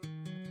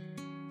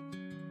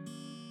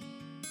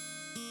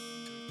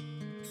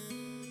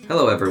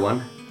Hello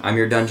everyone, I'm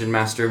your Dungeon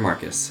Master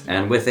Marcus,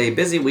 and with a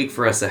busy week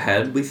for us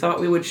ahead, we thought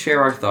we would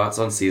share our thoughts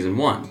on Season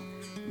 1.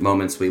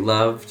 Moments we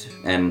loved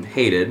and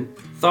hated,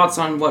 thoughts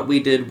on what we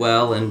did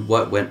well and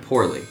what went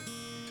poorly,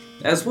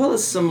 as well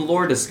as some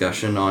lore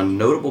discussion on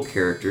notable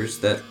characters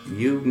that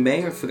you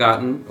may have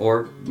forgotten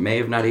or may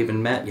have not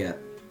even met yet.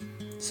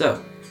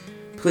 So,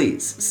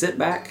 please sit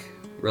back,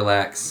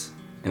 relax,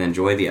 and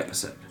enjoy the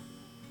episode.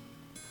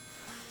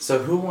 So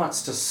who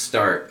wants to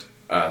start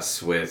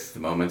us with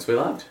moments we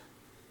loved?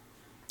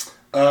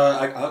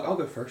 I'll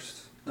go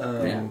first.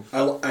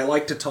 I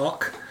like to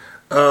talk.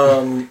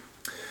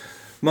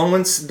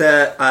 Moments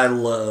that I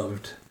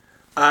loved.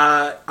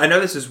 I know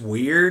this is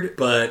weird,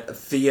 but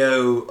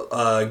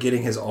Theo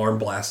getting his arm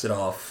blasted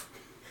off.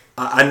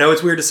 I know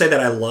it's weird to say that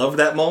I love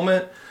that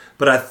moment,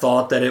 but I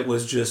thought that it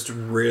was just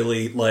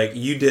really,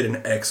 you did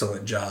an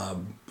excellent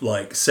job,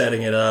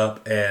 setting it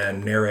up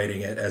and narrating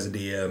it as a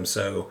DM.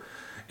 So,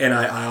 and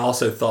I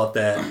also thought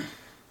that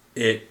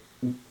it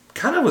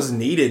kind of was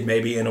needed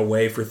maybe in a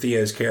way for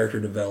Theo's character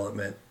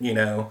development, you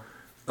know?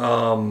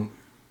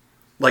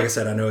 Like I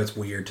said, I know it's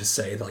weird to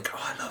say, I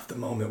love the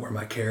moment where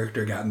my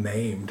character got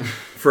maimed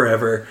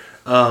forever.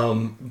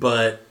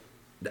 But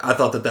I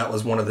thought that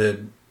was one of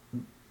the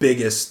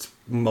biggest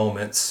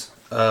moments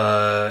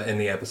in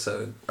the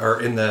episode,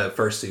 or in the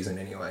first season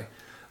anyway.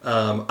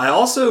 I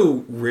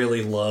also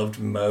really loved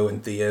Mo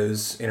and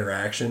Theo's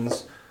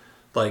interactions.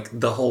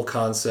 The whole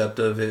concept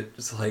of it,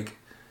 it's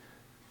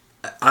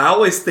I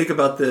always think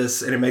about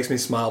this, and it makes me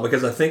smile,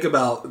 because I think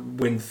about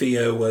when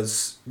Theo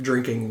was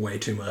drinking way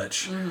too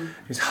much. Mm-hmm.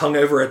 He's hung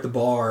over at the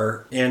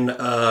bar in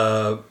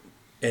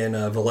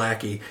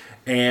Vallaki,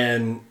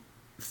 and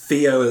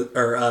Theo,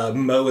 or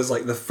Mo is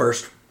the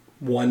first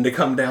one to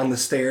come down the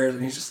stairs,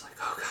 and he's just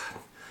oh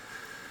God,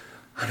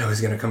 I know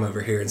he's going to come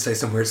over here and say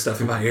some weird stuff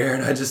in my ear,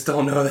 and I just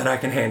don't know that I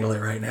can handle it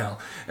right now.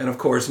 And of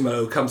course,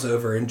 Mo comes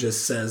over and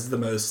just says the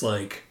most,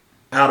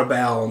 out of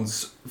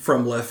bounds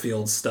from left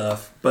field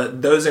stuff.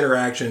 But those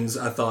interactions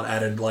I thought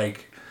added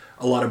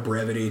a lot of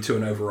brevity to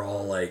an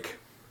overall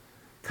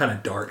kind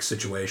of dark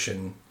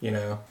situation, you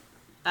know?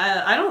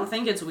 I don't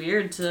think it's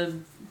weird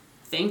to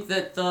think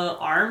that the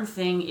arm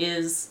thing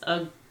is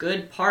a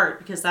good part,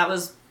 because that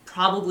was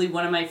probably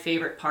one of my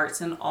favorite parts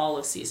in all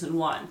of season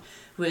 1,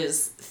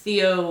 was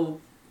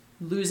Theo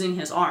losing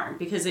his arm,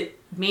 because it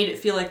made it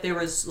feel like there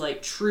was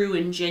true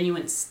and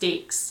genuine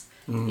stakes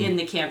in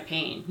the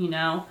campaign, you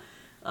know?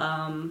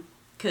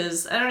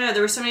 Because, I don't know,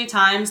 there were so many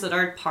times that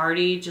our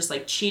party just,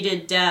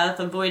 cheated death,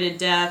 avoided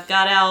death,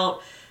 got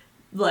out,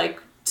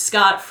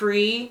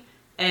 scot-free,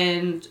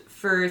 and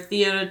for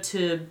Theo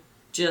to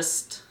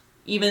just,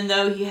 even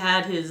though he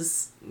had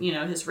his,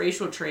 his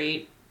racial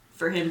trait,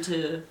 for him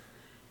to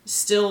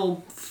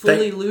still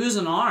fully lose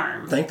an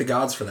arm. Thank the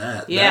gods for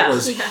that. Yeah. That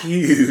was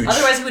huge.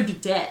 Otherwise he would be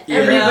dead. Yeah.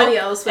 Everybody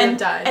else would have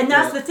died. And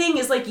that's the thing,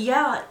 is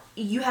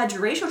you had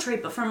your racial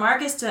trait, but for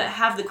Marcus to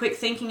have the quick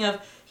thinking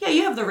of, yeah,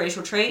 you have the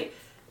racial trait,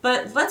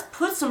 but let's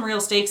put some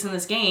real stakes in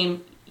this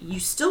game. You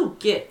still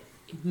get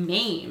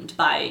maimed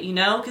by it,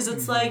 Because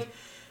it's I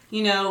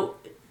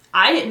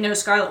didn't know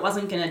Scarlet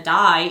wasn't going to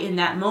die in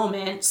that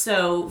moment.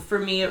 So for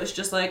me, it was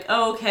just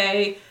oh,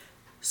 okay,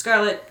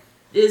 Scarlet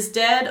is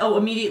dead. Oh,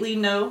 immediately,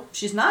 no,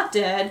 she's not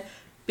dead,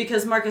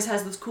 because Marcus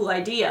has this cool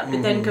idea.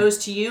 But then goes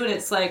to you, and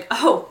it's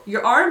oh,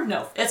 your arm?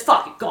 No, it's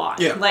fucking gone.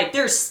 Yeah.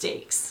 There's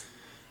stakes.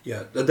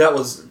 Yeah, that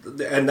was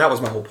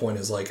my whole point,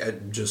 is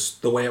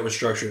just the way it was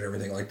structured and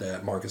everything like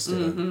that. Marcus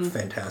did a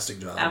fantastic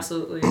job.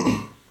 Absolutely.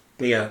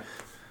 Yeah,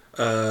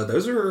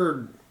 those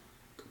are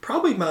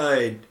probably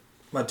my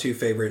two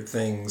favorite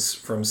things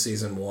from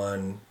season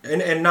 1,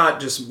 and not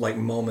just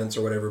moments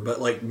or whatever,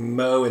 but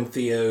Mo and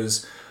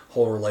Theo's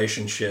whole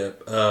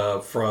relationship,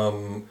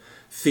 from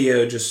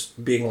Theo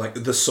just being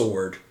the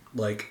sword,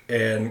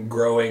 and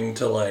growing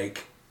to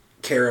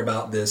care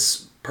about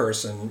this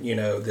person,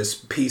 this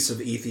piece of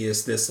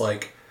Etheus, this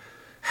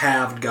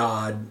halved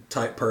god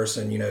type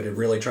person, to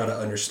really try to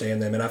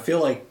understand them. And I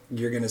feel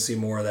you're going to see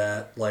more of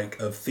that,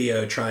 of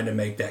Theo trying to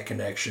make that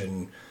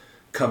connection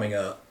coming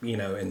up,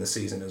 in the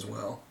season as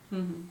well.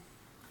 Mm-hmm.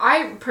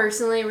 I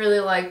personally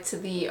really liked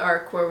the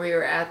arc where we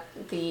were at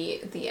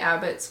the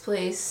Abbott's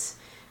place.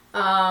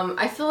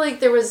 I feel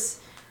there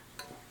was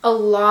a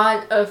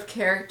lot of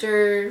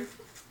character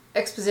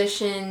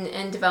exposition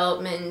and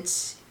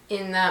development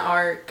in that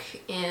arc,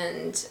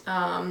 and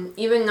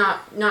even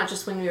not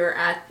just when we were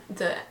at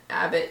the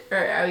Abbott or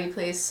Abbey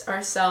place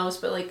ourselves,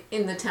 but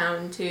in the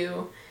town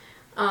too.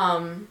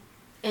 And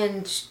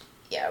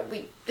yeah,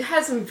 we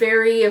had some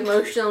very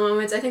emotional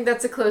moments. I think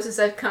that's the closest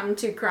I've come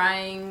to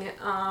crying.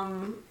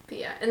 But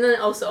yeah, and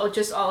then also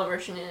just all of our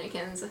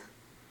shenanigans.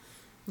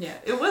 Yeah,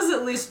 it was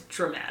at least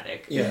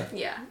dramatic. Yeah.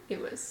 Yeah,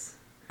 it was.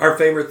 Our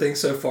favorite things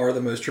so far,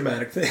 the most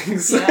dramatic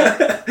things.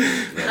 Yeah.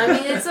 I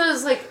mean, it's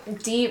those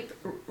deep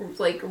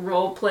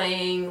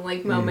role-playing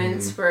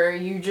moments where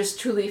you just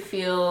truly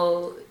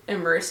feel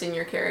immersed in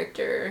your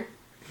character.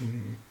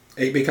 Mm-hmm.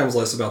 It becomes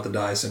less about the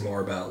dice and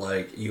more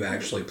about you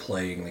actually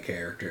playing the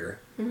character.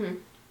 Mm-hmm.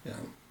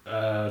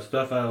 Yeah.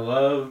 Stuff I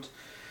loved.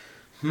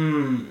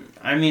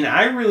 I mean,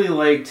 I really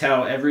liked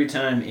how every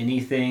time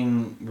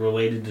anything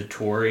related to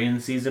Tori in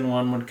season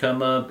 1 would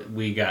come up,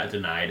 we got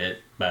denied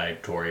it by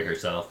Tori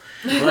herself.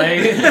 Like,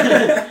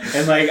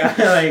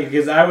 and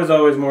because I was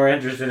always more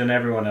interested in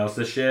everyone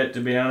else's shit,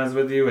 to be honest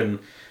with you, and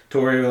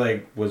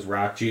Tori was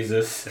rock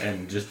Jesus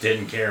and just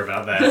didn't care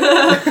about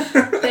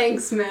that.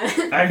 Thanks,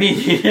 man. I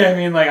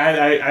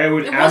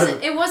would.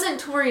 It wasn't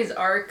Tori's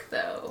arc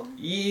though.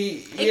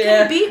 It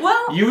could be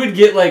You would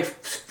get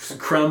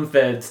crumb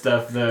fed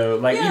stuff though,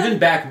 even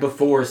back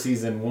before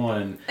season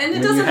 1. And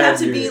it doesn't have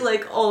to be a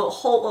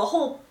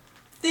whole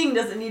thing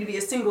doesn't need to be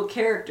a single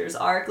character's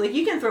arc.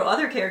 You can throw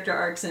other character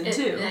arcs in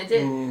too. And I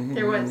did. Mm-hmm.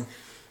 There was.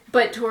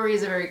 But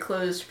Tori's a very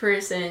closed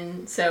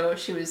person, so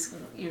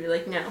you were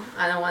like, no,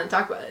 I don't want to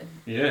talk about it.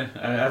 Yeah,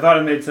 I thought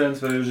it made sense,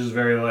 but it was just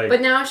very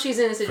But now she's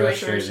in a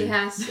situation where she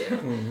has to.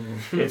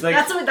 It's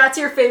that's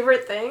your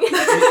favorite thing?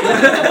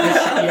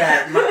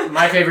 Yeah,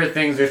 my favorite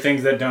things are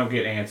things that don't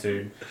get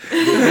answered.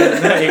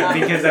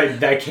 Because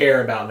I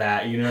care about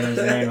that, you know what I'm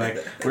saying?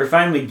 We're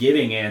finally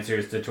getting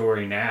answers to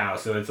Tori now,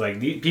 so it's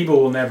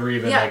people will never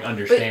even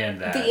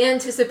understand that. The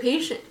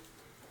anticipation.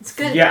 It's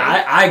good. Yeah,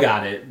 right? I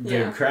got it.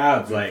 The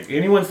crowd's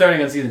anyone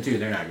starting on season 2,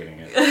 they're not getting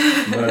it.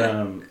 But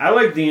I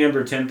like the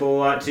Amber Temple a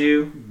lot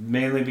too,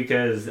 mainly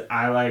because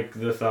I like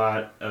the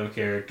thought of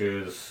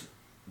characters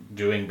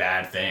doing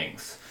bad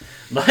things.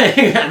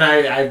 And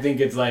I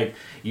think it's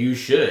you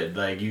should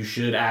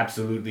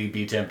absolutely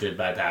be tempted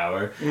by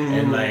power.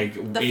 And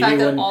the fact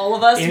that all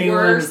of us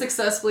were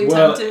successfely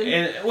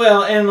tempted.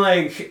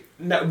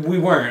 No, we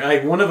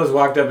weren't. One of us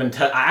walked up and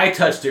I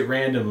touched it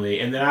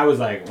randomly, and then I was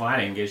like, well, I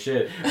didn't get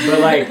shit.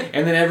 But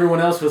and then everyone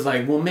else was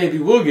like, well, maybe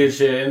we'll get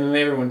shit, and then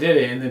everyone did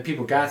it, and then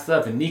people got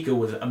stuff, and Nika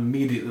was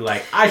immediately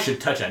like, I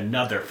should touch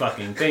another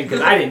fucking thing,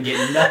 because I didn't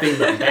get nothing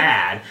but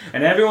bad.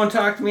 And everyone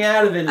talked me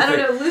out of it. I don't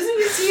know, losing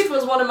your teeth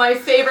was one of my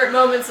favorite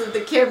moments of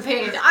the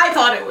campaign. I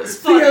thought it was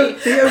funny.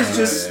 Theo's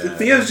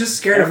just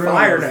scared of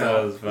fire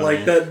now.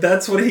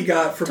 That's what he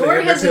got from the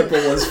Amber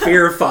Temple was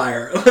fear of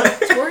fire.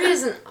 Tori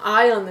has an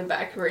eye on the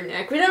back of her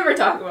neck. We never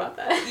talk about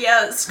that.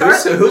 Yeah,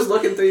 Scarlet. Who's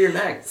looking through your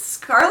neck?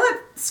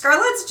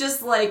 Scarlet's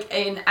just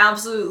an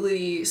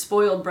absolutely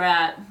spoiled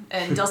brat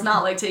and does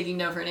not like taking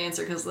no for an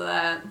answer because of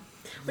that.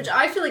 Which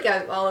I feel like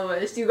out of all of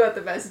us, you got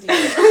the best deal.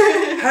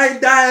 Hey,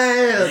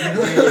 Dad!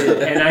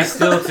 And I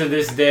still, to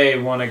this day,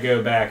 want to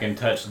go back and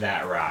touch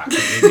that rock.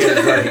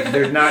 Because,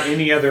 there's not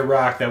any other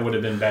rock that would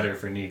have been better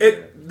for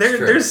Nika.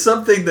 There's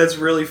something that's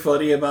really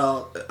funny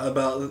about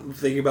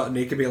thinking about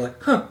Nika being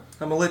like, huh,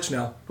 I'm a lich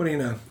now. What do you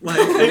know?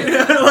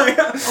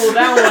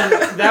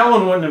 That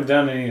one wouldn't have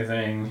done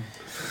anything.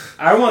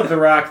 I want the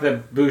rock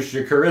that boosts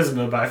your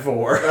charisma by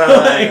 4.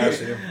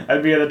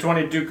 I'd be at a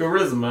 22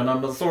 charisma and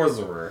I'm a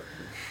sorcerer.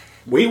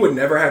 We would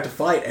never have to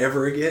fight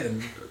ever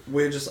again.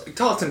 We'd just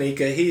talk to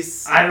Nika.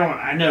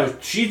 I know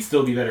she'd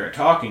still be better at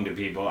talking to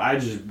people. I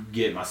just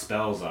get my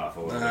spells off a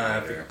little bit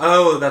better.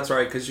 Oh, that's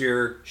right, because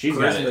your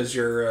charisma is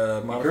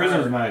your modifier.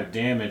 Charisma's my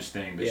damage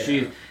thing, but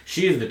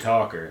she's the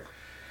talker.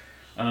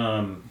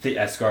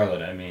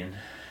 Scarlet, I mean.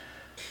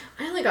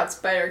 I only got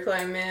Spider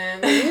Climb, man.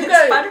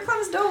 Spider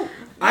Climb's dope.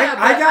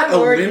 I got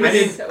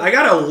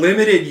a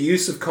limited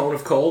use of Cone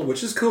of Cold,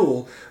 which is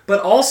cool, but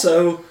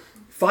also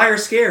fire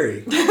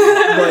scary.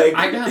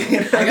 I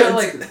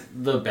got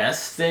the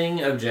best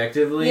thing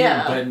objectively,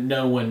 but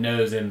no one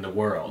knows in the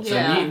world.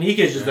 So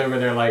Nika's just over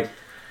there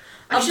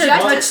I should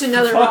have touched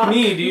another rock. Fuck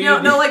me,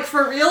 dude. No,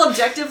 for real,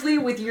 objectively,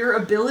 with your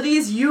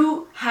abilities,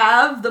 you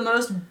have the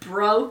most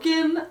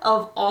broken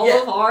of all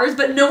of ours,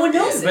 but no one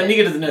knows it. But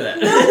Nika doesn't know that.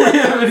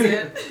 No one knows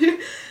it.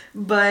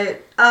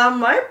 But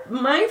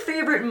my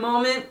favorite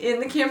moment in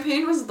the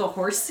campaign was the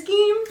horse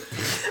scheme.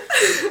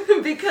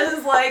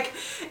 Because,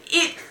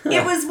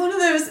 it was one of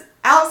those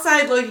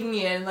outside looking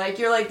in,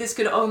 you're this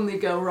could only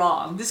go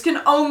wrong. This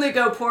can only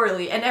go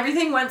poorly. And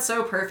everything went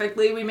so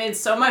perfectly. We made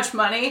so much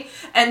money,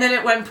 and then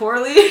it went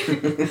poorly.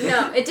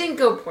 No, it didn't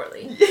go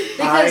poorly.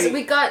 Because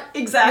we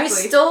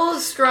stole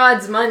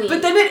Strahd's money.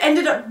 But then it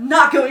ended up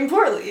not going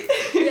poorly.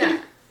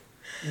 Yeah.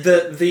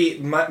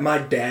 My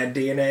dad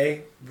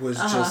DNA was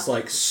just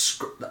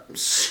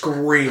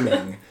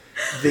screaming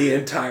the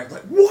entire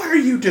what are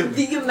you doing?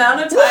 The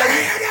amount of time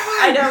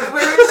I know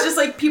where it's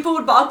just people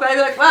would walk by and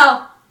be like,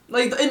 wow,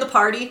 in the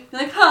party,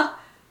 huh,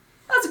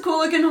 that's a cool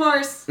looking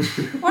horse.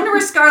 Wonder where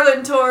Scarlet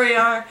and Tori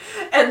are.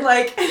 And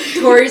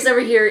Tori's over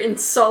here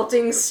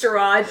insulting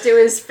Strahd to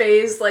his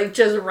face,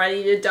 just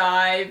ready to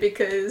die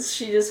because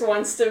she just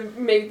wants to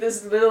make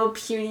this little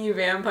puny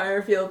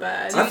vampire feel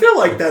bad. I feel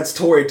like that's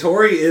Tori.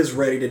 Tori is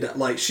ready to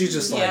die. She's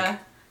just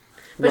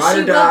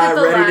ready to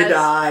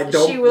die.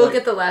 She will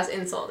get the last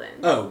insult in.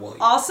 Oh, well.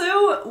 Yeah.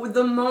 Also,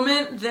 the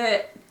moment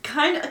that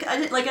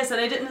like I said,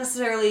 I didn't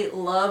necessarily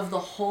love the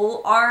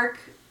whole arc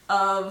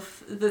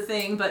of the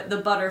thing, but the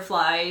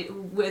butterfly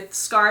with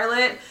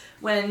Scarlet,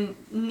 when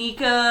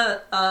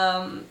Nika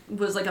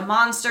was a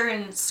monster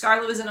and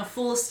Scarlet was in a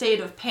full state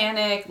of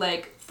panic,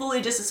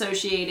 fully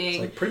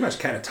disassociating. It's pretty much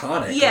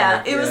catatonic.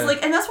 Yeah, it was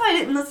and that's why I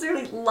didn't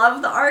necessarily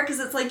love the arc, because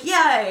it's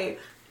yay,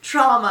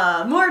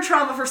 trauma, more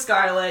trauma for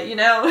Scarlet, you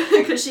know,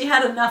 because she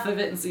had enough of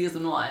it in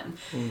season 1.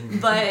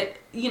 But,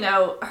 you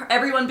know,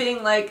 everyone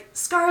being like,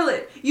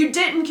 Scarlet, you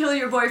didn't kill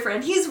your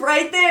boyfriend. He's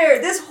right there,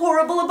 this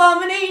horrible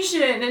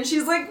abomination. And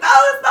she's like, no,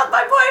 that's not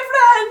my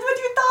boyfriend. What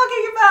are you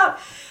talking about?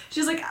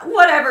 She's like,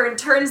 whatever, and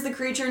turns the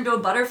creature into a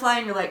butterfly,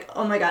 and you're like,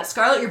 oh my god,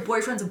 Scarlet, your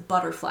boyfriend's a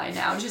butterfly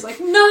now. And she's like,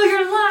 no,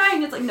 you're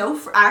lying. It's like, no,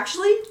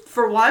 actually,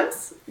 for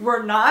once,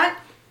 we're not.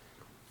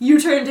 You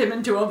turned him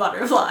into a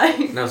butterfly.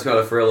 No,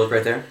 Scarlet, for real, look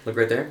right there. Look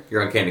right there.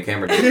 You're on candid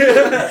camera, dude.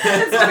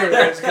 It's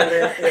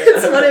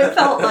what it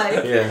felt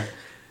like. Yeah.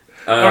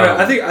 I don't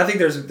know. I think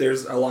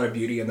there's a lot of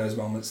beauty in those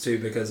moments too,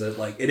 because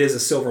it is a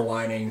silver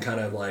lining kind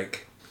of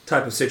like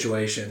type of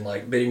situation,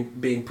 like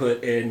being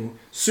put in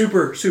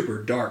super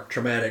dark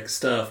traumatic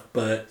stuff,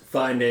 but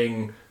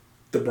finding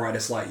the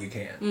brightest light you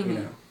can. You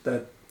know,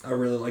 that I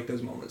really like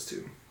those moments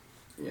too.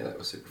 Yeah, that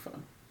was super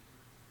fun.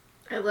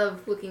 I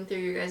love looking through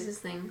your guys'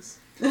 things.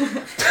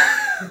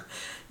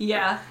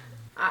 Yeah.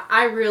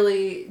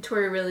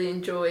 Tori really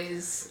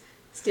enjoys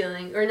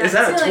stealing, or not. Is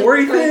that stealing, a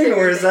Tori going thing, through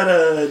or your is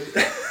that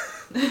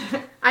things.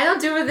 a? I don't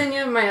do it with any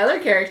of my other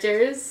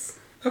characters.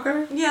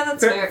 Okay. Yeah,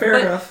 that's fair. Fair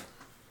but enough.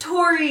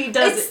 Tori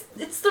does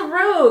It's the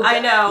rogue. I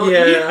know.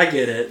 Yeah, I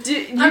get it.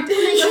 I'm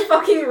playing a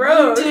fucking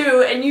rogue. You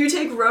do, and you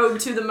take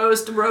rogue to the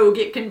most rogue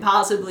it can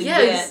possibly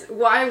Yes. get.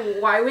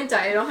 Why wouldn't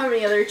I? I don't have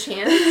any other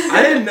chance.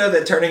 I didn't know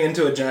that turning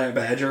into a giant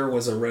badger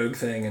was a rogue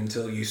thing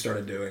until you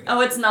started doing it. Oh,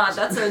 it's not.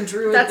 That's a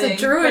druid That's a thing.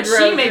 druid but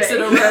she rogue makes thing.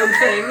 it a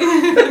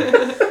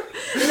rogue thing.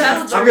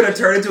 That's I'm gonna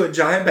turn into a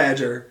giant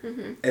badger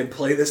and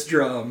play this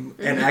drum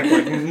and act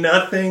like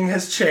nothing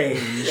has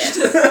changed.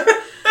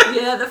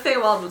 Yeah, the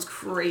Feywild was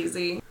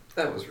crazy.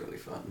 That was really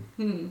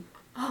fun.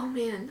 Oh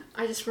man,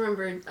 I just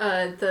remembered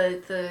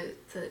the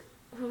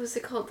what was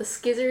it called? The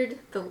skizzard?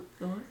 The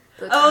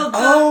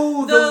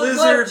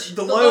lizard,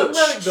 the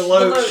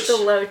loach. The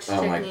loach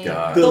Oh my technique.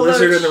 god. The loach.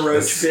 lizard and the The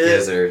roach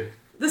bit. skizzard.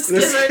 The The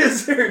skizzard.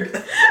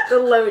 skizzard. The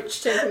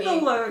loach technique. The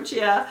loach,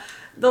 yeah.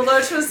 The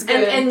loach was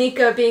good. And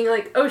Nika being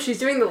like, oh, she's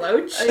doing the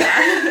loach?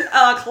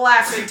 Yeah.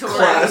 Classic Tori.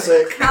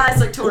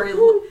 Classic. Tori.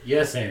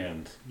 Yes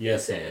and.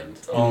 Yes and.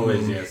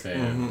 Always yes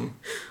and.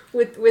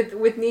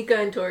 With Nika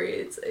and Tori,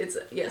 it's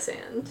yes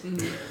and.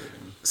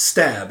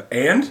 Stab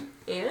and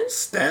And?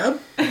 stab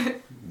and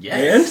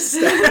Yes.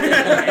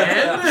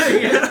 stab.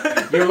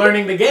 And you're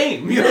learning the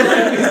game.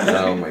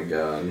 Oh my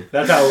god.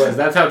 That's how it was.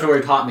 That's how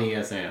Tori taught me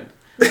yes and.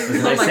 When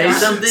I my say God.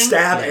 something.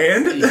 Stab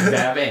yes. and?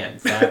 Stab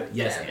and. Stab.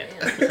 Yes and.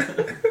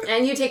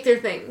 And you take their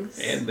things.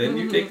 And then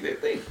you take their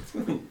things.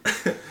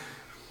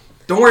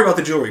 Don't worry about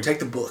the jewelry. Take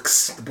the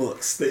books.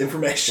 The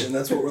information.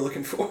 That's what we're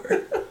looking for.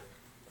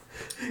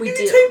 We You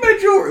do. take my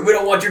jewelry. We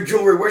don't want your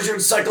jewelry. Where's your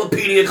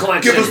encyclopedia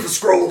collection? Give us the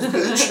scrolls,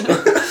 bitch.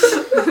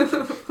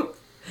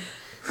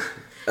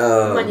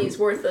 Money's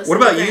worthless. What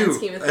in the about grand you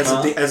scheme of as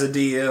things. a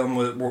DM?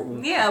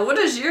 With, Yeah, what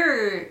is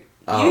your...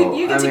 Oh,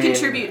 you get I to mean-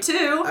 contribute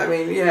too. I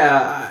mean,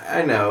 yeah,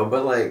 I know,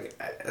 but like,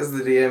 as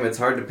the DM, it's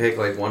hard to pick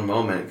like one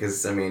moment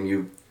because I mean,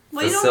 you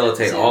Well, you don't have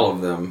facilitate to. all of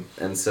them,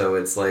 and so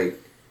it's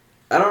like,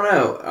 I don't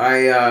know.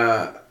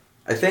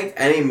 I think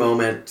any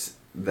moment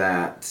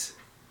that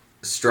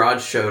Strahd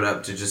showed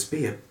up to just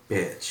be a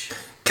bitch,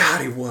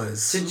 God, he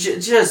was. to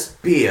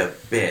just be a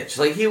bitch.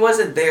 Like he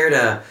wasn't there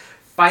to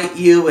fight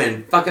you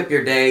and fuck up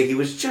your day. He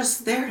was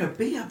just there to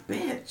be a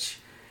bitch.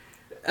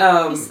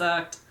 He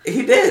sucked.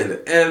 He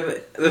did.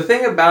 And the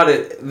thing about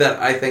it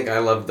that I think I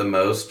loved the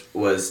most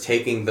was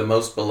taking the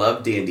most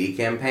beloved D&D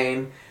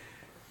campaign,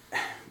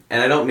 and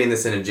I don't mean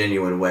this in a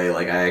genuine way,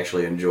 like I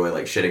actually enjoy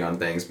like shitting on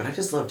things, but I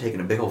just love taking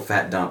a big old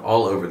fat dump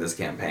all over this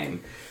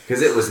campaign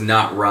because it was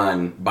not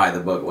run by the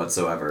book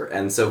whatsoever.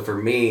 And so for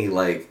me,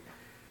 like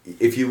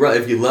if you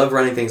love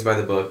running things by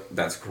the book,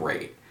 that's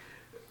great.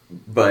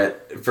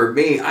 But for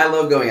me, I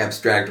love going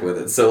abstract with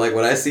it. So like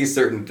when I see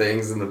certain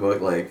things in the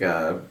book, like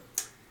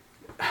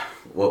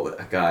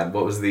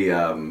what was the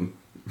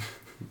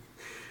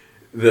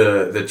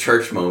the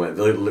church moment,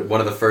 one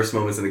of the first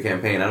moments in the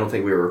campaign. I don't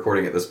think we were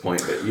recording at this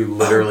point, but you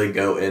literally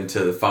go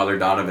into Father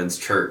Donovan's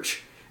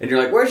church and you're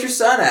like, where's your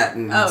son at?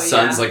 And Oh, his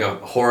son's yeah. like a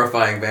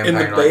horrifying vampire. In the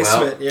and you're like,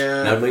 basement, well,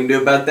 yeah. nothing we can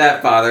do about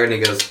that, Father. And he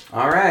goes,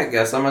 alright,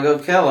 guess I'm gonna go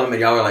kill him. And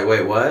y'all are like,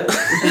 wait, what?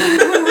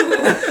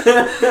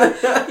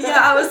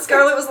 Yeah,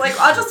 Scarlet was like,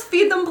 I'll just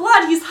feed them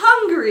blood. He's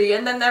hungry.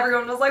 And then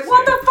everyone was like,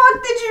 what the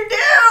fuck did you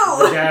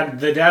do?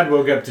 The dad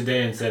woke up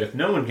today and said, if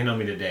no one can help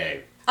me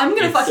today, I'm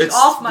gonna fucking It's-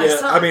 off my yeah,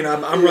 son. I mean,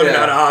 I'm running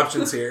Yeah. out of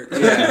options here.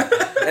 Yeah.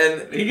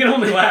 And he can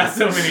only last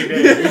so many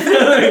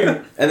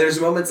days. And there's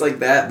moments like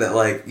that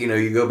like, you know,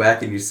 you go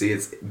back and you see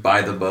it's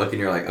by the book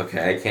and you're like,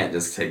 okay, I can't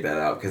just take that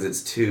out because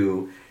it's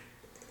too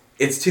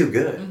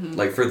good. Mm-hmm.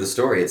 Like for the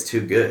story, it's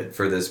too good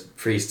for this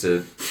priest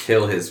to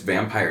kill his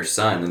vampire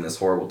son in this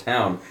horrible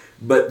town.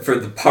 But for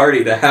the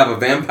party to have a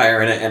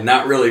vampire in it and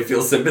not really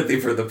feel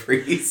sympathy for the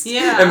priest.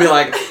 Yeah. And be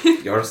like,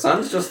 your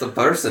son's just a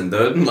person,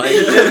 dude. Like,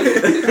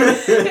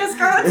 Yeah,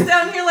 Scarlet's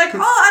down here like,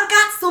 oh, I've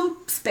got some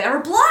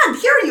spare blood.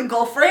 Here you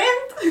go,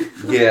 friend.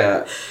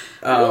 yeah.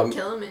 didn't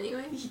kill him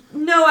anyway.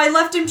 No, I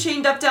left him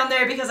chained up down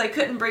there because I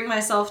couldn't bring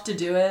myself to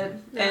do it.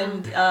 No.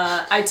 And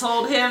I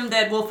told him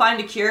that we'll find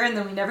a cure, and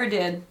then we never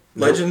did.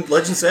 Legend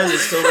says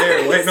it's still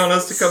there, waiting on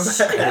us to come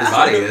back. His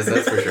body is,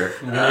 that's for sure.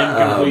 An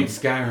incomplete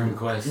Skyrim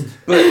quest.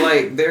 But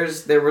like,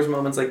 there was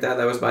moments like that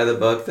was by the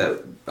book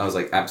that I was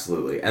like,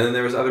 absolutely. And then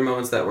there was other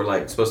moments that were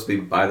like supposed to be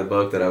by the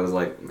book that I was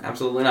like,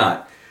 absolutely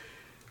not.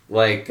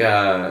 Like,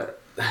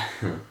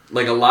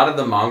 like a lot of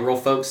the mongrel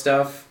folk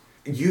stuff.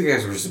 You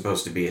guys were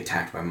supposed to be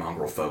attacked by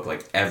mongrel folk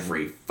like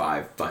every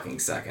 5 fucking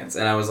seconds,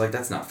 and I was like,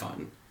 that's not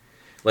fun.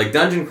 Like,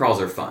 dungeon crawls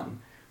are fun.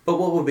 But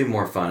what would be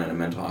more fun in a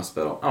mental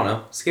hospital? I don't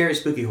know. Scary,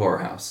 spooky horror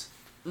house.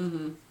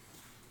 Mm-hmm.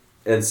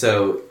 And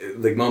so,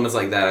 like, moments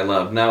like that I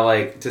love. Now,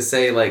 like, to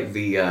say, like,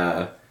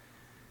 the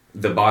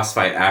boss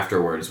fight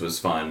afterwards was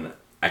fun,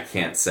 I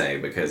can't say,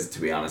 because, to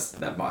be honest,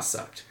 that boss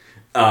sucked.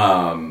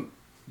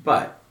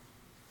 But,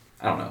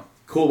 I don't know.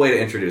 Cool way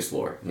to introduce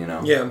lore, you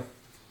know? Yeah.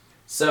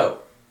 So,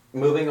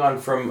 moving on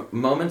from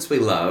moments we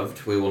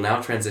loved, we will now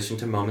transition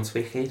to moments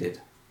we hated.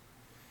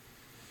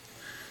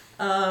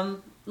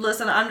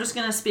 Listen, I'm just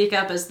going to speak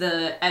up as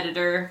the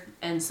editor,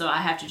 and so I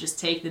have to just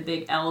take the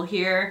big L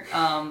here.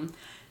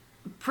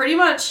 Pretty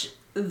much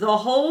the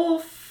whole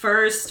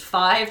first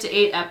 5 to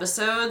 8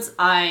 episodes,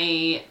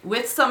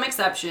 with some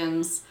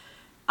exceptions,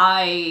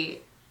 I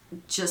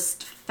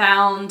just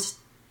found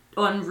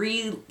on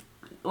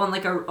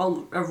like a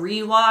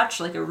rewatch,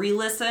 like a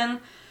re-listen,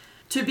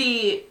 to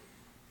be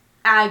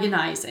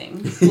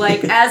agonizing.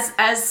 Like,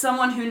 as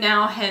someone who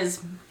now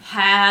has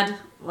had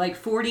like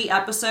 40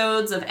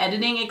 episodes of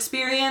editing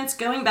experience,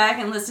 going back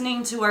and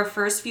listening to our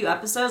first few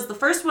episodes, the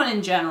first one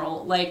in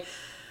general, like,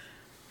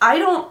 I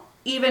don't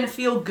even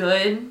feel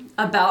good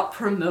about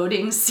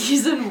promoting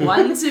season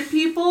 1 to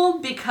people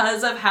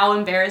because of how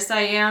embarrassed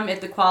I am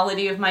at the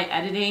quality of my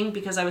editing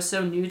because I was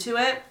so new to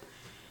it.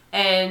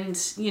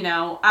 And, you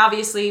know,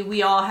 obviously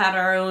we all had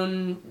our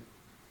own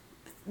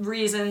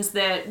reasons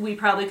that we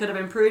probably could have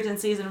improved in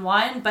season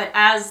 1, but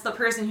as the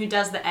person who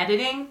does the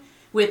editing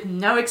with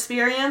no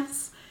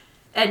experience,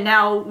 and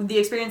now the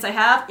experience I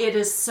have, it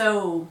is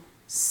so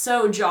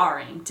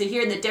jarring to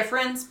hear the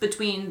difference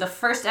between the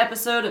first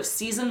episode of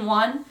season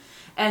 1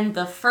 and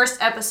the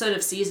first episode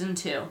of season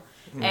 2.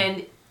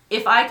 And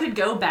if I could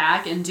go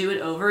back and do it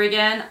over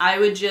again, I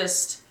would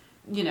just,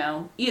 you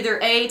know, either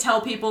A,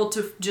 tell people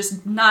to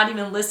just not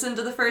even listen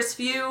to the first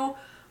few,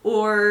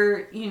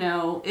 or, you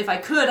know, if I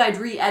could, I'd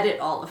re-edit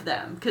all of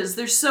them. Because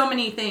there's so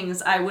many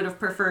things I would have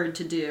preferred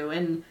to do.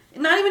 And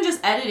not even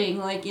just editing,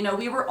 like, you know,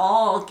 we were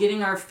all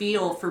getting our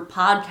feel for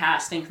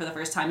podcasting for the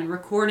first time and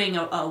recording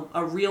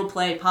a real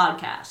play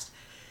podcast.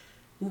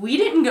 We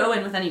didn't go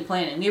in with any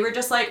planning. We were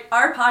just like,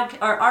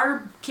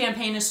 our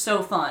campaign is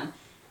so fun.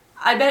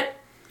 I bet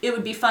it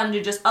would be fun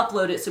to just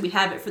upload it so we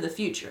have it for the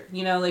future.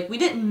 You know, like, we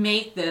didn't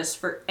make this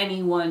for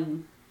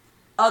anyone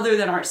other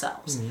than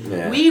ourselves.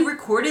 Yeah. We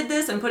recorded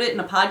this and put it in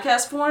a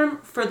podcast form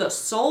for the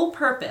sole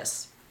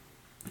purpose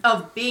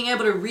of being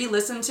able to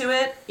re-listen to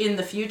it in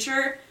the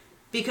future,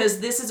 because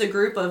this is a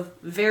group of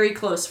very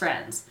close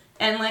friends.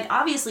 And, like,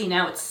 obviously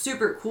now it's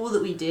super cool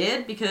that we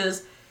did,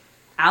 because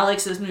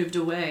Alex has moved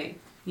away.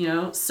 You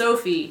know,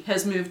 Sophie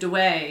has moved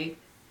away.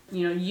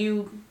 You know,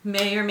 you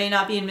may or may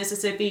not be in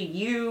Mississippi.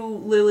 You,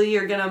 Lily,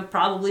 are gonna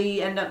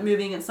probably end up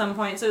moving at some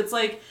point. So it's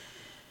like,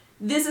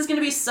 this is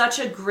gonna be such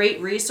a great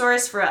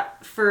resource for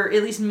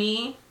at least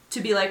me to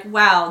be like,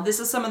 wow, this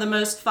is some of the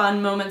most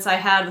fun moments I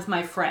had with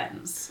my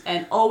friends,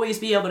 and always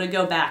be able to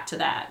go back to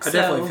that. I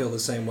definitely feel the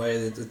same way.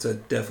 It's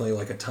definitely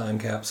like a time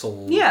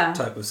capsule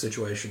type of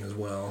situation as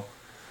well.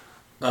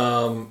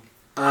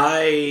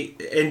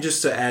 And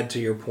just to add to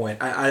your point,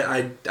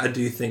 I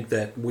do think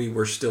that we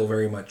were still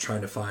very much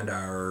trying to find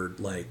our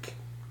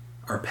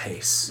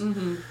pace,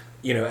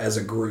 you know, as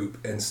a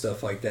group and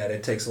stuff like that.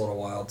 It takes a little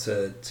while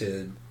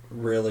to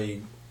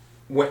really,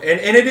 and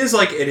it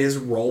is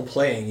role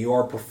playing. You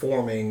are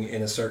performing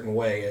in a certain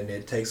way, and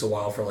it takes a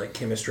while for like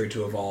chemistry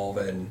to evolve,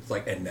 and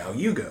now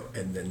you go,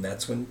 and then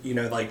that's when, you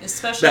know, like,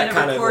 especially that in a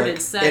kind recorded of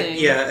like,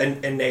 setting,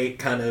 an innate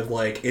kind of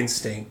like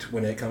instinct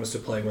when it comes to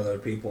playing with other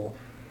people.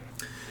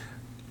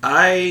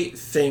 I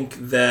think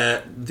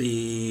that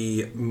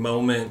the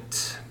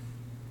moment,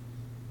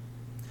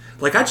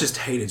 like, I just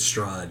hated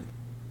Strahd.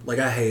 Like,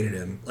 I hated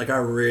him. Like, I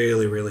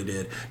really, really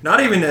did. Not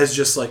even as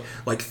just like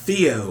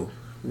Theo,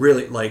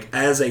 really, like,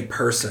 as a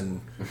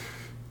person,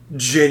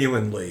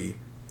 genuinely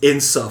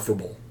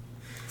insufferable,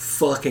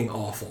 fucking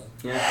awful.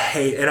 Yeah.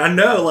 Hate, and I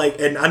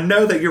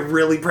know that you're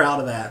really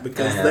proud of that,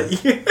 because I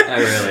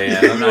really am.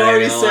 I'm you not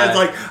already even gonna said,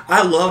 lie. like,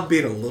 I love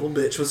being a little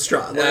bitch with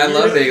Strahd. Like, I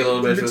love being a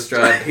little bitch with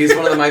Strahd. He's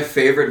one of my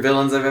favorite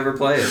villains I've ever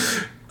played.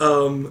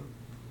 And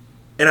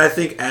I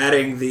think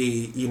adding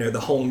the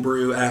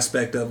homebrew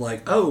aspect of,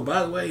 like, oh,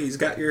 by the way, he's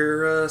got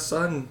your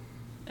son,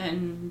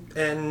 and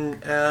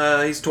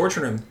he's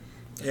torturing him,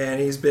 and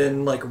he's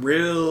been like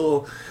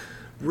real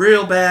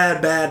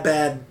bad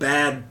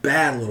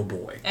little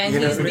boy. and you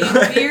know he's what I being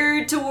mean?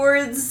 weird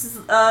towards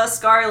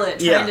Scarlet,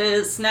 trying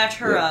to snatch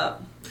her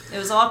up. It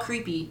was all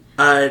creepy.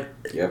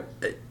 Yep.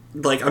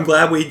 like, I'm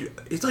glad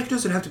it's like, it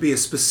doesn't have to be a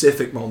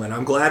specific moment.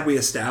 I'm glad we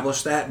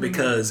established that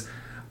because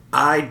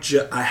I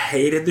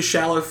hated the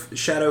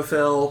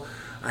Shadowfell.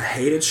 I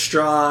hated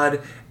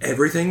Strahd.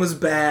 Everything was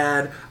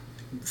bad.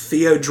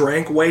 Theo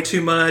drank way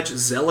too much.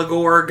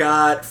 Zelagor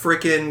got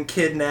freaking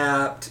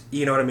kidnapped.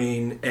 You know what I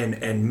mean?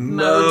 And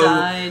Mo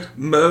died.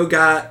 Mo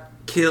got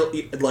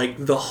killed.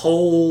 Like, the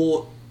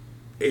whole...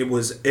 It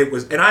was,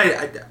 and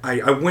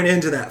I went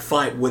into that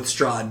fight with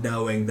Strahd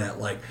knowing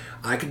that, like,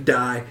 I could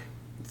die,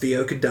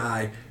 Theo could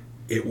die,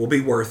 it will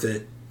be worth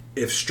it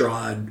if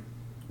Strahd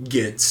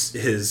gets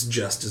his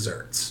just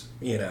desserts,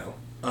 you know.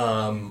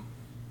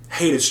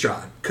 Hated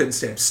Strahd, couldn't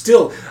stand him.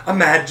 Still, I'm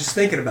mad just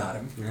thinking about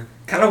him. Yeah.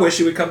 Kind of wish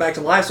he would come back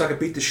to life so I could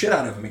beat the shit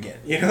out of him again.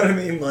 You know what I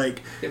mean?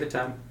 Like, Give it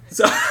time.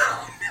 So,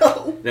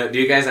 no. No, do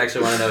you guys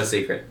actually want to know a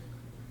secret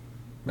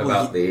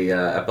about the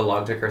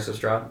epilogue to Curse of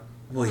Strahd?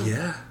 Well,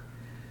 yeah.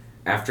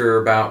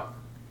 After about,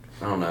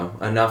 I don't know,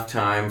 enough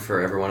time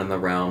for everyone in the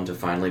realm to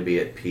finally be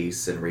at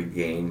peace and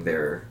regain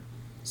their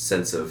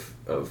sense of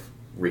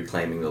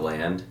reclaiming the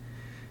land,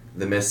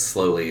 the mist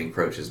slowly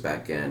encroaches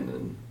back in,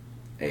 and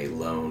a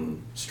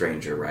lone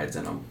stranger rides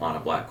in on a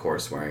black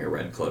horse wearing a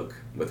red cloak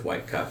with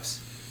white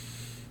cuffs.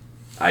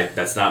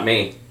 That's not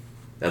me.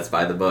 That's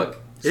by the book.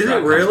 Is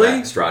it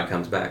really? Strahd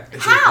comes back.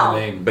 It's How?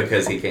 his domain.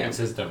 Because he can. It's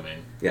his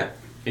domain. Yeah.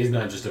 He's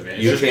not just a man.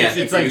 You can't.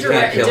 It's you a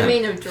can't kill him.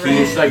 domain of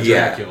He's dread. like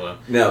Yeah. Dracula.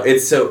 No,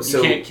 it's so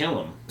You can't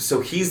kill him. So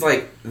he's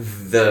like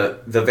the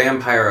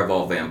vampire of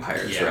all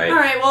vampires, Yeah. right?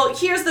 Alright, well,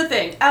 here's the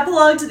thing.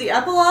 Epilogue to the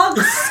epilogue,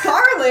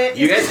 Scarlet...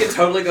 You guys can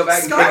totally go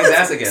back and kick his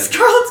ass again.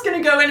 Scarlet's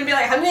gonna go in and be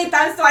like, how many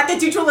times do I have to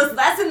teach you this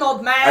lesson,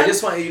 old man? I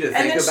just want you to and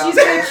think then about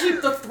she's gonna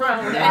keep the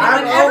throne.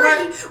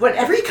 And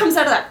whenever he comes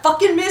out of that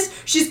fucking mist,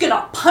 she's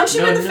gonna punch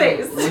him in the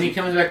face. When he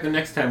comes back the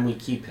next time, we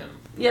keep him.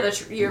 Yeah,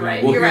 you're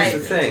right. Well, you're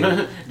here's right. the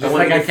thing. Just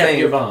like I kept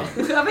you Yvonne.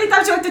 How many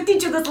times do I have to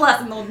teach you this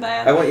lesson, old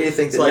man? I want you to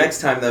think that like-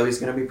 next time, though, he's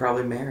going to be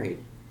probably married.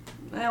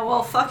 Yeah,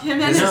 well, fuck him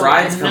and His his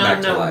bride's wife. come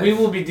back to life. We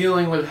will be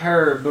dealing with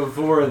her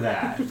before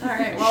that.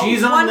 Alright, well,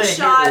 She's on one the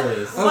shot, hit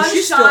list. Oh, one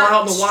she's still shot,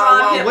 out in the Strahd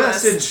Wild Wild hit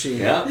West, list. isn't she?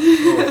 Yep.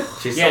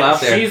 She's still Yeah,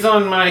 out there. she's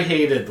on my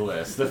hated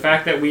list. The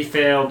fact that we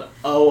failed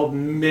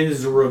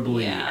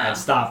miserably Yeah. at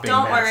stopping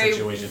Don't that worry.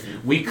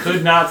 situation. We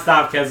could not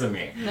stop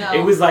Casimir. No.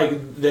 It was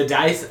like the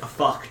dice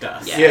fucked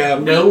us. Yeah.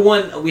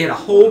 We had a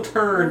whole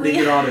turn We to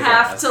get on his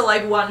have ass. to,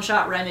 like,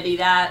 one-shot remedy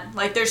that.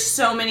 Like, there's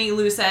so many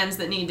loose ends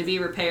that need to be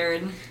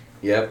repaired.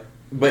 Yep.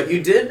 But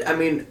you did, I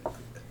mean,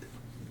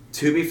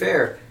 to be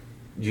fair,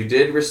 you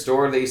did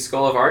restore the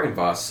Skull of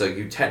Argynvost, so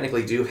you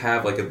technically do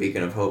have, like, a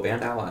beacon of hope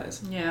and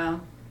allies. Yeah.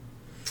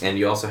 And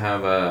you also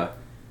have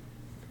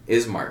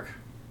Ismark,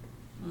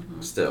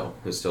 who's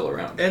still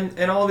around.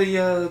 And all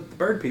the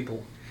bird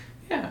people.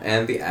 Yeah,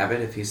 and the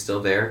abbot, if he's still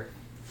there.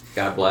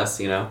 God bless,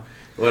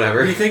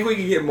 whatever. Do you think we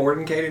could get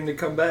Mordenkainen to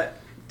come back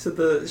to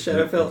the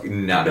Shadowfell?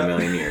 Not No. a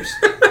million years.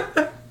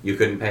 You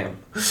couldn't pay him.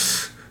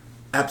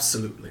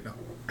 Absolutely not.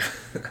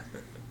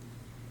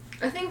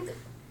 I think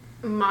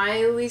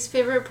my least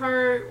favorite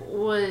part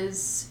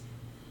was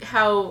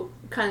how,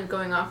 kind of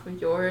going off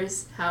of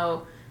yours,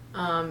 how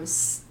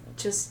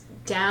just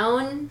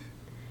down,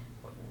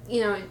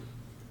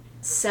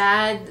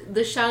 sad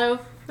the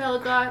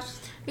Shadowfell got.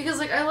 Because,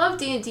 like, I love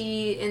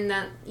D&D in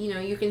that,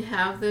 you can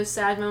have those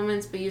sad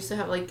moments, but you also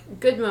have,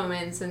 like, good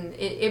moments, and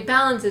it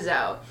balances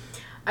out.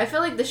 I feel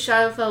like the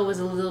Shadowfell was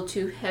a little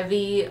too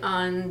heavy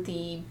on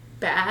the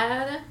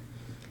bad,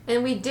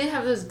 and we did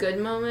have those good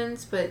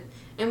moments,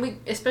 and we,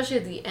 especially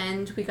at the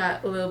end, we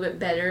got a little bit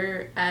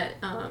better at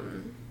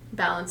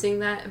balancing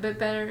that a bit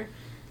better.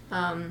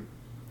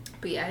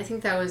 But yeah, I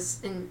think that was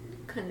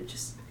kind of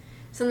just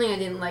something I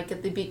didn't like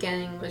at the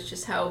beginning, was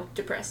just how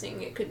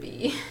depressing it could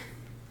be.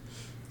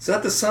 Is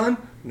that the sun?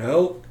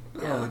 Nope.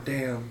 Oh,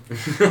 damn.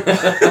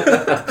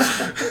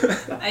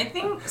 I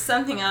think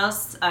something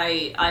else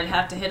I'd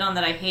have to hit on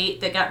that I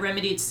hate that got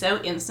remedied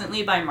so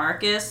instantly by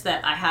Marcus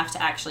that I have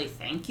to actually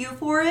thank you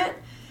for it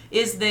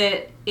is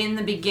that in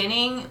the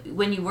beginning,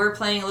 when you were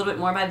playing a little bit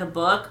more by the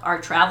book, our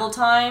travel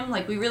time,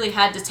 like, we really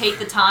had to take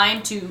the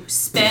time to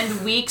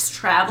spend weeks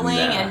traveling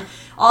and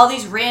all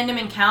these random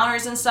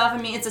encounters and stuff. I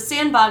mean, it's a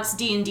sandbox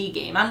D&D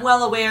game. I'm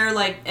well aware,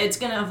 like, it's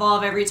going to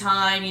evolve every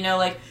time,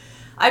 like,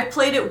 I've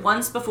played it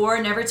once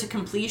before, never to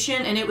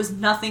completion, and it was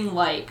nothing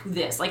like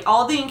this. Like,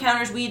 all the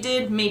encounters we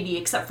did, maybe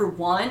except for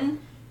one,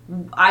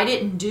 I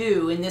didn't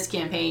do in this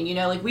campaign,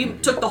 like, we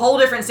took the whole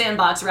different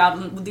sandbox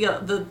route.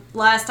 The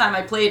last time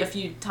I played a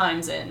few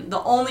times in,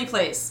 the only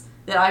place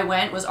that I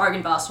went was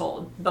Argynvost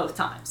Hold, both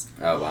times.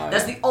 Oh, wow.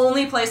 That's the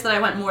only place that I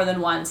went more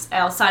than once,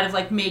 outside of,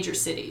 like, major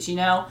cities,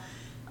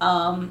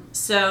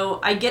 So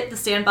I get the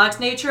sandbox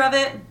nature of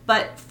it,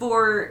 but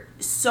for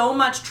so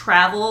much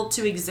travel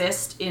to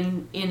exist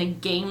in a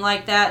game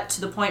like that,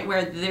 to the point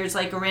where there's,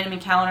 like, a random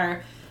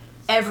encounter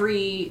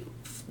every,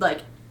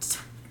 like,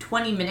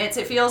 20 minutes,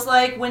 it feels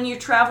like, when you're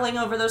traveling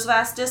over those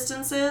vast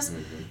distances.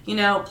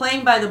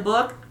 Playing by the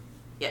book,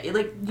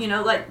 like,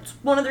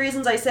 one of the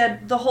reasons I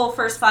said the whole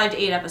first 5 to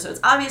 8 episodes.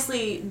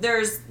 Obviously,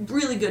 there's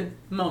really good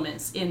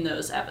moments in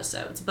those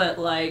episodes, but,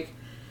 like,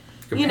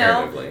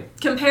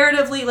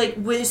 comparatively, like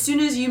as soon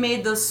as you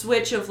made the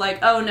switch of like,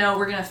 oh no,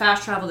 we're gonna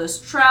fast travel this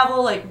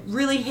travel, like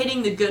really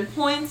hitting the good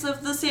points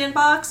of the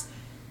sandbox,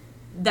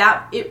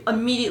 that it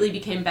immediately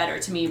became better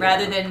to me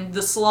rather than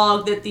the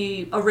slog that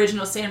the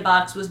original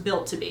sandbox was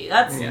built to be.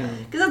 That's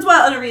because that's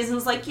one of the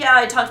reasons. Like, yeah,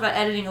 I talked about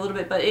editing a little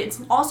bit, but it's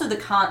also the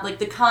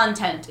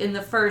content in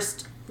the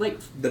first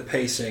the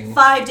pacing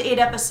 5 to 8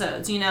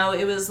 episodes. You know,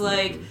 it was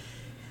like.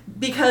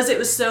 Because it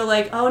was so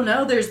like, oh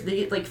no, there's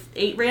the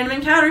 8 random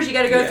encounters you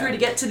got to go through to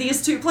get to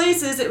these 2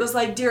 places. It was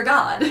like, dear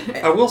God.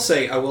 I will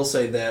say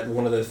that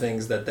one of the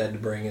things that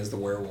did bring is the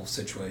werewolf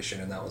situation,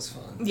 and that was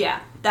fun. Yeah,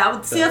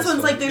 that's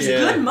one's like there's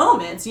good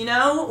moments, you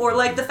know, or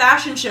like the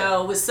fashion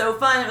show was so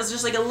fun. It was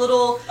just like a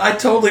little. I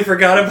totally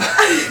forgot about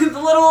the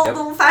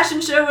little fashion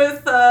show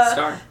with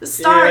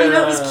Star. You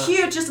know, it was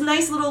cute, just a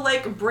nice little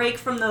like break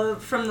from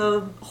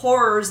the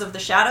horrors of the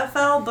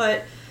Shadowfell,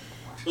 but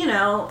you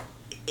know.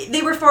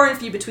 They were far and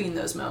few between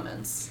those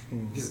moments.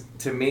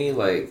 To me,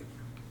 like,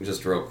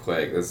 just real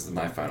quick, this is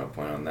my final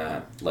point on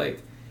that.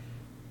 Like,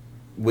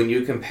 when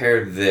you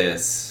compare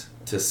this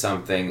to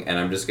something, and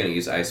I'm just going to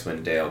use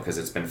Icewind Dale because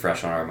it's been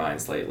fresh on our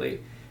minds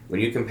lately.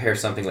 When you compare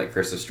something like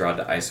Curse of Strahd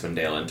to Icewind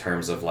Dale in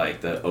terms of, like,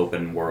 the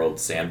open world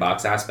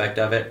sandbox aspect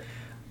of it,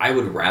 I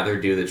would rather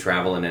do the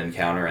travel and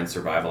encounter and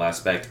survival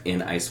aspect in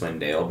Icewind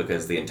Dale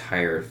because the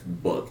entire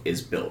book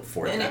is built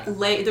for that. And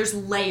there's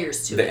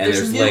layers to it. And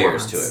there's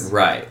layers to it,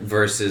 right.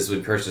 Versus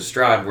with Curse of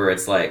Strahd where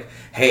it's like,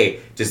 hey,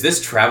 does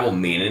this travel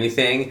mean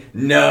anything?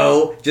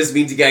 No, just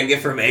means you gotta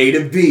get from A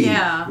to B.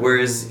 Yeah.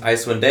 Whereas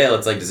Icewind Dale,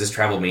 it's like, does this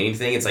travel mean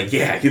anything? It's like,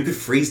 yeah, you could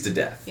freeze to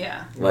death.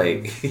 Yeah.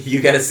 Like,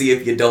 you gotta see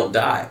if you don't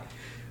die.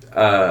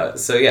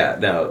 So yeah,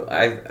 no,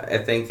 I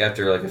think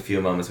after like a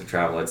few moments of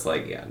travel, it's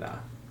like, yeah, nah.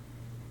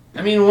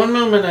 I mean, one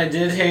moment I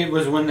did hate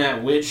was when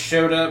that witch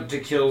showed up to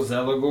kill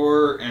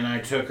Zelagor, and I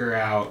took her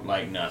out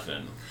like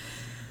nothing.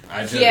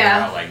 I took her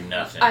out like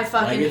nothing. I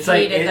fucking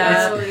hated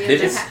that.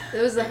 It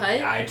was the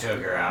hut? I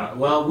took her out.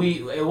 Well,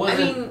 it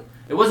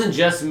wasn't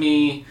just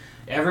me.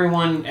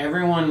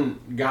 Everyone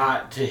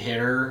got to hit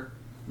her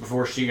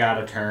before she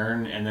got a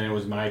turn, and then it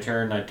was my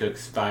turn. I took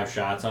 5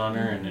 shots on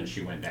her, and then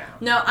she went down.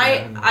 No,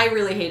 I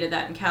really hated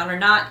that encounter.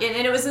 And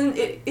it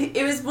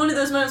was one of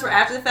those moments where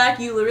after the fact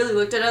you literally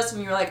looked at us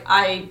and you were like,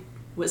 I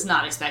was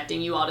not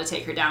expecting you all to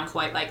take her down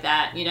quite like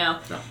that, you know.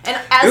 No.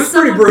 And as it was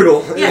pretty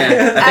brutal.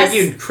 Yeah, I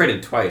think you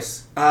critted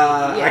twice.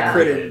 I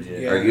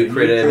critted. Or you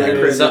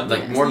critted. Something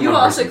like more. You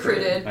also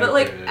critted, but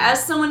like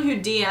as someone who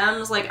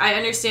DMs, like I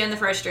understand the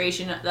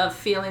frustration of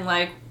feeling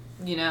like,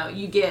 you know,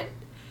 you get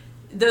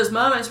those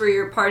moments where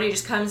your party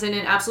just comes in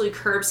and absolutely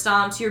curb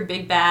stomps your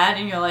big bad,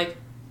 and you're like,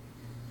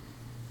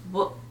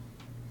 well,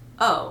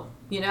 oh,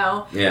 you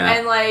know? Yeah.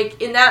 And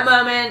like, in that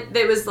moment,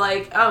 it was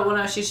like, oh, well,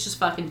 no, she's just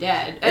fucking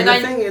dead. And the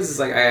thing is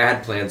like, I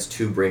had plans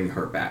to bring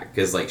her back,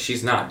 because like,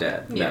 she's not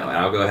dead. Yeah. No,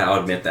 and I'll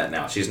admit that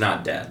now. She's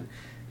not dead.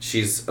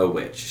 She's a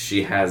witch.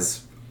 She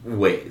has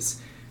ways.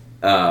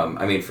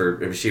 I mean,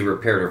 she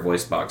repaired her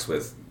voice box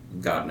with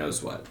God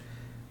knows what.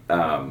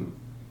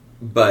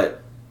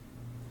 But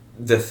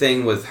the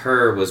thing with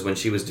her was when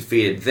she was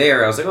defeated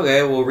there, I was like,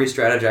 okay, we'll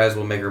re-strategize,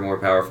 we'll make her more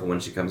powerful when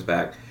she comes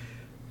back.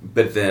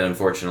 But then,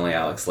 unfortunately,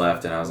 Alex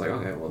left, and I was like,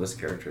 okay, well, this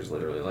character is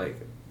literally, like,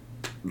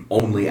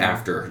 only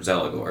after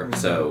Zelagor, Mm-hmm.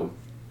 so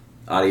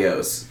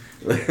adios.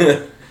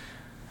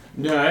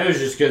 No, it was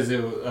just because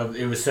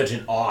it was such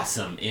an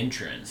awesome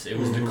entrance. It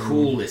was the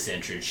coolest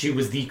entrance. She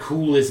was the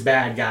coolest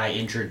bad guy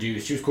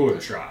introduced. She was cooler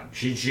than Strahd.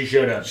 She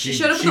showed up. She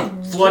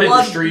flooded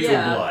the streets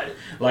with blood.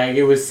 Like,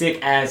 it was sick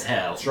as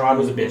hell. Strahd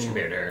was a bitch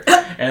compared to her.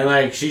 And,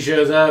 like, she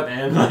shows up,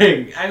 and,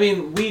 like, I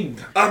mean,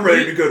 I'm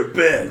ready to go to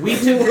bed. We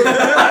took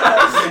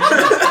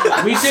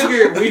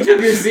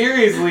her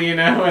seriously, you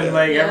know, and,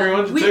 like,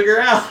 everyone took her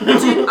out.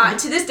 Dude,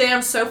 to this day,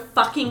 I'm so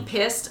fucking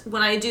pissed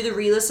when I do the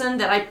re-listen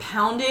that I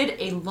pounded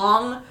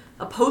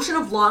a potion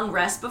of long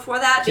rest before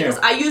that because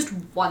I used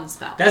one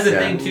spell. That's the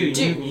thing too.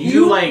 Dude,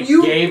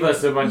 you gave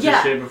us a bunch of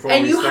shit before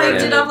and we started. And you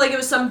hyped it up like it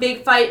was some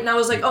big fight, and I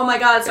was like, oh my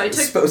god! So I took.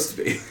 It's supposed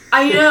to be.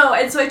 I know,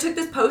 and so I took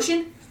this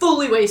potion.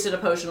 Fully wasted a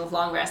potion of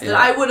long rest that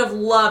I would have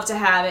loved to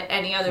have at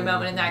any other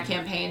moment in that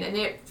campaign, and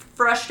it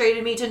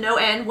frustrated me to no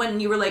end when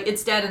you were like,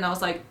 "It's dead," and I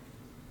was like,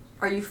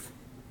 "Are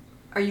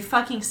you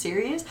fucking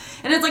serious?"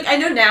 And it's like I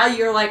know now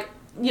you're like.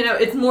 You know,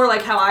 it's more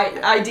like how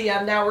I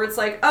DM now, where it's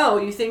like, oh,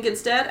 you think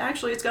it's dead?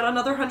 Actually, it's got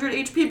another 100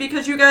 HP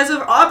because you guys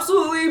are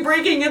absolutely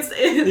breaking its,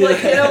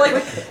 like, you know, like,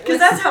 because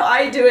that's how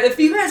I do it. If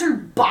you guys are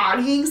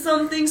bodying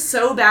something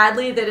so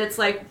badly that it's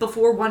like,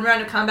 before one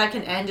round of combat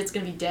can end, it's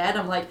going to be dead,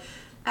 I'm like,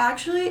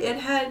 actually, it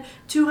had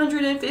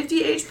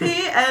 250 HP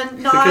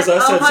and not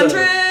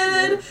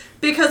 100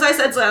 because I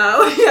said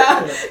so.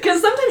 Yeah, because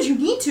sometimes you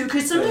need to,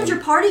 because sometimes your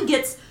party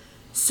gets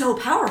so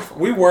powerful.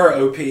 We were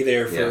OP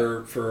there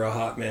for a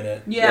hot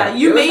minute. Yeah,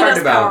 you made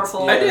us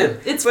powerful. I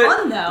did. It's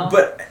fun though.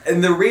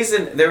 And the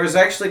reason there was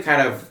actually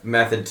kind of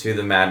method to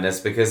the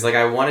madness because like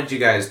I wanted you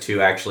guys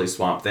to actually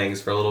swamp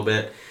things for a little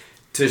bit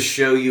to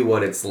show you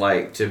what it's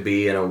like to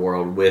be in a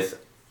world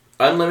with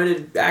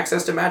unlimited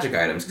access to magic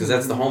items, because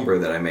that's the homebrew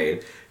that I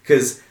made.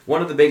 Because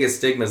one of the biggest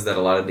stigmas that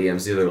a lot of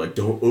DMs do, they're like,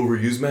 don't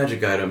overuse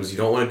magic items. You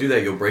don't want to do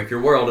that. You'll break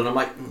your world. And I'm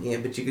like, yeah,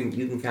 but you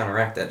can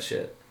counteract that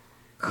shit.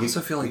 I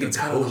also feel like that's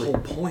kind of the whole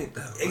point,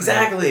 though.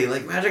 Exactly.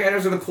 Like, magic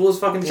items are the coolest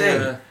fucking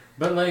thing. Yeah.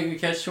 But, like, the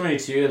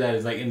Catch-22 of that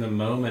is, like, in the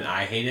moment,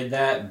 I hated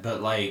that,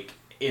 but, like,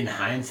 in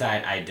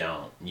hindsight, I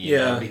don't. You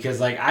know? Because,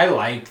 like, I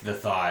liked the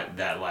thought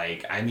that,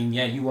 like, I mean,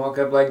 yeah, you walk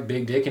up, like,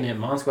 big dick in it,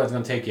 Mon Squad's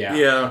gonna take you out.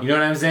 Yeah. You know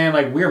what I'm saying?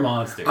 Like, we're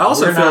monsters. I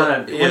also we're feel-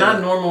 not, yeah. we're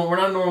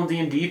not a normal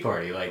D&D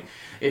party. Like,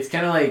 it's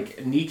kind of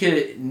like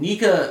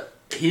Nika,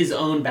 his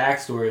own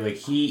backstory, like,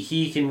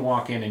 he can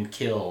walk in and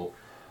kill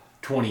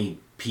 20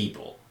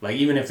 people. Like,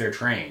 even if they're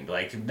trained.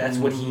 Like, that's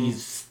what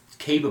he's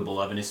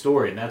capable of in his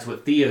story, and that's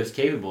what Theo's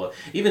capable of.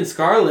 Even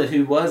Scarlet,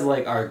 who was,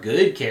 like, our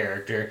good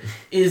character,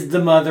 is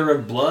the mother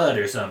of blood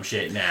or some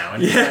shit now.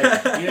 And it's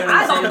like, you know what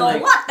I I'm don't saying? know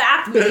Like, what that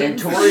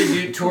and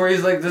means.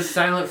 Tori's like this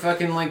silent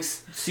fucking like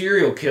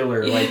serial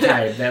killer like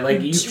type that like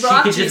she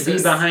Rock could just be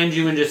Jesus. behind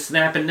you and just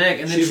snap a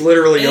neck, and then She's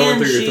literally going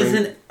and through your she's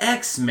thing. an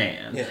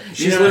X-Man. Yeah, You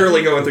she's know?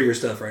 literally going through your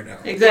stuff right now.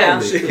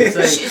 Exactly. Yeah. It's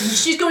like,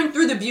 She's going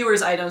through the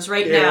viewers' items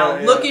right Yeah, now.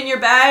 yeah. Look in your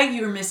bag,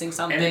 you're missing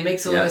something. and it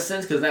makes a lot Yeah. of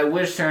sense because that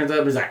witch turns up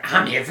and is like,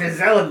 I'm here for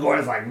Zelagor.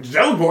 It's like,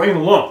 Zelagor ain't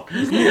alone.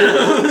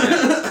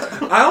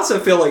 I also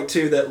feel like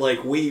too that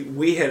like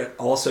we had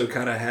also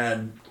kind of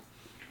had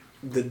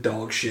the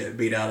dog shit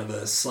beat out of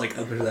us like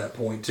up to that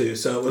point too.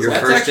 So it was Your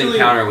like, first actually-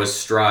 encounter was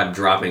Strahd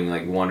dropping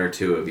like one or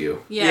two of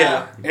you.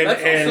 yeah. and,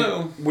 That's and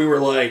also- we were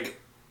like,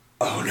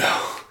 oh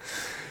no.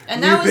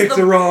 And You that was picked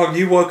the wrong.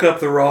 You woke up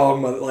the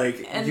wrong.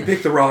 Like And you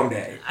picked the wrong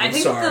day. I I'm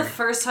think sorry. the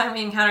first time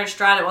we encountered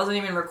Strahd, it wasn't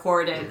even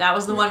recorded. That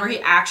was the one where he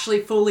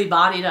actually fully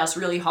bodied us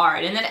really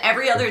hard. And then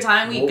every other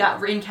time we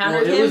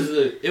encountered it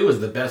him, it was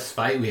the best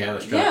fight we had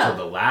with Strahd Yeah. till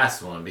the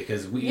last one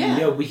because we Yeah.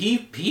 you know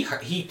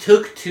he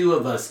took two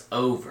of us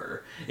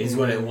over is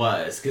what it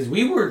was because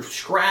we were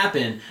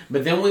scrapping,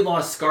 but then we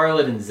lost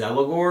Scarlet and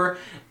Zelagor,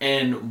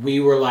 and we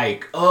were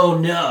like, oh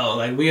no,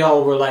 like we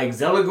all were like,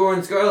 Zelagor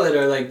and Scarlet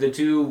are like the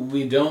two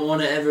we don't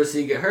want to ever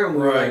see get hurt. And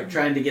we were Right. like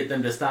trying to get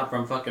them to stop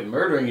from fucking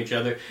murdering each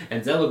other,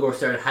 and Zelagor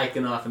started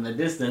hiking off in the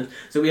distance,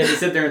 so we had to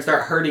sit there and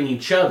start hurting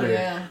each other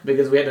Yeah.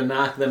 because we had to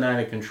knock them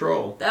out of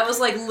control. that was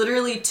like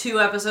literally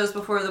 2 episodes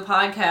before the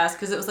podcast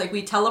because it was like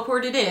we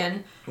teleported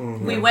in,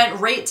 we went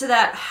right to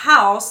that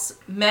house,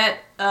 met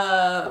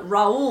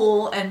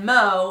Raul and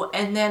Mo,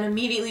 and then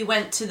immediately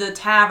went to the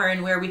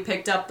tavern where we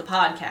picked up the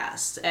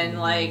podcast. And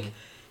like,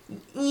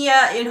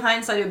 yeah, in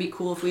hindsight, it would be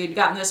cool if we had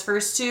gotten this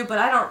first 2, but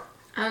I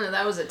don't know,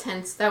 that was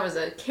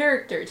a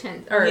character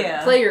tense, or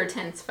Yeah. player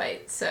tense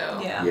fight, so.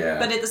 Yeah. Yeah.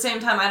 But at the same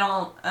time, I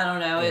don't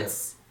know.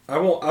 It's I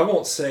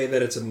won't say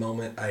that it's a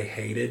moment I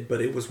hated, but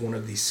it was one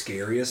of the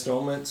scariest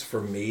moments for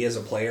me as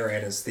a player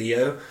and as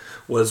Theo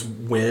was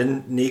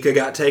when Nika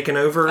got taken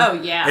over. Oh,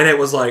 yeah. And it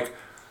was like,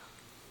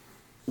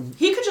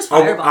 he could just oh,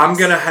 fireball. I'm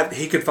gonna have.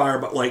 He could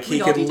fireball. Like he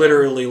We'd all could be dead.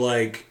 literally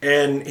like,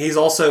 and he's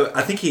also.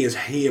 I think he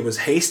was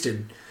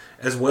hasted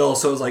as well.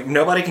 So it was like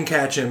nobody can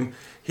catch him.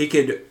 He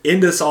could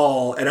end us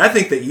all, and I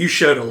think that you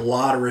showed a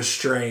lot of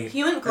restraint.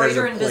 He went as a greater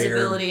player.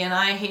 invisibility, and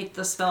I hate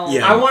the spell.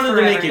 Yeah. I wanted to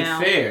forever make it now.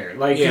 fair,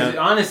 like 'cause Yeah.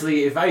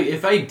 honestly, if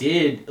I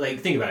did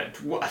like think about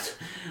it,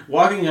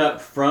 walking up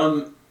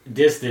from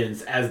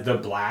distance as the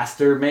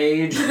blaster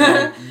mage,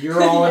 like,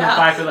 you're all in a Yeah,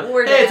 fight for the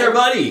we're hey, it's dead. our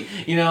buddy.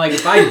 You know, like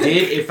if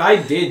I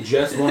did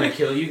just want to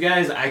kill you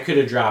guys, I could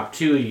have dropped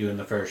 2 of you in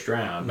the first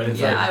round. But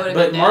it's Yeah, I like, would've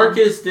but been down.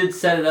 Marcus did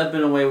set it up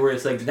in a way where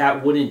it's like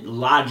that wouldn't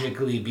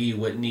logically be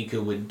what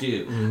Nika would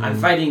do. I'm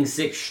fighting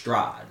 6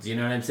 Strahds. You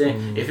know what I'm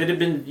saying? If it had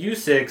been you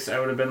 6, I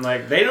would have been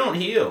like, they don't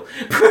heal.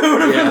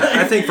 Yeah,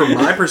 I think from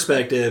my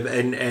perspective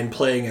and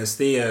playing as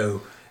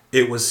Theo,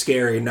 it was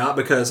scary. Not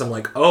because I'm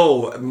like,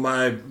 oh,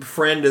 my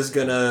friend is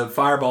gonna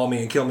fireball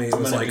me and kill me. It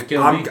was gonna have like to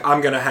kill I'm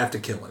me. gonna have to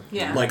kill him.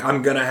 Yeah. Like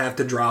I'm gonna have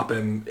to drop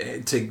him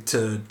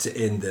to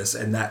end this,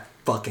 and that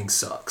fucking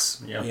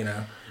sucks. Yeah. You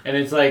know. And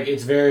it's like,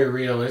 it's very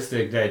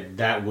realistic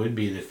that would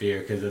be the fear,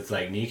 because it's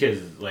like,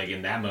 Nika's, like,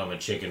 in that moment,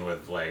 chicken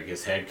with, like,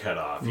 his head cut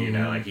off, you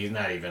know? Like, you're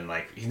not even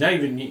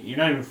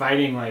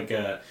fighting,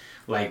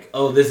 like,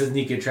 oh, this is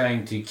Nika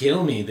trying to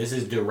kill me. This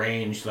is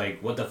deranged.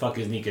 Like, what the fuck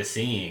is Nika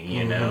seeing,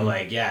 you know?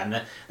 Like, yeah,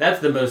 and that's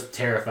the most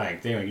terrifying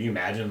thing. Like, you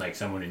imagine, like,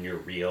 someone in your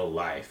real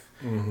life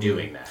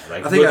doing that.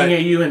 Like, I think looking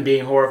at you and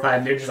being horrified,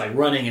 and they're just, like,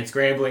 running and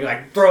scrambling,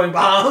 like, throwing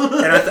bombs.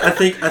 And I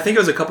think it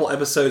was a couple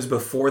episodes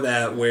before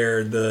that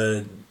where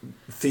the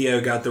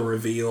Theo got the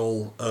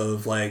reveal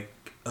of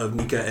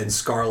Nika and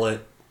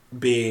Scarlet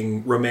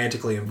being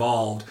romantically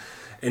involved,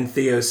 and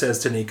Theo says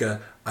to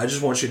Nika, "I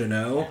just want you to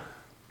know,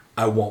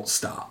 I won't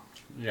stop."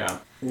 Yeah.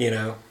 You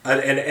know,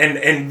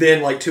 and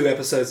then like 2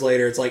 episodes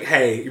later, it's like,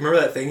 "Hey, you remember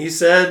that thing you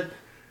said?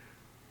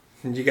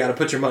 You got to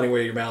put your money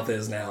where your mouth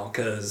is now,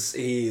 because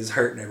he's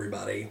hurting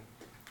everybody."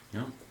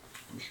 Yeah.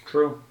 It's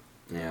true.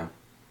 Yeah.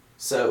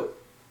 So,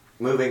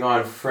 moving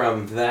on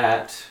from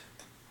that,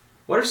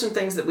 what are some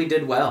things that we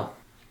did well?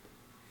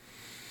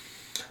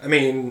 I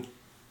mean,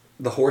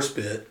 the horse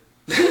bit.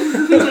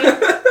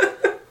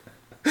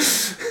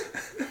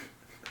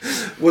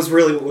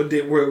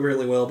 did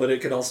really well, but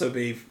it could also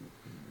be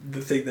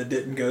the thing that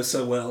didn't go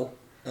so well.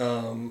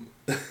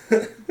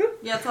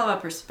 Yeah, it's all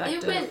about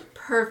perspective. It went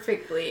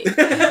perfectly.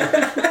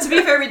 To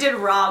be fair, we did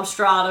rob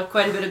Strahd of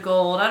quite a bit of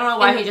gold. I don't know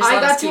why And he just I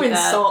let got us to keep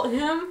that. insult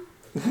him.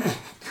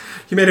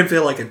 You made him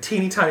feel like a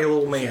teeny tiny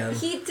little man.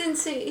 He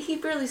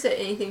barely said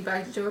anything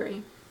back to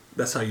Tori.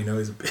 That's how you know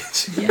he's a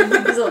bitch. Yeah,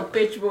 he's a little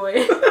bitch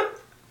boy.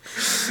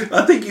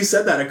 I think you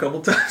said that a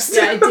couple times.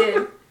 Yeah, I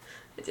did.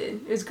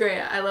 It was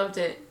great. I loved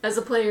it. As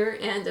a player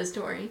and as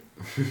Tori.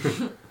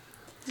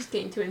 Just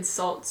getting to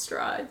insult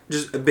Strahd.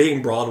 Just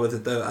being broad with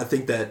it, though, I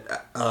think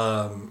that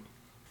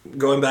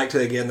going back to,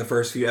 again, the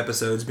first few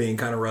episodes being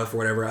kind of rough or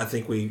whatever, I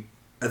think we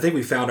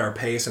found our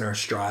pace and our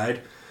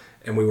stride,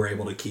 and we were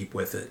able to keep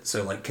with it.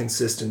 So, like,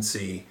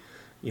 consistency,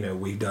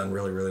 we've done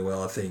really, really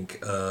well, I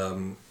think.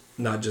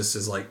 Not just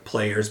as, like,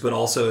 players, but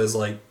also as,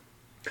 like,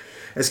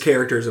 as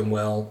characters and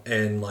well.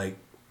 And, like,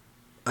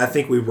 I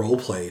think we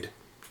role-played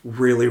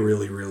really,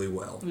 really, really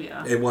well.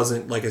 Yeah. It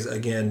wasn't, like,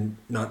 again,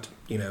 not,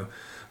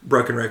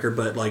 broken record,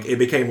 but, like, it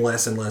became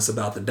less and less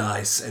about the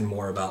dice and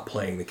more about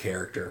playing the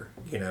character,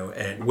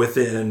 and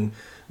within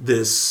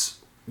this,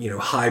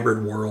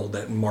 hybrid world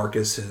that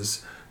Marcus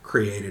has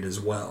created as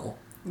well.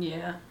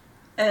 Yeah.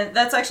 And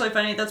that's actually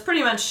funny. That's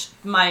pretty much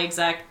my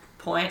exact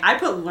point. I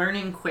put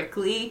learning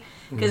quickly,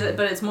 but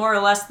it's more or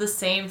less the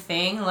same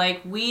thing. Like,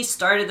 we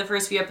started the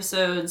first few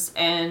episodes,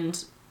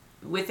 and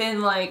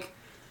within, like,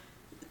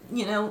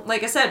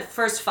 like I said,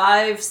 first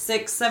 5,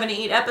 6, 7,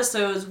 8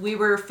 episodes, we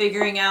were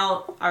figuring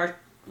out our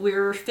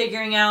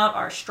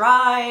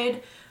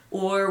stride,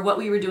 or what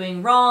we were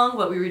doing wrong,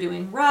 what we were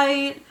doing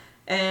right,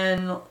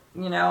 and,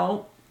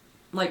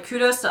 like,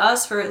 kudos to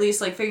us for at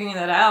least, like, figuring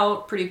that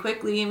out pretty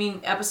quickly. I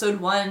mean,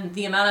 episode 1,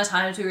 the amount of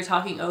times we were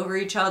talking over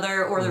each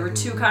other, or there were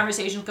 2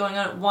 conversations going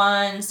on at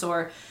once,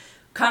 or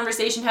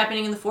conversation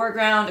happening in the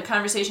foreground, a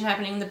conversation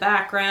happening in the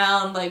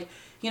background, like,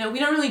 we don't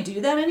really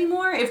do that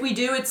anymore. If we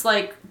do, it's,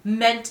 like,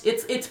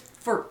 it's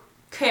for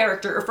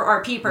character or for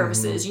RP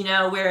purposes,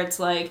 where it's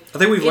like... I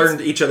think we've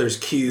learned each other's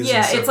cues. Yeah,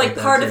 and stuff it's like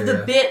that part too, of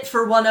the bit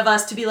for one of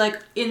us to be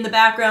like in the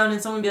background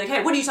and someone be like,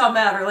 hey, what are you talking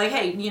about? Or like,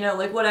 hey,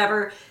 like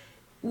whatever.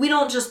 We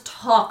don't just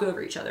talk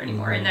over each other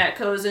anymore. And that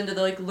goes into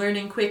the like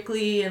learning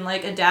quickly and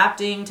like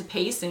adapting to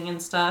pacing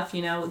and stuff.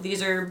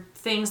 These are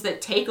things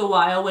that take a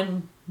while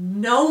when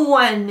no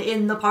one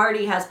in the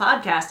party has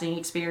podcasting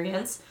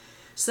experience.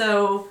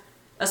 So...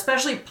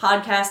 especially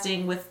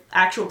podcasting with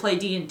actual play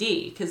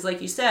D&D, because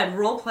like you said,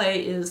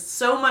 roleplay is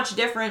so much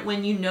different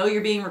when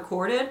you're being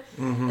recorded.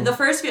 In the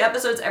first few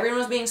episodes, everyone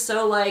was being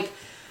so like,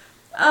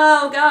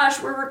 oh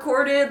gosh, we're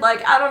recorded,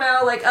 like, I don't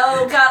know, like,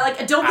 oh god,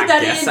 like, don't put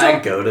that in. I guess I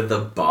go to the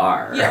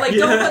bar. Yeah, like,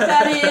 don't put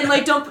that in,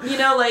 like, don't,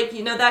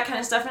 that kind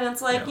of stuff, and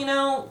it's like,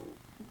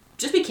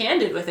 just be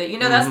candid with it,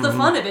 that's the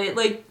fun of it,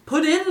 like,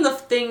 put in the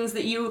things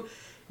that you...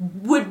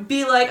 would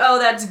be like, oh,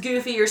 that's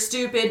goofy or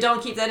stupid,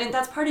 don't keep that in.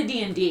 That's part of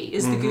D&D,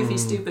 is the goofy,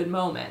 stupid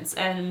moments.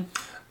 And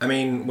I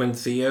mean, when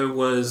Theo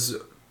was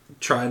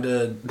trying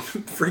to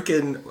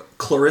freaking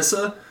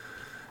Clarissa,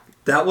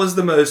 that was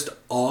the most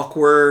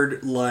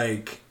awkward,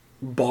 like,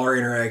 bar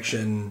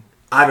interaction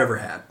I've ever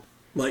had.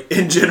 Like,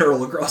 in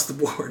general, across the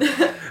board.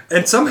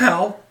 And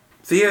somehow,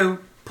 Theo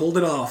pulled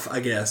it off,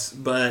 I guess.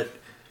 But,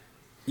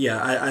 yeah,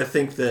 I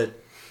think that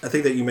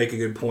you make a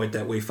good point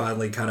that we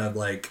finally kind of,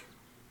 like...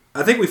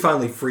 I think we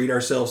finally freed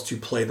ourselves to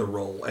play the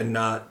role and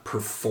not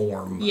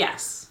perform.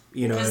 yes.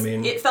 You know what I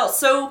mean? It felt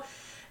so...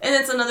 And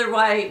it's another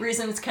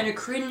reason it's kind of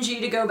cringy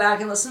to go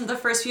back and listen to the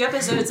first few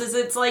episodes, is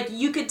it's like,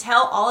 you could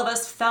tell all of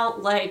us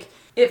felt like...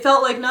 It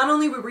felt like not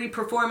only were we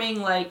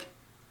performing, like,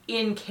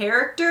 in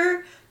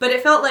character, but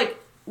it felt like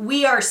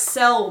we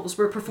ourselves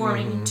were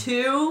performing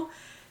too.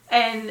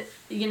 And,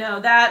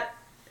 that...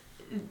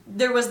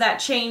 There was that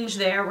change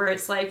there where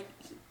it's like...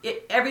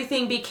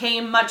 everything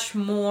became much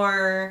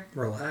more...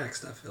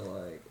 relaxed, I feel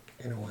like,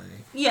 in a way.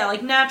 Yeah,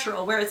 like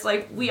natural, where it's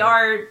like we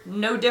are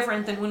no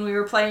different than when we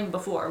were playing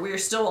before. We are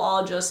still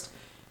all just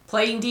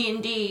playing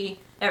D&D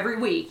every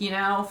week,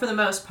 for the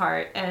most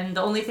part. And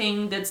the only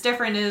thing that's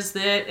different is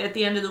that at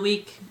the end of the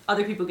week,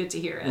 other people get to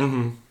hear it.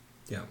 Mm-hmm.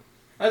 Yeah.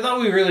 I thought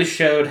we really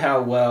showed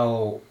how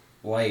well,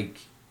 like...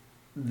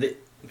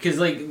 Because,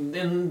 like,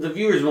 and the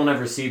viewers will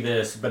never see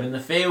this, but in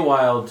the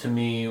Feywild, to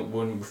me,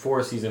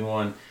 before Season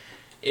 1...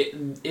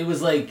 It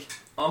was like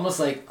almost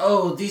like,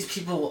 oh, these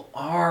people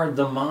are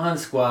the Mon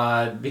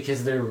Squad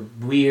because they're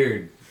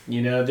weird.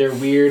 They're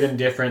weird and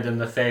different than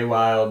the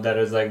Feywild that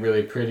is like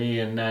really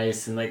pretty and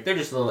nice and like they're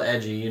just a little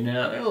edgy.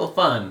 They're a little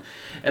fun.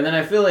 And then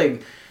I feel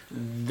like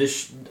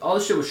all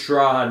the shit with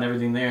Strahd and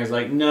everything there is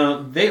like,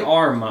 no, they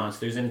are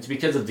monsters and it's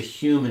because of the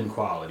human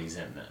qualities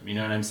in them. You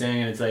know what I'm saying?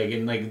 And it's like,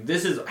 and like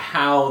this is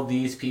how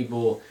these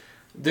people.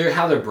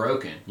 How they're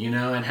broken.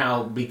 And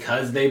how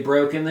because they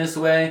broke in this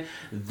way,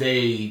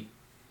 they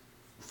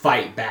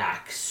fight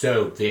back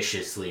so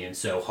viciously and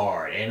so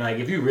hard. And like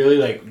if you really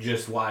like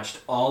just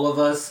watched all of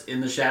us in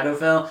the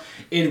Shadowfell,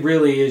 it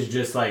really is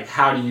just like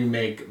how do you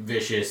make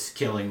vicious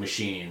killing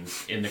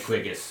machines in the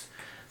quickest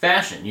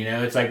fashion. You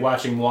know, it's like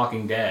watching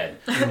Walking Dead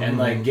and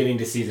like getting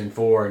to season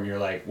 4 and you're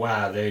like,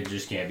 wow, they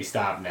just can't be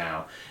stopped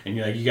now. And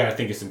you're like, you got to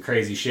think of some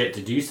crazy shit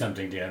to do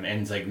something to them.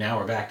 And it's like, now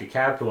we're back to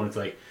Capitol, and it's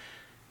like,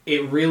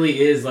 it really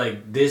is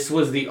like, this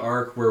was the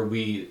arc where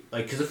we,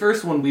 like, because the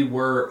first one we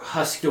were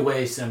husked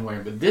away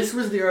somewhere, but this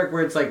was the arc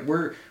where it's like,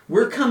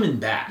 we're coming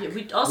back. Yeah,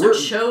 we also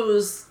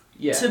chose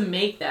Yeah. to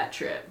make that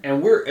trip.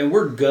 And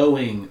we're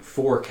going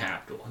for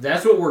Capitol.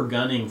 That's what we're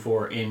gunning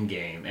for in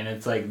game. And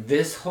it's like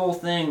this whole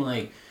thing,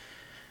 like,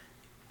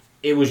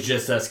 it was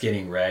just us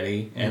getting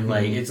ready. And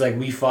like it's like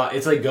we fought,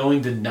 it's like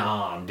going to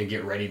Nam to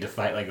get ready to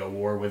fight like a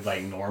war with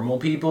like normal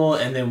people,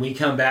 and then we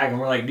come back and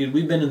we're like, dude,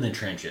 we've been in the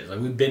trenches.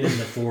 Like we've been in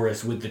the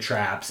forest with the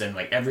traps, and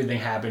like everything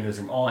happened to us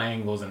from all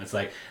angles, and it's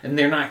like, and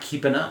they're not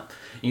keeping up.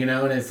 You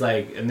know, and it's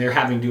like, and they're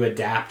having to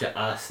adapt to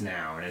us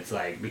now, and it's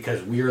like,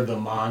 because we're the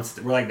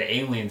monster, we're like the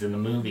aliens in the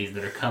movies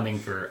that are coming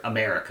for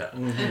America,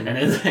 and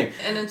it's like,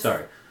 And it's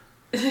sorry,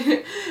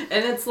 and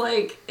it's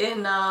like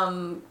in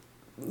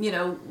you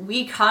know,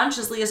 we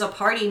consciously as a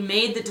party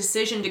made the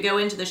decision to go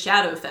into the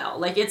Shadowfell.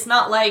 Like, it's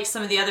not like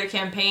some of the other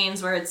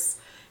campaigns where it's,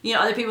 you know,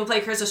 other people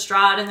play Curse of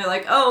Strahd and they're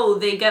like, oh,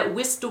 they get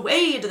whisked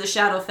away to the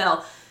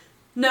Shadowfell.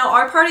 No,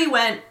 our party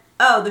went,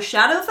 oh, the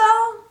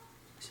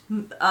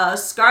Shadowfell?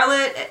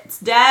 Scarlett's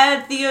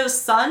dad, Theo's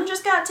son,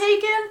 just got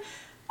taken?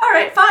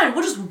 Alright, fine,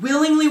 we'll just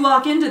willingly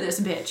walk into this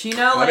bitch, you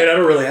know? Like, I mean, I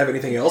don't really have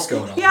anything else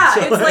going on. yeah,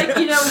 so, it's like,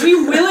 you know,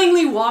 we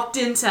willingly walked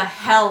into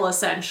hell,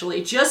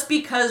 essentially, just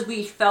because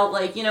we felt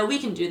like, you know, we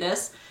can do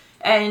this.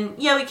 And,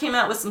 yeah, we came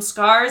out with some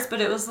scars,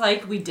 but it was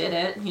like, we did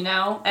it, you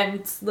know? And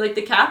it's like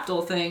the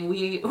Capitol thing,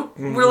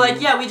 we're like,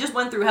 yeah, we just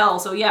went through hell,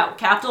 so yeah,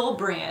 Capitol,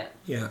 bring it.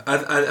 Yeah,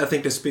 I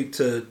think to speak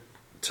to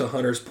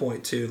Hunter's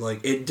point too, like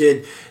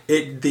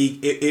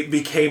it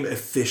became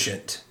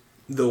efficient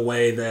the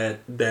way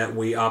that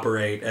we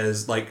operate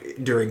as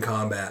like during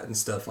combat and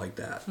stuff like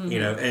that, you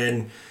know,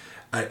 and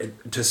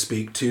to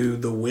speak to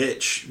the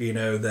witch, you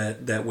know,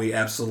 that we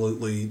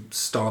absolutely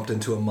stomped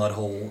into a mud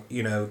hole,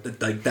 you know,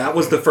 like that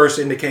was the first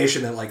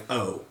indication that like,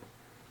 oh,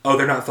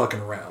 they're not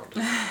fucking around.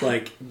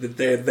 Like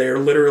they're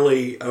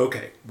literally,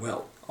 okay,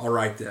 well, all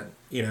right then.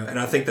 You know, and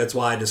I think that's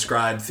why I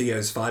describe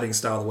Theo's fighting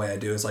style the way I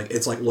do. It's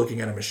like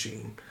looking at a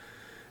machine.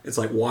 It's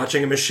like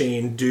watching a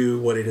machine do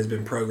what it has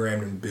been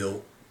programmed and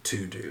built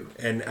to do.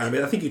 And I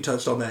mean, I think you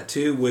touched on that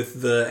too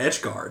with the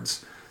edge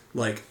guards.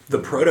 Like the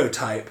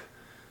prototype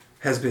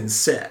has been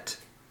set,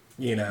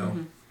 you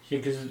know. Yeah,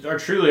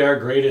 because truly our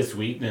greatest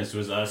weakness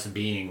was us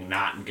being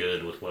not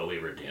good with what we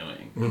were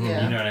doing.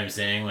 Yeah. You know what I'm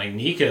saying? Like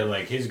Nika,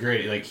 like his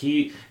great, like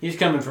he's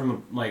coming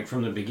from like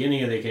from the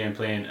beginning of the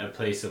campaign, a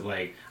place of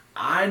like,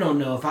 I don't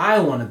know if I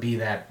want to be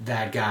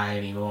that guy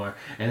anymore.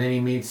 And then he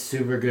meets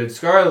super good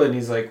Scarlet, and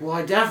he's like, well,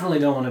 I definitely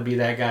don't want to be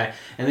that guy.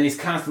 And then he's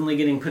constantly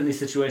getting put in these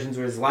situations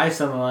where his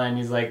life's on the line.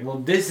 He's like, well,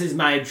 this is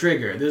my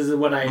trigger. This is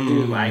what I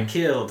do. I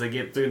kill to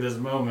get through this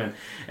moment.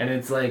 And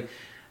it's like,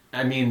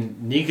 I mean,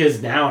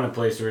 Nika's now in a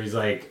place where he's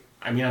like,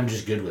 I mean, I'm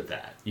just good with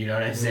that. You know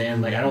what I'm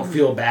saying? Like, I don't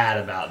feel bad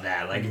about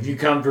that. Like, if you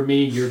come for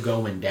me, you're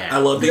going down. I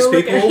love these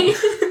people.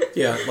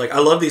 Yeah, like I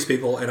love these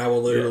people, and I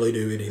will literally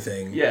do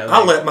anything. Yeah,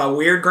 I'll let my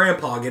weird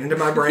grandpa get into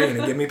my brain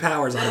and give me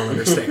powers I don't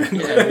understand.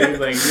 Yeah,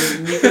 dude, like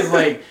Nika's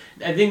like,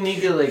 I think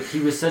Nika, like, he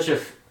was such a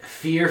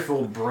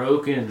fearful,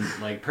 broken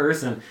like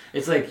person.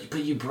 It's like,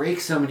 but you break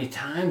so many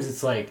times.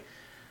 It's like,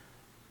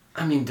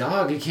 I mean,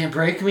 dog, you can't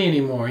break me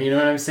anymore. You know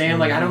what I'm saying?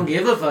 Like, I don't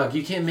give a fuck.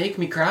 You can't make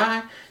me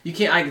cry. You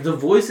can't. The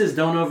voices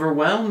don't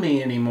overwhelm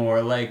me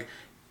anymore. Like,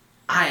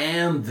 I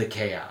am the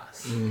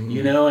chaos.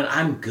 You know, and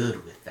I'm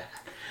good with that.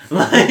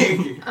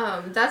 Like,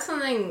 that's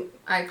something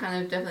I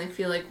kind of definitely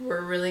feel like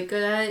we're really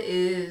good at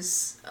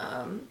is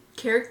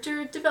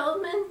character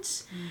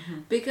development,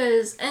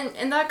 because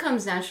and that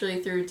comes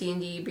naturally through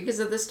D&D,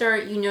 because at the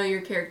start you know your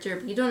character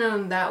but you don't know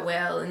them that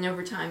well, and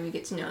over time you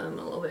get to know them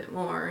a little bit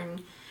more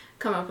and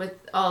come up with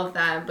all of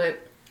that. But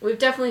we've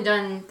definitely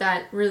done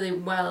that really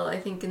well, I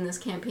think, in this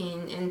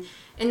campaign,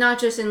 and not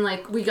just in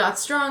like we got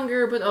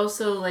stronger, but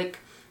also like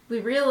we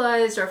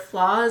realized our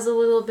flaws a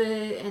little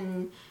bit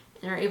and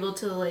are able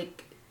to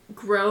like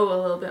grow a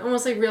little bit,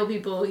 almost like real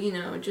people, you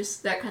know,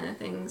 just that kind of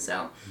thing.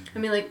 So I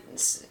mean, like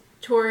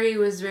Tori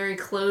was very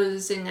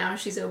closed and now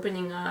she's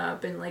opening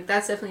up, and like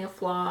that's definitely a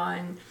flaw,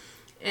 and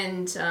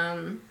and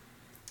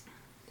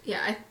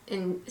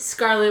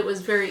Scarlet was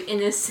very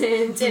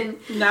innocent, and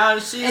Now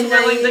she's and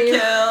willing to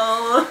naive.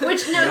 kill.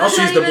 Which no, Now that's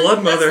she's not the even,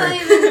 blood mother.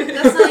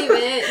 That's not even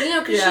it, you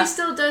know, because Yeah. she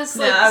still does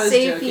No, like I was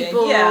save joking.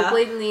 people Yeah.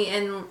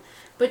 blatantly,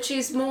 but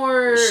she's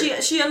more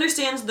She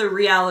understands the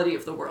reality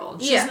of the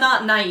world. She's Yeah.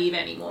 not naive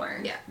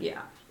anymore. Yeah. Yeah.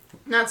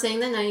 not saying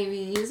that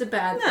naivety is a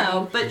bad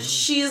No, thing. but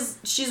she's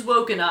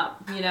woken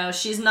up. You know,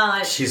 she's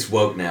not. She's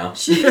woke now.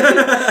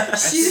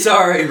 She's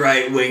Sorry,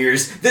 right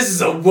wingers. This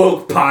is a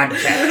woke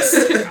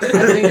podcast.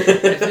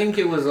 I think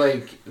it was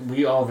like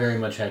we all very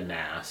much had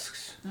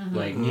masks.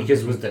 Like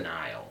Nika's was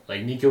denial.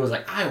 Like Nika was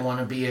like, I want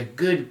to be a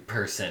good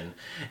person,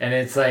 and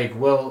it's like,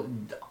 well,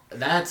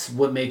 that's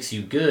what makes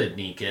you good,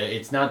 Nika.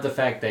 It's not the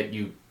fact that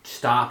you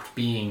stopped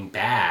being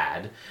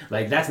bad,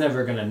 like that's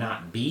never gonna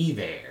not be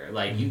there.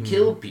 Like you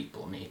kill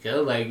people,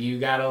 Nico. Like you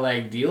gotta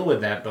like deal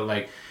with that. But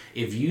like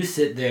if you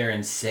sit there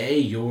and say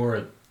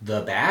you're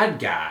the bad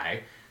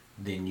guy,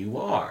 then you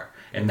are.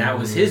 And that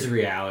was his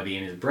reality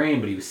in his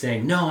brain, but he was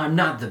saying, no, I'm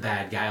not the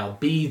bad guy, I'll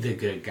be the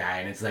good guy.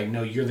 And it's like,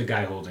 no, you're the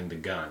guy holding the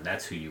gun.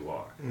 That's who you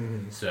are.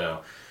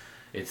 So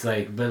it's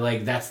like, but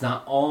like, that's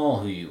not all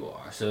who you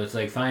are. So it's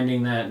like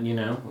finding that, you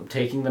know,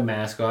 taking the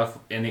mask off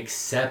and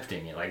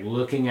accepting it. Like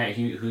looking at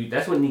who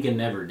that's what Nika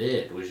never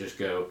did, was just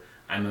go,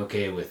 I'm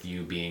okay with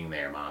you being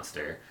there,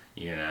 monster.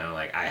 You know,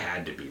 like I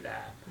had to be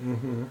that.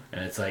 And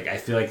it's like, I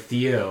feel like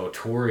Theo,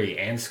 Tori,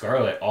 and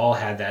Scarlet all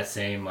had that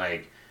same,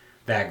 like,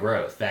 that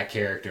growth, that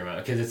character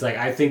mode. Because it's like,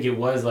 I think it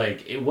was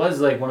like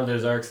one of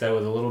those arcs that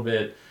was a little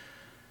bit,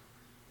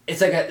 it's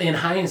like, in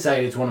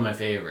hindsight, it's one of my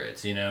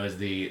favorites, you know, is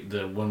the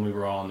when we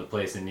were all in the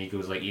place and Nika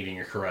was like eating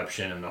her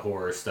corruption and the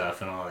horror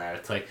stuff and all that.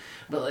 It's like,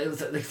 but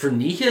like for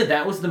Nika,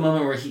 that was the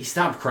moment where he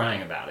stopped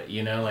crying about it,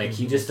 you know, like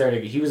he just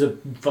started, he was a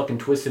fucking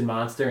twisted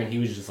monster and he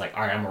was just like,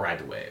 all right, I'm gonna ride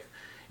the wave.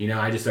 You know,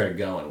 I just started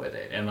going with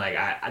it. And like,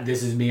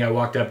 this is me, I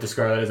walked up to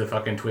Scarlet as a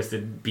fucking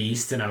twisted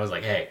beast and I was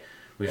like, hey,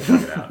 we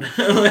gotta talk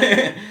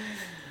it out.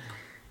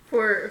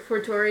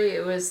 For Tori,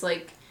 it was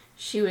like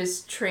she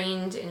was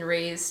trained and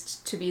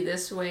raised to be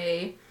this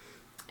way,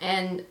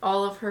 and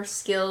all of her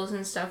skills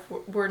and stuff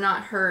were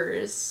not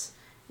hers.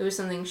 It was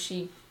something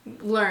she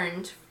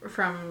learned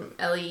from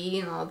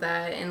LEE and all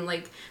that, and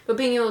like, but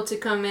being able to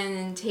come in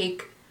and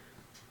take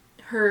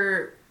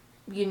her,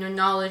 you know,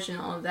 knowledge and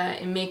all of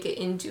that and make it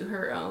into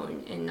her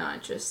own and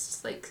not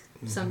just like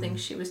something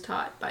she was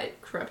taught by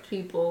corrupt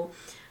people.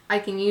 I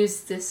can use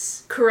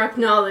this corrupt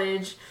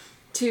knowledge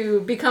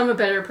to become a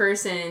better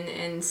person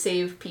and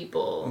save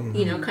people,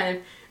 you know, kind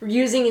of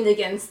using it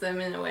against them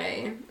in a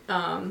way.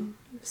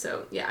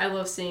 So, yeah, I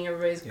love seeing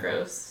everybody's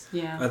growth.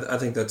 Yeah. I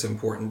think that's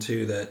important,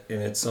 too,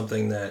 and it's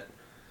something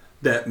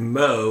that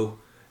Mo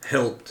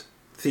helped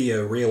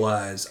Theo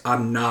realize,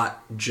 I'm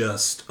not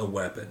just a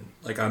weapon.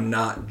 Like, I'm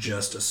not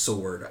just a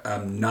sword.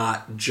 I'm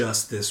not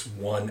just this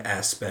one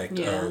aspect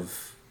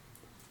of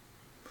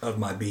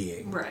my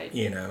being. Right.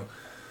 You know?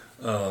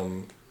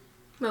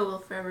 Mo will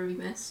forever be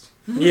missed.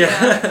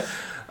 Yeah.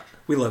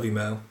 We love you,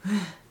 Mo.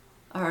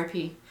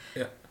 R.I.P.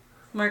 Yeah.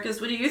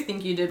 Marcus, what do you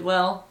think you did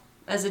well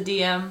as a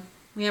DM?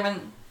 We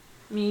haven't...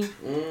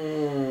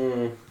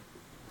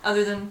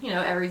 Other than, you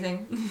know,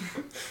 everything.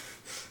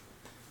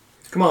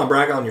 Come on,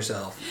 brag on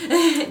yourself.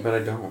 But I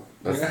don't.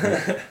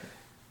 That's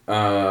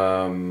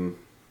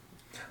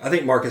I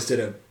think Marcus did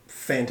a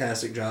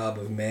fantastic job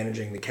of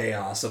managing the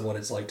chaos of what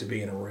it's like to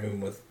be in a room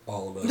with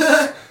all of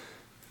us.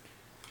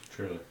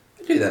 Truly.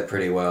 I do that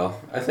pretty well.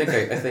 I think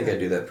I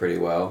do that pretty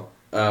well.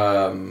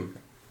 Rein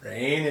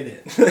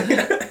it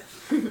in.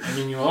 I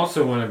mean, you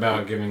also went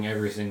about giving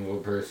every single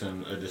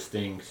person a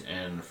distinct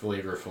and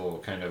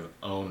flavorful kind of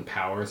own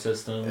power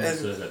system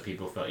so that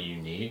people felt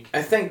unique.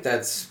 I think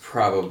that's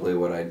probably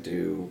what I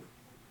do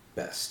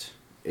best,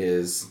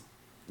 is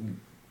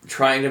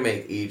trying to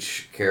make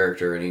each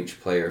character and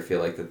each player feel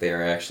like that they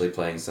are actually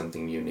playing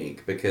something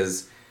unique.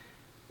 Because,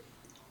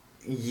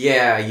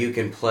 yeah, you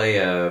can play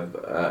a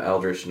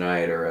Eldritch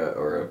Knight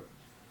or a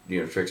you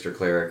know, Trickster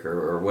Cleric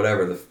or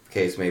whatever the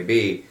case may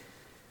be,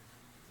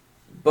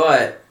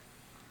 but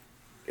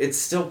it's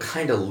still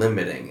kind of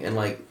limiting. And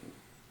like,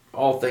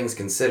 all things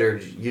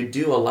considered, you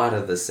do a lot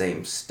of the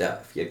same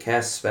stuff. You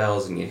cast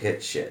spells and you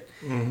hit shit,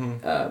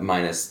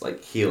 minus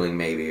like healing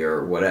maybe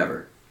or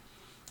whatever.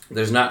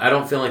 I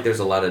don't feel like there's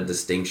a lot of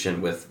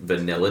distinction with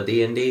vanilla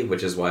D&D,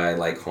 which is why I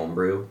like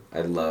homebrew.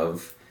 I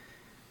love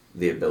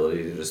the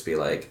ability to just be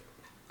like,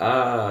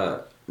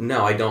 no,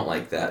 I don't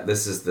like that.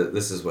 This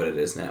is what it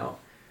is now.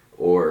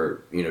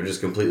 Or, you know,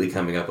 just completely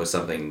coming up with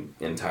something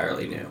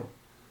entirely new.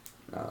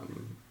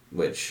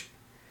 Which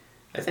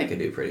I think I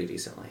do pretty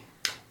decently.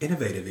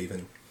 Innovative,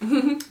 even.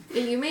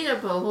 You made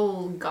up a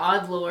whole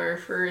god lore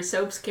for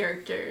Soap's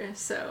character,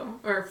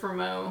 or for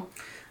Mo.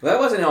 Well, that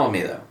wasn't all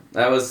me, though.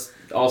 That was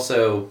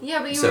also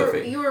but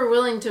Sophie. you were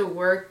willing to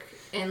work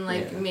and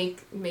like Yeah.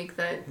 make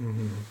that,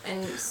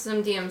 and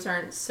some DMs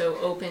aren't so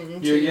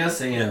open to Your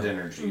yes and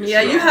energy. is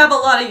Yeah, you strong. have a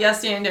lot of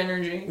yes and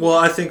energy. Well,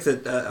 I think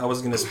that I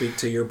was going to speak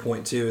to your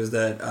point, too, is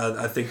that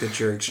I think that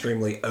you're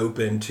extremely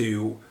open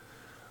to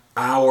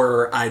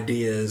our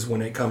ideas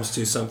when it comes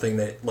to something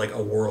that, like,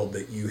 a world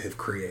that you have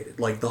created.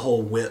 Like the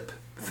whole whip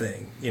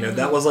thing. You know,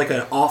 that was like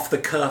an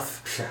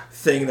off-the-cuff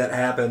thing that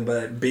happened,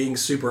 but being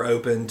super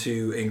open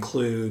to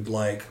include,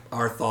 like,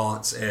 our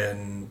thoughts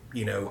and,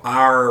 you know,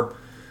 our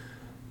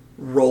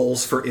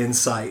roles for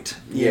insight,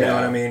 you know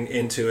what I mean,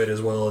 into it,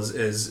 as well as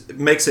it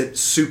makes it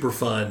super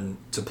fun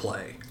to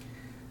play.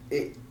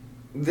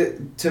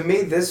 To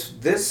me,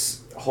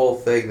 this whole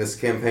thing, this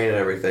campaign and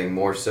everything,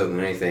 more so than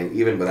anything,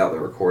 even without the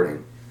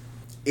recording,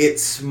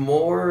 it's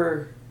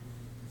more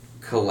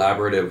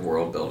collaborative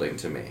world building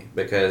to me,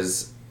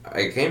 because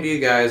I came to you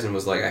guys and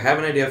was like, I have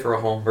an idea for a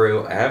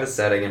homebrew, I have a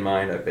setting in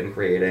mind I've been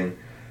creating,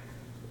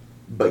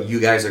 but you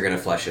guys are going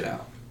to flesh it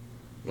out.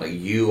 Like,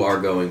 you are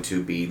going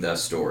to be the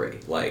story.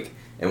 Like,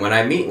 and when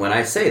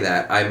I say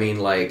that, I mean,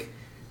 like,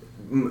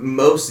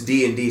 most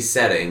D&D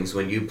settings,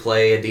 when you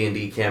play a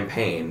D&D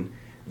campaign,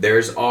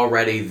 there's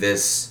already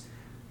this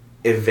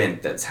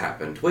event that's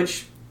happened,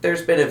 which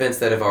there's been events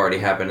that have already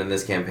happened in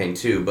this campaign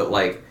too, but,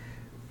 like,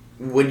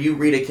 when you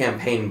read a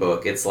campaign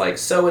book, it's like,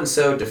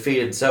 so-and-so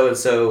defeated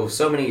so-and-so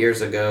so many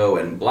years ago,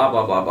 and blah,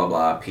 blah, blah, blah,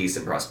 blah, peace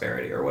and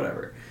prosperity, or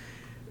whatever.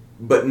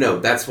 But no,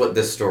 that's what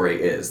this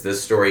story is.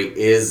 This story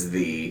is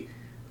the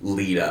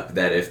lead-up,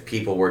 that if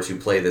people were to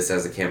play this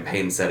as a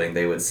campaign setting,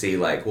 they would see,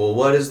 like, well,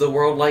 what is the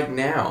world like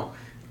now?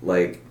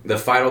 Like, the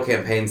final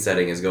campaign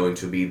setting is going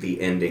to be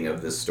the ending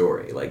of this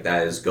story. Like,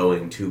 that is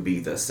going to be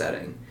the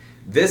setting.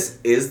 This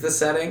is the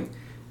setting,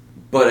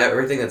 but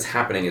everything that's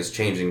happening is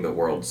changing the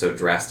world so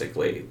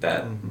drastically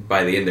that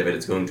by the end of it,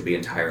 it's going to be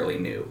entirely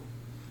new.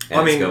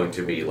 And it's going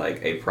to be, like,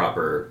 a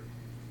proper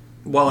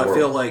While world. I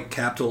feel like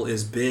Capital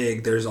is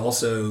big, there's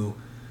also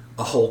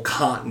a whole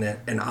continent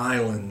and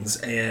islands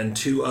and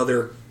 2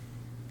 other,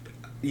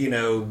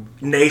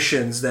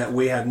 nations that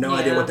we have no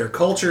idea what their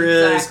culture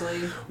is,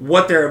 Exactly.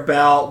 what they're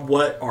about,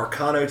 what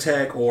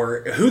Arcanotech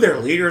or who their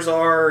leaders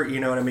are.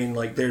 You know what I mean?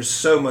 Like, there's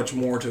so much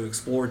more to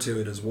explore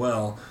to it as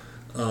well.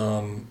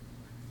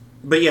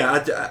 But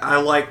yeah,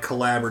 I like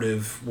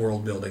collaborative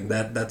world building.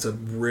 That's a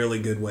really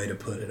good way to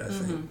put it, I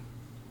think.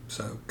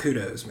 So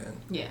kudos,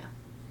 man. Yeah.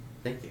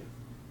 Thank you.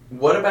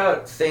 What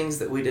about things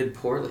that we did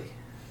poorly?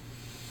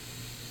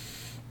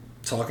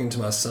 Talking to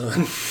my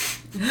son.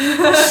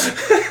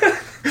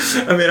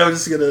 I mean, I'm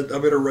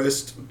gonna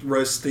roast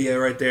Theo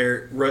right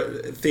there.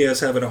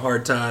 Theo's having a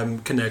hard time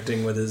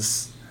connecting with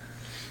his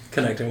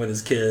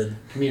kid.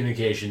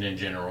 Communication in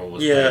general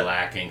was pretty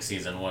lacking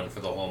season 1 for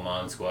the whole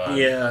Mon Squad.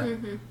 Yeah,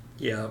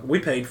 yeah, we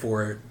paid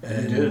for it,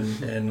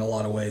 in a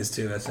lot of ways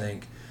too. I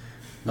think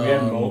We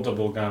had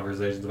multiple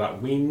conversations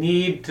about we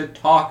need to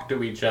talk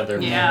to each other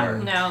Yeah. more.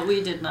 No,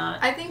 we did not.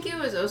 I think it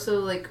was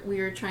also like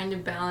we were trying to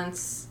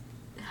balance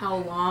how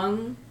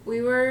long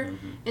we were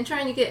and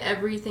trying to get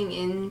everything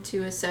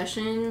into a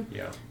session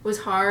was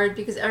hard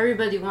because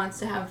everybody wants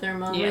to have their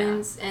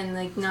moments and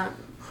like not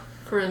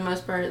for the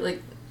most part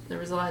like there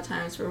was a lot of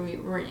times where we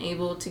weren't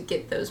able to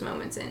get those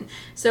moments in.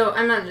 So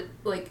I'm not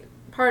like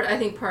I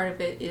think part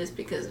of it is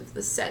because of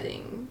the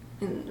setting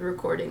and the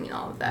recording and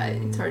all of that.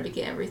 It's hard to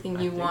get everything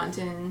you want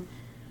in.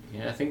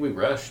 Yeah, I think we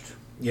rushed.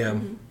 Yeah.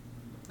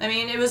 I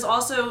mean, it was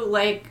also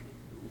like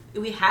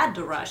we had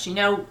to rush.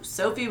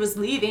 Sophie was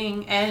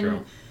leaving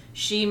and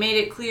she made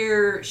it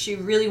clear she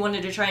really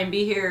wanted to try and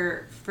be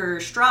here for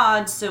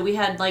Strahd, so we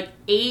had like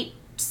 8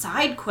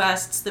 side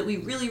quests that we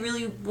really,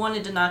 really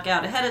wanted to knock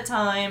out ahead of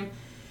time.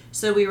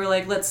 So we were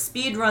like, let's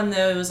speed run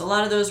those. A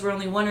lot of those were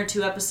only 1 or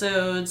 2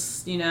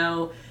 episodes,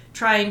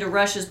 trying to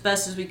rush as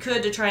best as we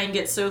could to try and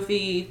get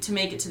Sophie to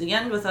make it to the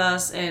end with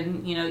us.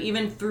 And,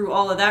 even through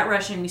all of that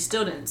rushing, we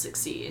still didn't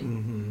succeed.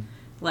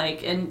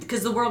 Like, and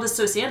because the world is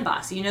so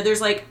sandboxy,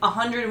 there's like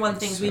 101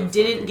 things So we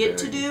didn't fucking get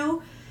to big.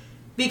 do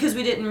because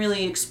we didn't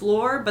really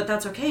explore, but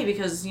that's okay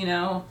because,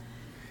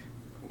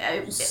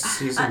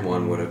 Season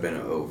 1 would have been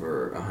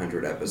over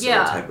 100 episodes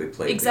yeah, had we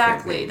played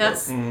exactly. the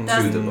campaign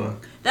That's book to the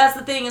book. That's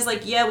the thing is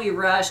like, yeah, we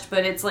rushed,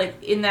 but it's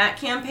like in that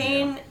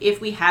campaign,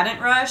 if we hadn't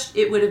rushed,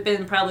 it would have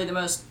been probably the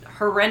most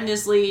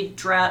horrendously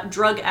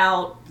drug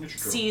out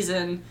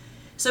season.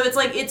 So it's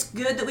like, it's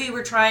good that we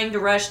were trying to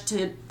rush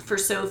for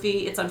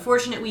Sophie. It's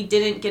unfortunate we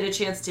didn't get a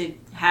chance to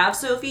have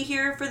Sophie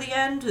here for the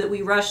end, that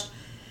we rushed,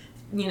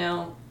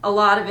 a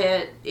lot of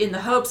it in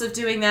the hopes of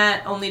doing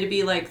that, only to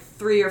be like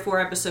 3 or 4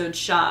 episodes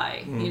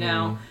shy,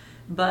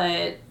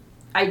 But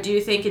I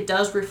do think it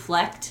does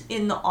reflect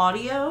in the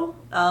audio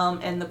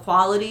and the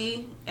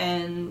quality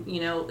and,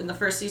 in the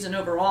first season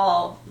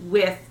overall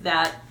with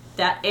that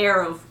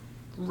air of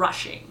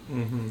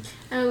rushing.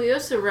 And we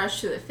also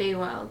rushed to the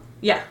Feywild.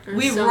 Yeah, There's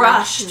we so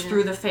rushed much,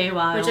 through the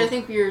Feywild. Which I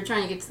think we were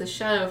trying to get to the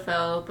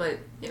Shadowfell, but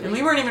and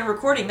we weren't even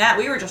recording that.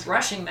 We were just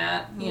rushing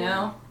that,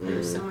 There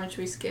was so much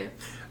we skipped.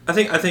 I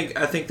think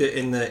that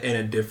in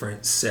a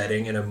different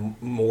setting, in a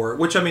more,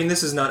 which I mean,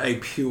 this is not a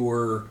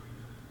pure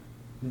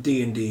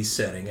D&D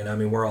setting, and I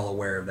mean we're all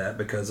aware of that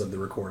because of the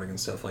recording and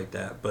stuff like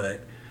that.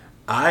 But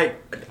I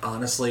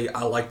honestly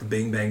like the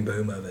bing bang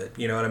boom of it.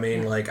 You know what I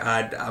mean? Like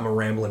I'm a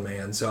rambling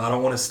man, so I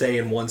don't want to stay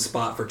in one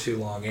spot for too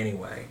long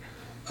anyway.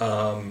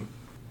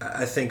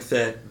 I think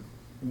that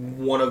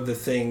one of the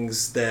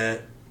things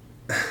that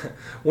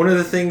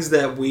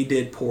we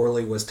did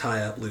poorly was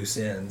tie up loose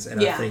ends, and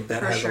I think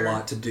that has a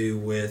lot to do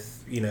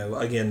with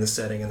again the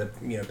setting and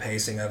the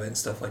pacing of it and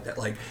stuff like that.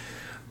 Like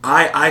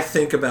I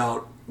think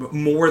about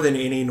more than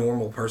any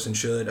normal person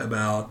should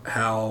about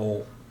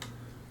how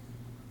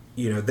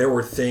there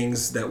were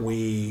things that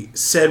we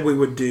said we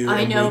would do.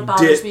 I and know, we it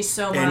bothers did, me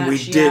so and we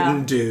much, yeah.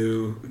 didn't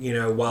do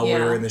while we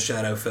were in the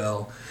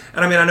Shadowfell.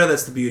 And I mean I know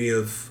that's the beauty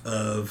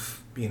of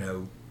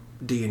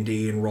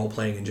D&D and role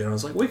playing in general.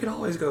 It's like we could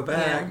always go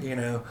back,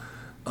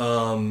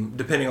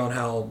 depending on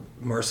how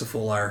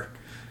merciful our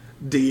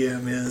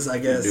DM is, I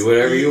guess. Do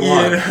whatever you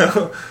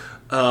want.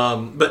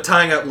 But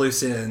tying up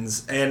loose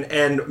ends and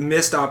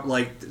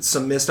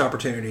some missed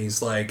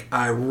opportunities. Like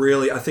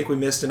I think we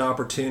missed an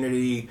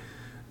opportunity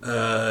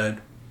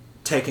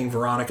taking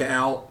Veronica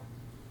out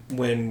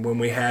when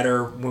we had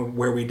her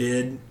where we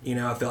did.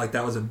 I feel like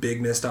that was a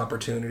big missed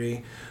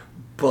opportunity.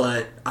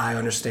 But I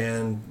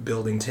understand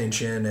building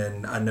tension,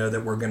 and I know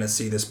that we're going to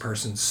see this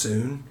person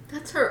soon.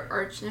 That's her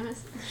arch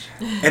nemesis.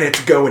 And it's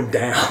going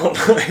down.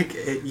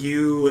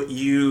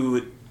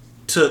 You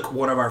took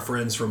one of our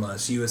friends from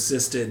us. You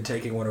assisted in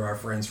taking one of our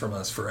friends from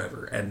us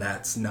forever, and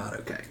that's not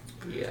okay.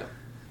 Yeah.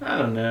 I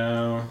don't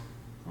know.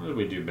 What did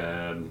we do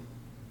bad?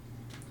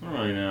 I don't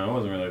really know. I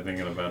wasn't really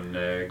thinking about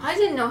Neg. I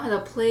didn't know how to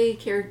play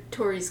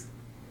Tori's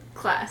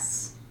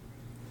class.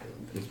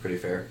 It's pretty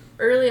fair.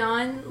 Early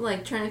on,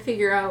 trying to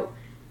figure out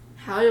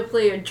how to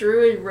play a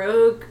druid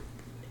rogue,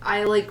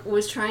 I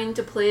was trying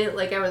to play it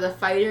like I was a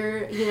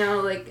fighter,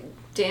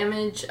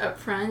 damage up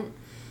front.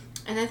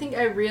 And I think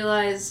I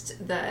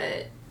realized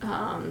that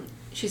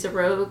she's a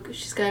rogue,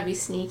 she's gotta be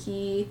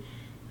sneaky,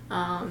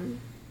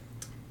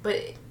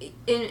 but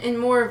in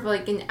more of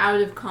an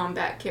out of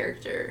combat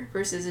character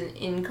versus an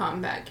in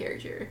combat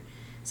character.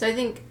 So I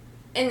think,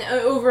 and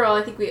overall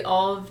I think we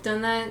all have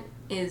done that,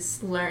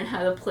 is learn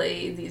how to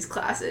play these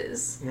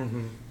classes.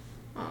 Mm-hmm.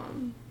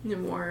 In a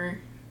more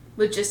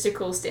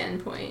logistical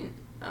standpoint,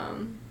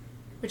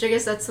 which I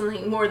guess that's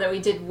something more that we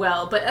did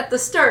well, but at the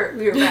start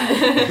we were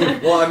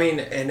bad. Well, I mean,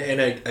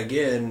 and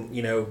again,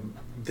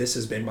 this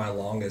has been my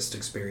longest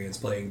experience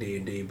playing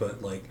D&D,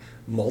 but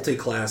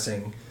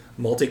multi-classing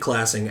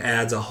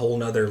adds a whole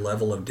nother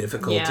level of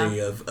difficulty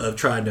of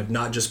trying to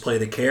not just play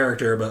the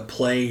character, but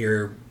play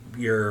your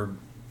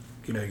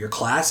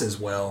class as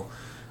well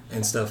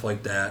and stuff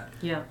like that.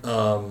 Yeah.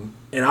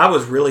 And I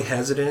was really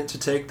hesitant to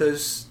take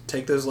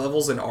those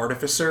levels in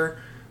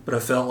Artificer, but I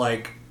felt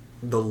like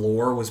the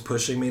lore was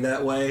pushing me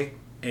that way,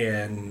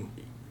 and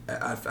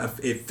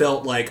it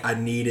felt like I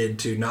needed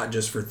to, not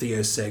just for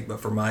Theo's sake, but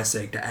for my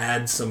sake, to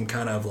add some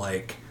kind of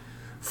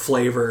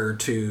flavor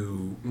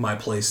to my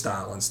play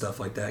style and stuff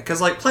like that.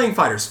 Because playing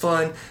fighter's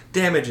fun,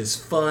 damage is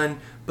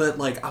fun,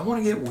 but I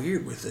want to get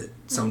weird with it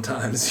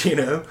sometimes,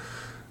 Yeah.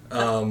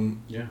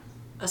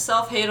 A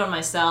self-hate on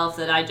myself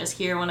that I just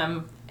hear when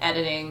I'm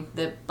editing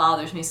that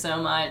bothers me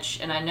so much,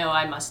 and I know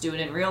I must do it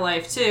in real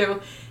life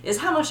too, is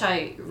how much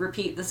I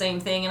repeat the same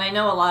thing. And I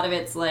know a lot of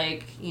it's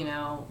I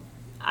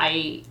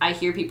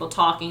hear people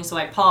talking, so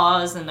I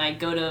pause and I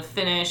go to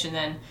finish, and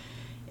then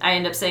I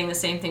end up saying the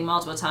same thing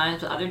multiple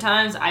times, but other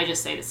times I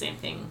just say the same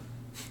thing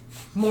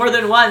more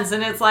than once,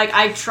 and it's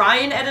I try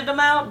and edit them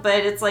out,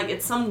 but it's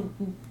it's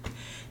some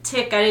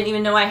tick I didn't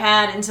even know I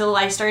had until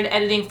I started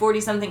editing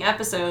 40-something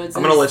episodes.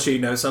 I'm going to let you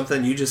know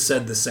something. You just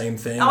said the same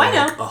thing. Oh, I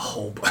know. A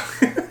whole bunch.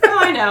 Oh,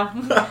 I know.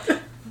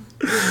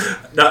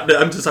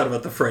 I'm just talking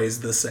about the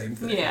phrase "the same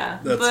thing." Yeah,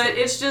 but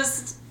it's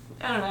just,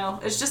 I don't know.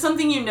 It's just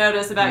something you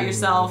notice about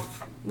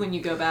yourself when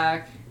you go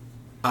back.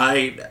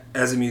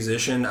 As a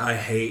musician, I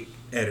hate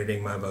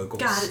editing my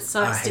vocals. God, it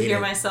sucks to hear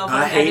myself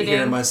I hate editing.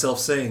 hearing myself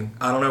sing.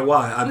 I don't know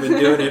why. I've been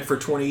doing it for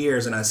 20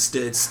 years, and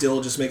it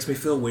still just makes me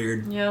feel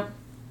weird. Yep.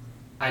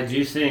 I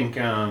do think,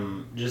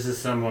 just as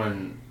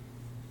someone,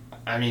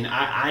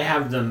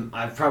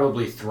 I've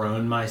probably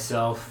thrown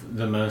myself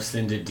the most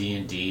into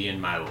D&D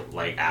in my,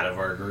 out of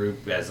our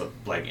group as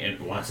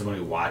someone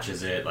who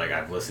watches it.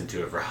 I've listened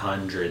to it for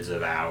hundreds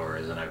of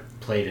hours, and I've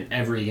played in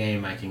every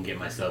game I can get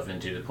myself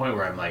into, to the point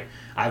where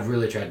I've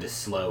really tried to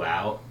slow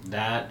out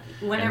that.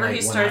 Whenever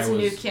he starts a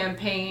new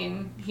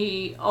campaign,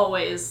 he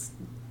always,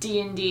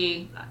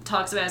 D&D,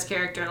 talks about his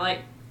character,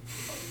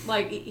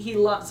 he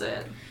loves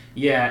it.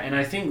 Yeah, and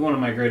I think one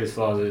of my greatest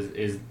flaws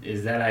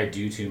is that I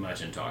do too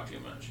much and talk too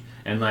much.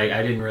 And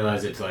I didn't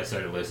realize it till I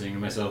started listening to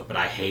myself, but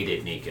I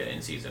hated Nika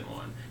in season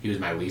 1. He was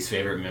my least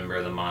favorite member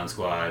of the Mon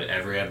Squad.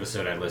 Every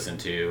episode I listened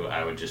to,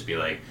 I would just be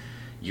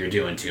you're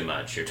doing too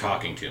much, you're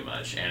talking too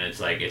much. And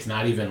it's it's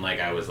not even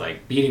I was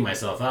beating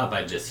myself up.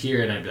 I'd just hear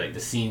it and I'd be the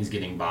scene's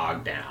getting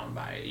bogged down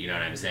by it. You know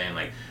what I'm saying?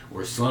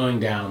 We're slowing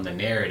down the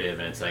narrative,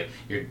 and it's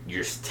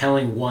you're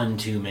telling one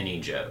too many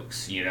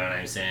jokes. You know what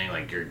I'm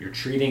saying? You're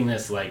treating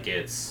this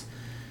it's,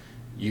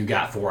 you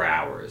got 4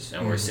 hours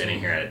and we're sitting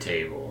here at a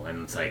table,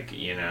 and it's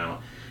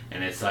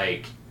and it's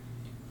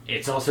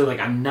it's also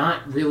I'm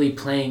not really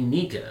playing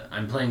Nika.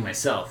 I'm playing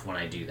myself when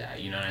I do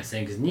that. You know what I'm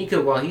saying? Because Nika,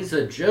 while he's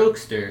a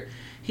jokester,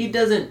 he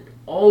doesn't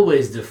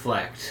always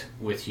deflect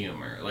with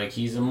humor.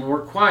 He's a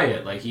more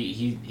quiet.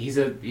 He's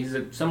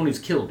someone who's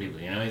killed people.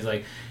 You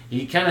know,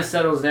 he kind of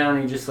settles down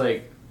and he just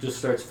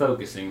starts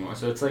focusing more.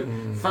 So it's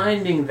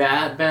finding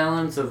that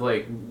balance of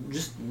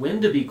just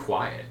when to be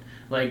quiet.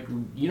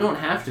 You don't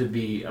have to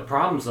be a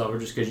problem solver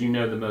just because you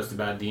know the most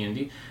about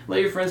D&D.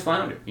 Let your friends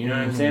flounder. You know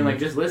what I'm saying?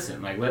 Just listen.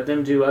 Let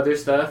them do other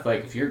stuff.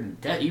 If you're,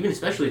 even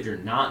especially if you're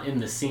not in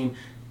the scene,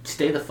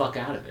 stay the fuck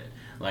out of it.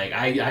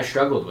 I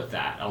struggled with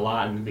that a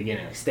lot in the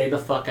beginning. Stay the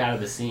fuck out of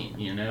the scene,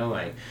 you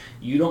know?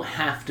 You don't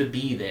have to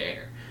be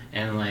there.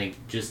 And,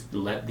 just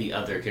let the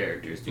other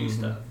characters do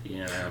stuff,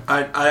 you know?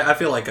 I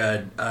feel like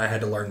I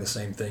had to learn the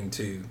same thing,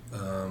 too.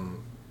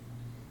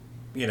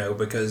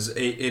 because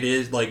it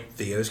is like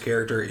Theo's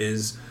character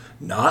is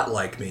not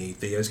like me.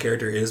 Theo's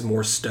character is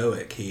more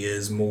stoic. He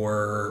is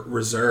more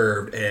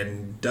reserved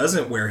and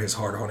doesn't wear his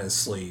heart on his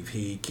sleeve.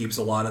 He keeps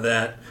a lot of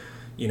that,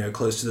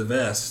 close to the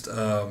vest.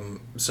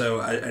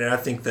 I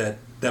think that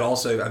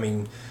also, I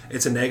mean,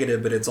 it's a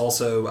negative, but it's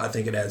also, I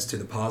think it adds to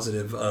the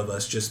positive of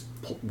us just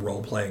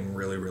role playing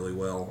really, really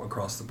well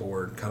across the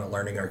board, kind of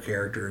learning our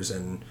characters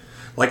and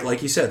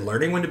like you said,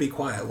 learning when to be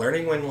quiet,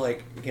 learning when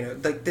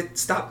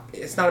stop.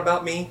 It's not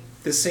about me.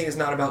 This scene is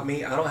not about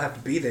me. I don't have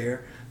to be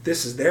there.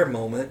 This is their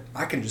moment.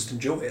 I can just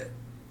enjoy it,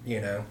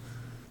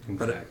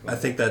 But Exactly. I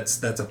think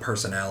that's a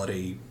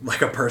personality,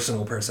 like a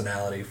personal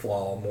personality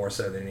flaw more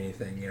so than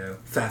anything,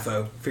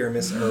 FAFO, fear of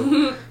miss, or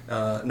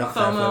not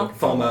FOMO.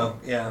 FOMO,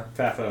 yeah.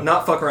 FAFO.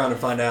 Not fuck around and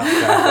find out.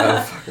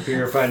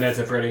 Fear of Five Nights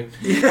at Freddy.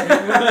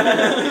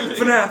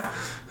 FNAF.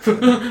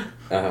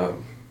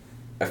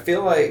 I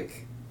feel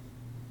like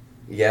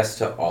yes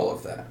to all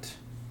of that.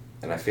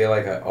 And I feel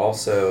like I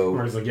also...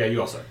 Or it's like, yeah,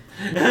 you also.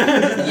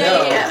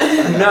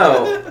 Yeah.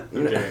 No.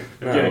 I'm kidding.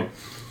 I'm No. kidding.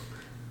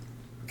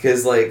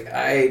 Because,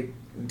 I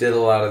did a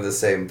lot of the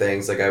same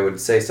things. Like, I would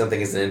say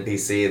something as an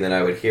NPC, and then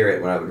I would hear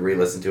it when I would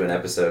re-listen to an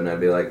episode, and I'd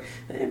be like,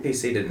 the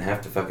NPC didn't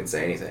have to fucking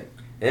say anything.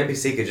 An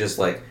NPC could just,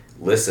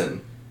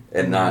 listen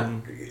and not...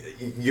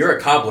 You're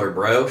a cobbler,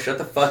 bro. Shut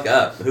the fuck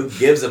up. Who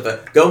gives a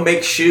fuck? Go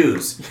make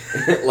shoes.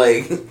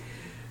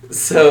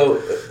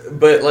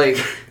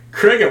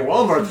 Craig at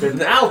Walmart's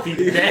been out these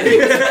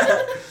days.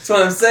 That's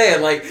what I'm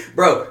saying.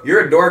 Bro,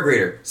 you're a door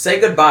greeter.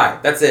 Say goodbye.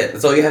 That's it.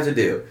 That's all you have to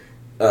do.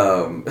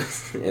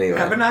 Anyway.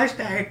 Have a nice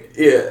day.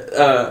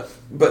 Yeah,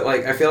 but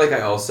I feel like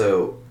I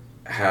also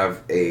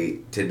have a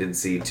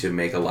tendency to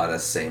make a lot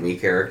of samey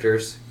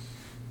characters,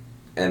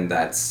 and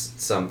that's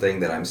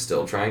something that I'm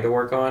still trying to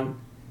work on.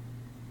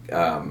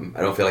 I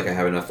don't feel like I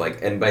have enough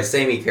and by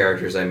samey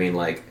characters I mean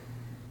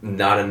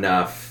not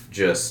enough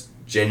just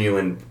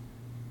genuine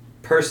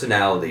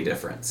personality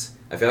difference.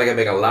 I feel like I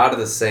make a lot of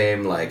the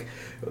same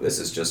this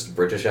is just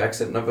British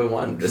accent number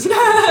 1. This is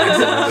British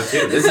accent number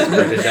 2. This is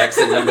British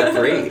accent number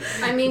 3.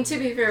 I mean, to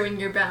be fair, when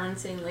you're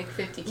balancing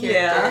 50 characters,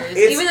 Yeah.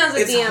 even as a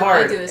It's DM,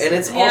 hard, I do this. and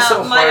it's Yeah,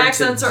 also my hard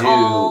accents to are do.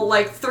 all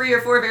 3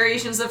 or 4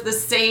 variations of the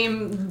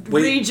same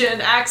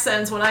region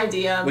accents when I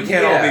DM. We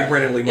can't all Yeah. be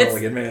Brennan Lee It's-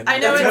 Mulligan, man. I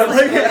know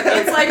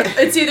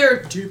it's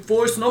either deep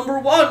voice number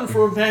 1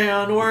 for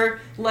man, or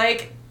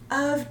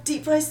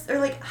deep voice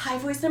or high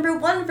voice number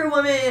 1 for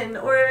woman,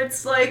 or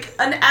it's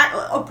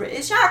a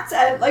British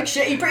accent,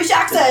 shitty British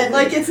accent.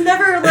 It's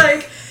never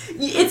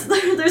it's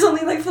there's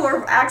only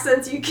 4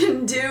 accents you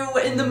can do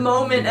in the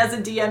moment as a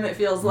DM. It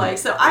feels like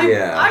so.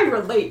 I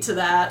relate to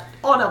that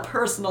on a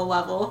personal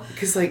level.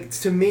 Because,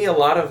 to me, a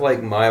lot of,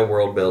 my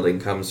world building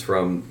comes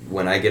from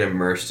when I get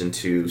immersed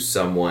into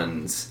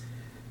someone's,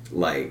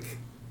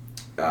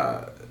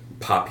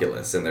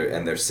 populace and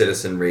their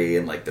citizenry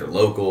and, their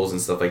locals and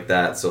stuff like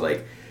that. So,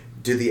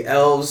 do the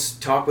elves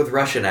talk with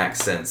Russian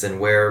accents and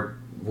wear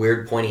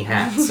weird pointy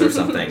hats or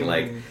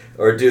something?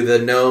 Or do the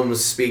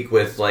gnomes speak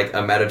with,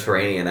 a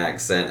Mediterranean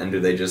accent, and do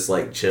they just,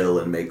 chill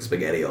and make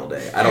spaghetti all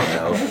day? I don't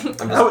know.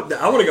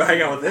 I want to go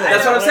hang out with them.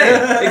 That's what I'm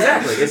saying.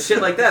 Exactly. It's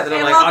shit like that. That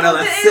I'm oh no,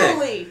 that's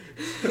sick.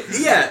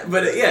 Yeah,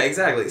 but yeah,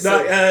 exactly.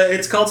 So,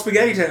 it's called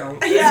Spaghetti Town.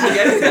 Yeah.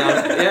 Spaghetti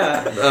Town.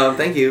 Yeah.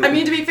 Thank you. I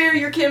mean, to be fair,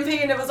 your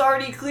campaign, it was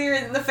already clear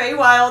in the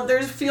Feywild,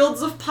 there's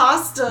fields of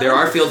pasta. There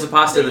are fields of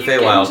pasta in the You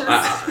can Feywild.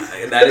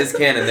 just- That is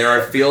canon. There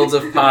are fields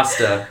of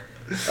pasta.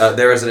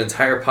 There is an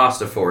entire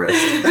pasta forest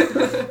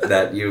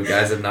that you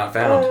guys have not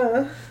found.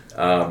 The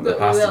But we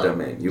pasta will.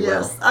 domain. You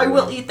Yes, will. I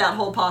will eat that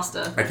whole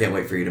pasta. I can't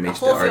wait for you to meet the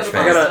whole field of Archfey.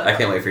 pasta. I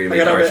can't wait for you to I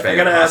meet the gotta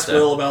Archfey. ask pasta.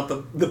 Will about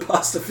the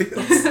pasta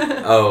fields.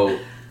 Oh,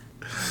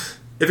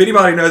 If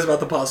anybody knows about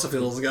the pasta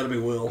fields, it's got to be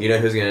Will. you know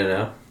who's gonna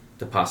know?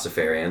 The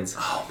Pastafarians.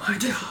 Oh my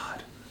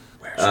god.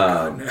 Where's she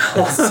Um, going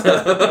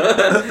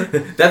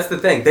now? That's the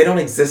thing. They don't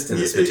exist in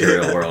this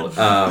material world.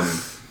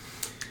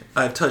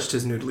 I've touched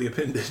his noodly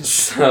appendage.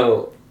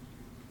 So,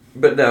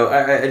 but no,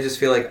 I just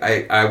feel like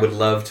I would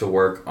love to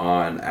work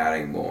on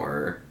adding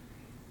more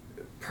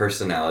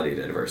personality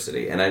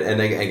diversity. And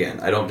again,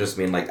 I don't just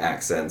mean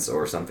accents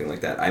or something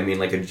like that. I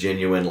mean a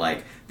genuine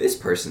this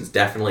person's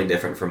definitely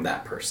different from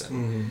that person.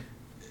 Mm-hmm.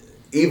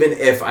 Even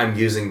if I'm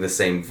using the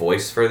same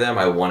voice for them,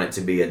 I want it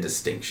to be a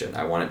distinction.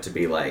 I want it to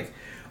be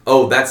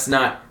oh, that's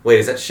not... Wait,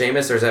 is that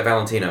Seamus or is that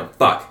Valentino?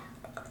 Fuck.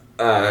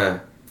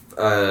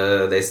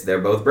 They're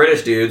both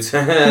British dudes.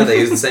 They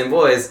use the same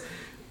voice.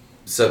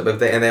 So,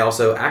 they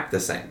also act the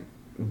same.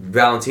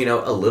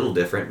 Valentino a little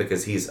different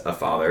because he's a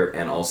father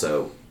and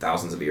also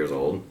thousands of years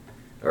old,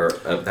 or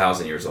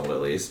 1,000 years old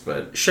at least.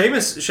 But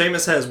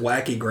Seamus has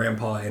wacky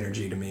grandpa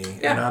energy to me,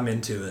 Yeah. and I'm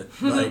into it.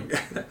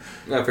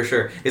 no, for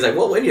sure, he's like,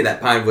 "We'll win you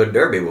that Pinewood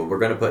Derby. Well, we're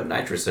going to put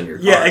nitrous in your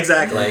car." Yeah,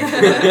 exactly.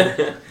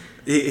 Like,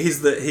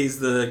 he's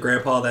the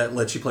grandpa that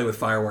lets you play with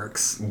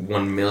fireworks.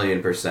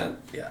 1,000,000%.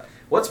 Yeah.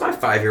 What's my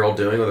 5-year-old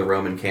doing with a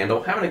Roman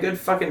candle? Having a good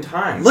fucking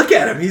time. Look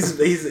at him.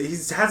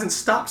 He's hasn't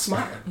stopped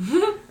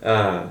smiling.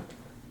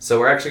 So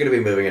we're actually going to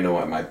be moving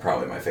into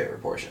probably my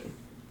favorite portion.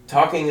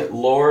 talking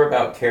lore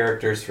about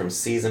characters from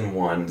season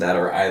 1 that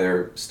are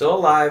either still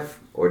alive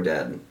or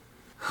dead.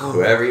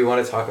 Whoever you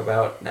want to talk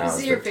about now. This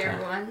is your the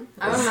favorite time. one.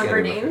 I This is don't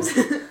remember gonna be my names.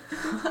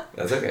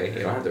 That's okay. You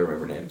don't have to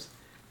remember names.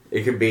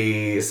 It could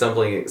be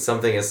something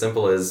as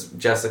simple as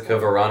Jessica,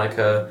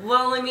 Veronica.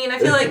 Well, I mean, I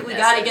feel like we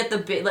gotta get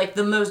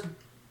the most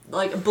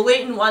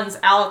blatant ones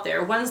out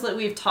there, ones that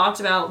we've talked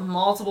about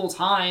multiple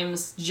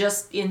times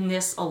just in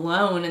this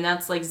alone, and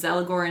that's like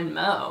Zelagor and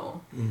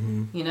Mo.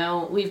 Mm-hmm. You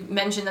know, we've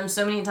mentioned them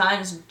so many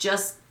times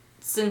just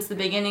since the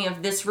beginning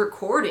of this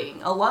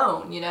recording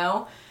alone, you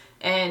know?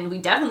 And we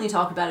definitely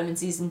talk about them in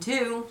season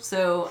 2,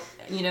 so,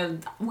 you know,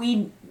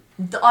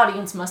 the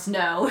audience must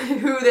know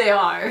who they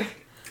are.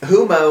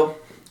 Who Mo?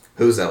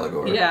 Who's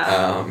Zelagor?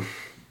 Yeah.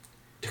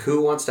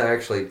 Who wants to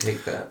actually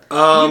take that?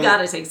 You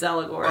gotta take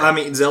Zelagor. I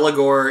mean,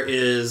 Zelagor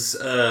is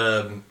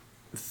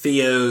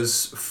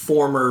Theo's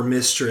former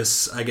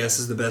mistress, I guess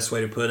is the best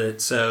way to put it.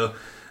 So,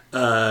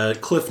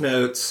 Cliff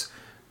Notes,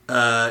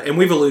 and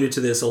we've alluded to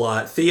this a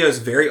lot. Theo's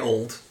very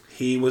old.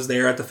 He was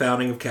there at the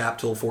founding of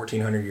Capitol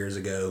 1400 years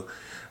ago.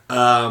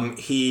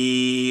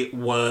 He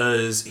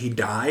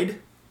died,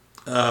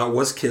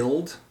 was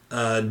killed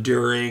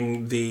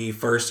during the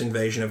first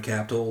invasion of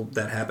Capitol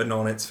that happened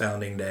on its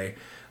founding day.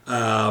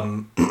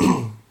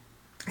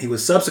 He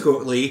was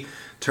subsequently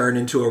turned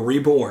into a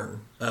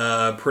reborn,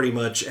 pretty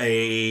much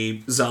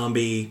a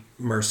zombie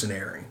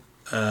mercenary,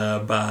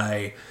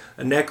 by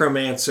a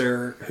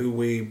necromancer who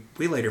we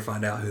later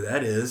find out who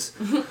that is.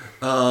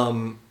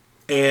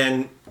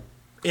 And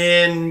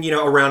in,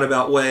 a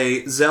roundabout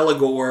way,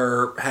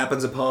 Zelagor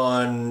happens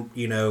upon,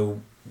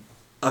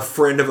 a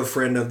friend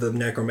of the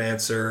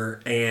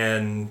necromancer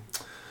and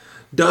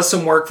does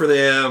some work for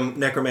them.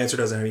 Necromancer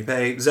doesn't have any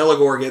pay.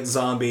 Zelagor gets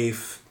zombie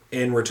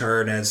in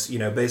return as,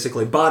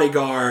 basically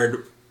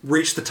bodyguard,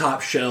 reach the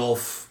top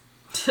shelf,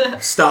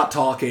 stop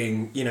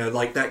talking,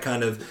 like that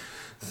kind of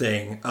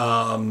thing.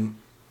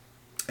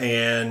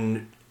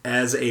 And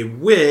as a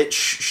witch,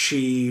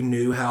 she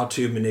knew how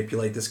to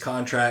manipulate this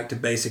contract to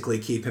basically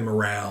keep him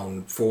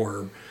around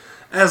for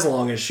as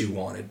long as she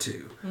wanted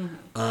to.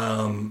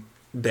 Mm-hmm.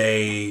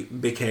 They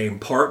became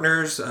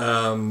partners,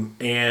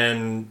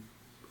 and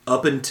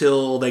up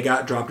until they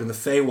got dropped in the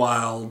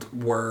Feywild,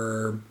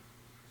 were,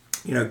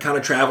 kind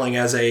of traveling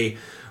as a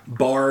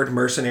bard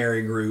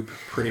mercenary group,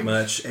 pretty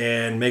much,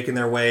 and making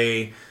their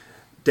way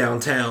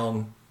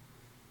downtown.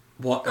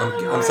 What?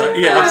 I'm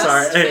sorry. Yeah, I'm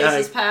sorry.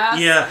 Spaces past.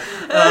 Yeah.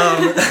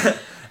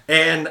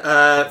 And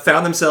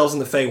found themselves in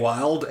the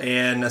Feywild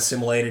and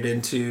assimilated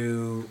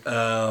into,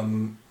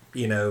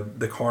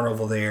 the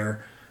carnival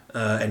there,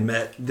 and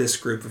met this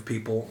group of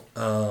people.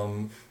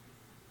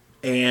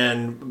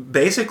 And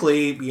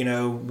basically,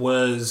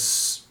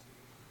 was,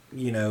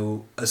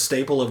 a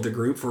staple of the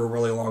group for a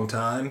really long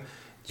time.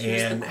 She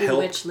and was the cool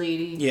witch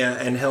lady. Yeah,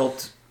 and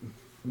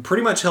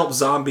pretty much helped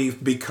Zombie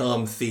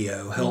become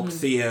Theo. Helped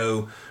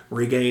Theo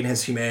regain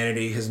his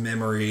humanity, his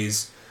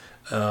memories,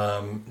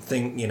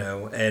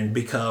 and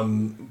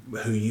become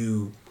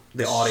who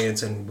the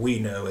audience and we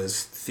know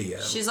as Theo.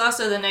 She's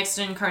also the next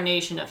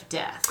incarnation of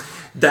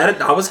Death.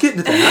 That I was getting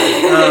to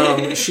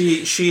that.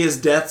 She is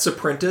Death's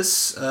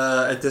apprentice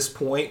at this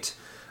point.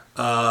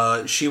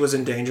 She was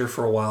in danger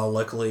for a while.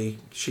 Luckily,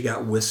 she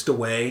got whisked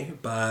away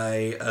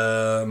by.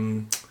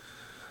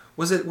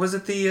 Was it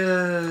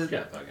the? She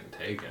got fucking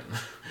taken.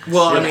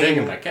 Well, she got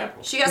taken by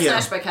Capitol. She got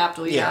snatched by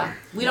Capitol. Yeah.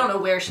 We don't know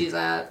where she's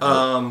at.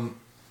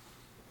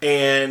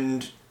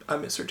 And I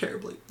miss her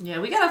terribly. Yeah,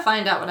 we gotta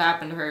find out what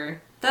happened to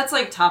her. That's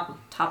like top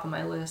of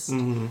my list.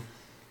 Mm-hmm.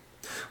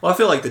 Well, I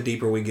feel like the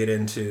deeper we get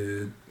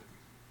into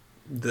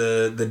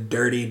the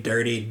dirty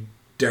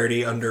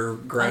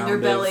underground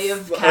underbelly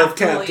of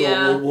Capitol,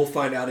 yeah. we'll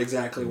find out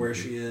exactly where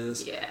she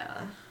is.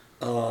 Yeah.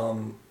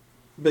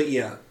 But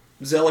yeah,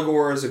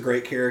 Zelagor is a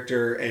great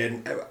character,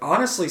 and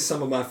honestly,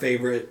 some of my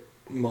favorite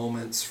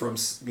moments from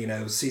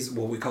season,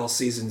 what we call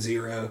season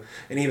 0,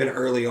 and even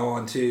early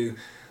on too,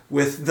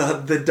 with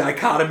the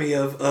dichotomy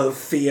of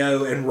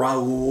Theo and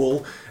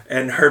Raoul.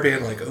 And her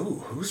being like,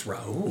 "Oh, who's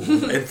Raoul?"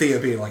 And Theo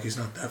being like, "He's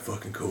not that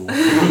fucking cool."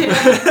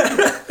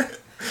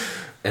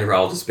 And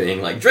Raoul just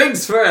being like,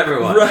 "Drinks for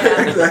everyone." Right,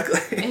 Yeah.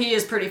 exactly. And he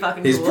is pretty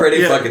fucking He's cool.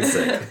 pretty fucking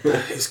sick.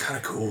 He's kind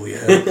of cool,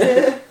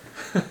 yeah.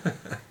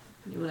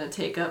 You want to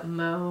take up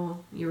Mo?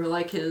 You were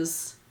like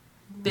his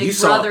big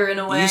brother in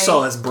a way. You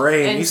saw his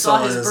brain. And you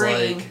saw his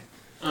brain. like.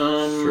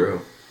 True.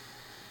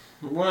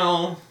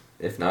 Well,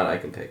 If not, I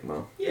can take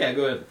Mo. yeah,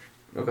 go ahead.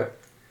 Okay.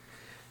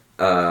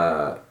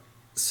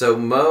 So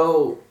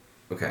Mo...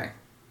 Okay.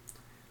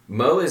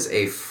 Mo is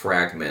a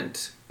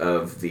fragment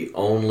of the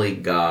only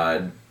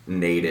god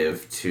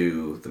native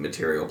to the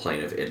material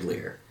plane of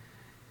Idlir.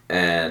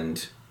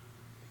 And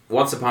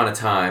once upon a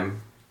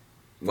time,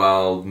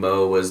 while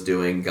Mo was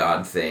doing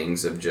god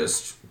things of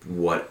just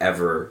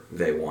whatever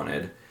they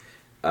wanted,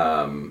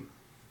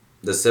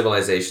 the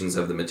civilizations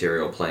of the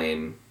material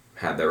plane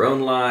had their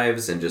own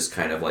lives and just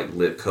kind of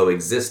like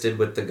coexisted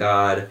with the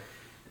god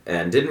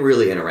and didn't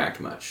really interact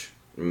much.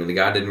 I mean, the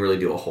god didn't really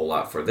do a whole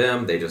lot for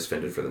them. They just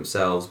fended for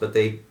themselves, but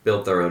they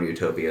built their own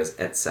utopias,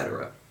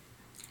 etc.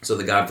 So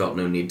the god felt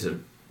no need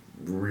to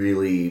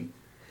really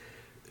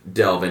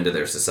delve into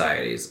their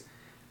societies.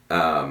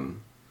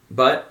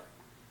 But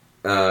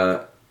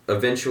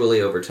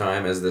eventually, over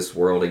time, as this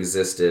world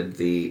existed,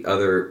 the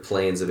other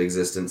planes of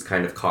existence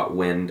kind of caught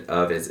wind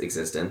of its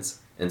existence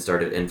and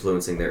started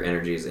influencing their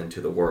energies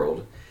into the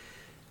world.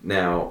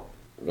 Now,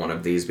 one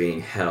of these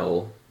being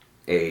Hell,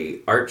 a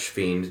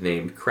archfiend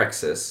named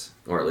Crexus,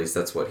 or at least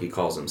that's what he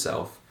calls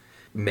himself,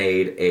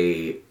 made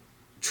a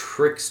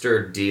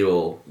trickster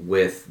deal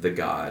with the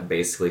god,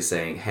 basically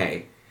saying,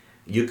 hey,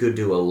 you could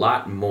do a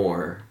lot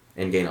more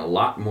and gain a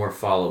lot more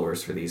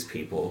followers for these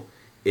people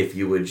if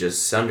you would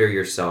just sunder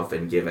yourself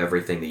and give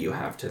everything that you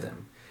have to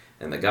them.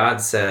 And the god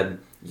said,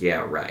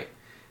 yeah, right.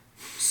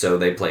 So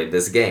they played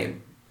this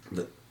game.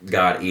 The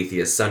god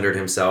Aethius sundered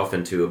himself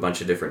into a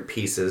bunch of different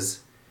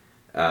pieces,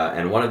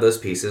 and one of those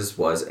pieces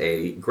was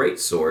a great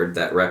sword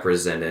that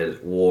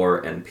represented war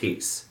and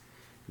peace.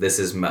 This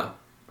is Mo.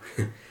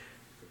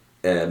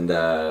 And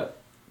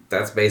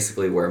that's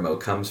basically where Mo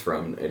comes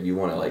from. And you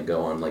want to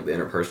go on the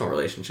interpersonal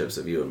relationships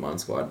of you and Mon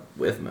Squad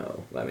with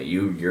Mo. I mean,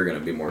 you're going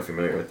to be more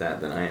familiar with that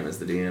than I am as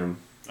the DM.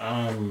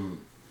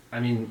 I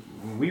mean,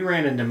 we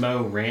ran into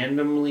Mo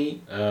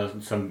randomly.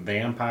 Some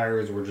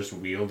vampires were just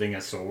wielding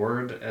a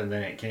sword, and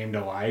then it came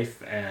to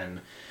life, and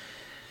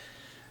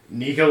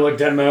Nico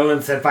looked at Mo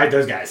and said, fight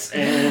those guys.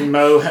 And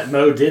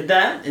Mo did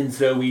that, and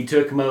so we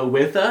took Mo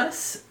with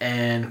us,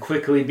 and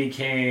quickly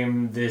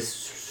became this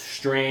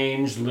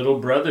strange little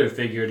brother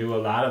figure to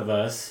a lot of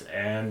us,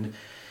 and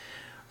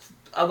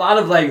a lot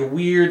of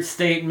weird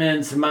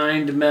statements,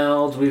 mind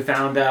meld. We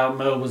found out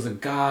Mo was a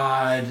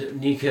god.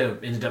 Nika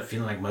ended up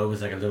feeling like Mo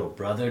was like a little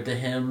brother to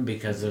him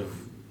because of,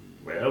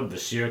 well, the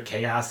sheer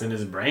chaos in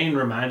his brain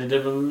reminded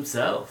him of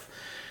himself.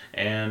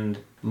 And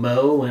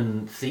Mo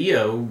and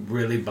Theo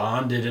really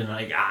bonded, and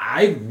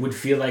I would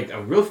feel like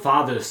a real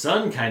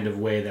father-son kind of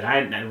way that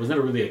I was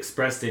never really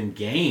expressed in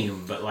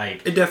game, but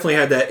it definitely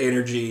had that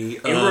energy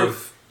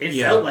of... It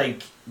felt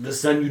like the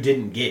son you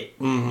didn't get,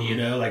 or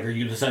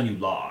the son you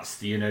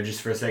lost,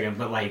 just for a second.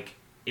 But,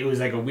 it was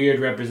a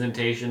weird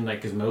representation,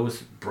 because Mo was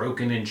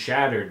broken and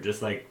shattered,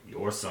 just like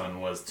your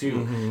son was, too.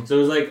 Mm-hmm. So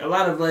it was, a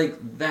lot of,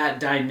 that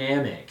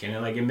dynamic.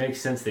 And, it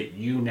makes sense that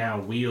you now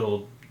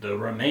wield the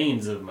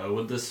remains of Mo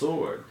with the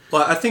sword.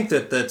 Well, I think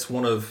that's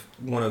one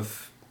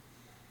of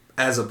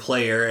as a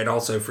player, and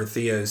also for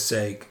Theo's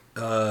sake,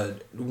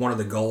 one of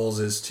the goals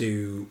is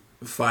to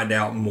find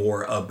out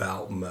more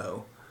about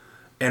Mo.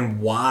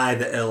 And why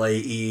the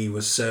LAE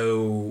was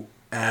so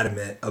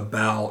adamant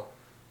about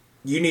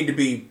you need to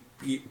be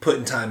put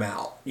in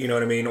timeout, you know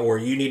what I mean? Or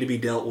you need to be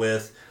dealt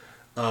with,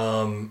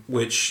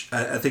 which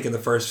I think in the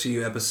first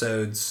few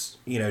episodes,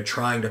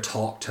 trying to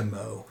talk to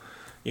Mo,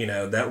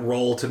 that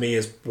role to me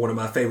is one of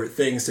my favorite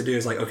things to do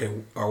is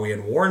okay, are we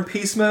in war and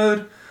peace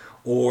mode?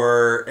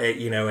 Or,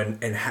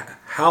 and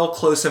how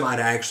close am I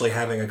to actually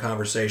having a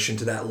conversation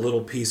to that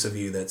little piece of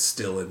you that's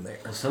still in there?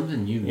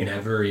 Something you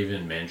never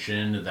even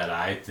mentioned that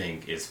I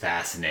think is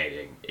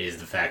fascinating is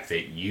the fact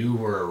that you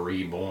were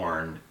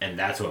reborn, and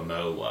that's what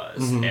Mo was.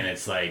 Mm-hmm. And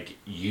it's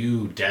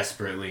you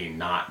desperately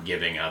not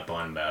giving up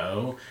on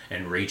Mo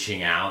and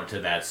reaching out to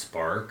that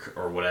spark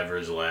or whatever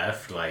is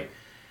left.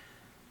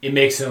 It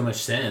makes so much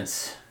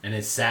sense. And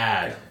it's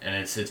sad, and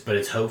but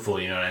it's hopeful,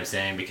 you know what I'm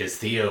saying? Because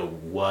Theo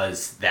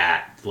was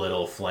that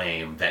little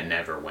flame that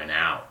never went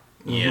out,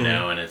 you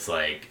know? And it's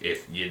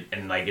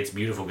it's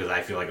beautiful because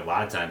I feel a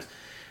lot of times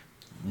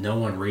no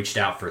one reached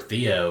out for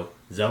Theo.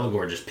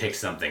 Zelagor just picked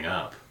something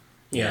up,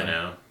 you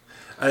know?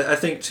 I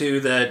think, too,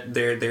 that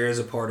there is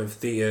a part of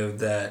Theo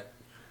that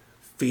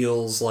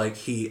feels like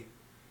he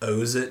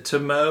owes it to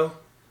Mo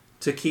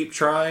to keep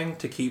trying,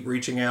 to keep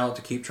reaching out,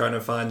 to keep trying to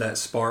find that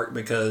spark,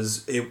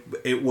 because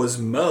it was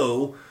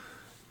Mo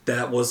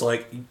that was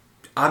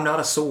I'm not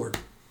a sword.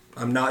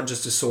 I'm not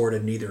just a sword,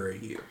 and neither are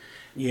you.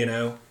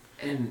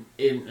 And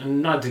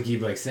not to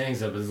keep saying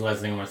stuff, but this is the last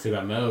thing I want to say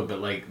about Mo,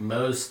 but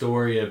Mo's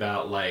story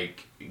about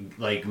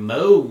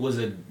Mo was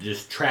a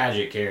just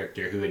tragic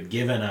character who had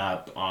given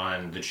up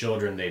on the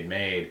children they'd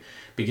made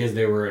because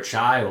they were a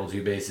child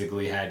who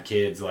basically had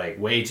kids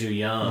way too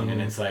young. Mm-hmm.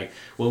 And it's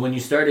well, when you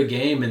start a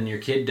game and your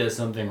kid does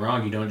something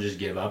wrong, you don't just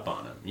give up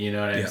on them. You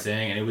know what I'm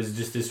saying? And it was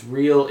just this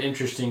real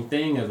interesting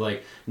thing of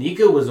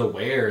Nico was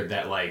aware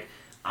that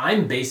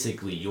I'm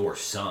basically your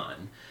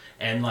son,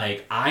 and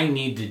I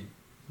need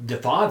to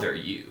father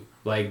you.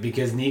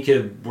 Because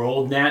Nika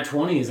rolled nat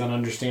 20s on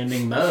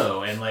understanding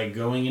Mo and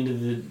going into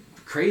the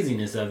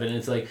craziness of it. And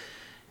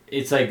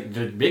it's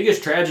the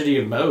biggest tragedy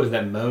of Mo is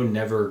that Mo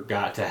never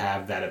got to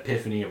have that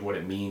epiphany of what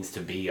it means to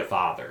be a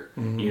father.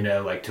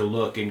 Mm-hmm. To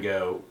look and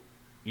go,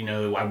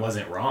 I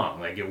wasn't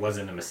wrong. It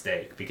wasn't a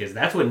mistake, because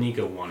that's what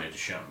Nika wanted to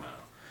show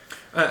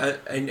Mo.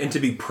 And to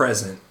be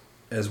present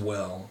as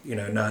well,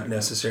 not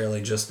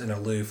necessarily just an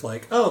aloof,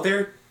 oh,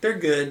 they're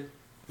good.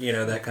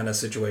 That kind of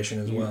situation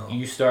as well.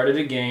 You started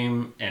a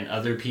game and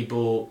other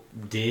people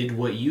did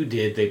what you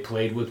did. They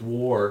played with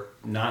war,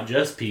 not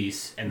just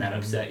peace, and that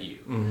upset you.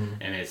 Mm-hmm.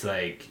 And it's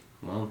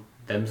well,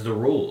 them's the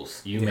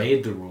rules. You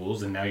made the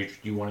rules, and now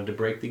you wanted to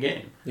break the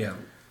game. Yeah.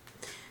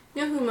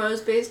 You know who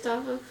Mo's based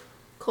off of?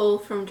 Cole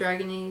from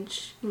Dragon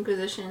Age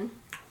Inquisition.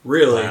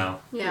 Really? Wow.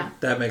 Yeah,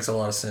 That makes a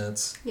lot of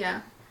sense.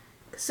 yeah.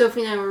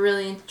 Sophie and I were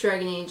really into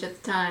Dragon Age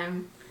at the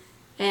time,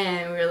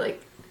 and we were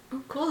like,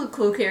 "Oh, Cole's a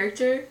cool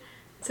character."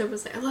 So I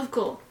was like, "I love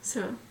Cole."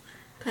 So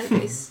kind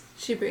of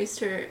she based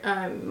her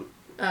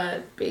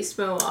based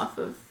Mo off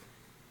of.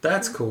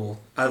 That's cool.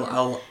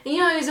 I'll And, you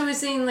know, he's always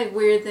saying like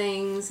weird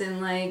things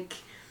and like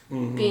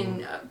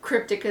being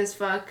cryptic as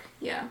fuck.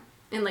 Yeah,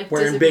 and like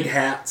wearing big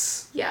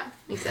hats. Yeah,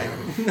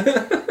 exactly.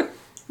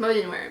 Mo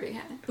didn't wear a big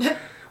hat.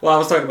 Well, I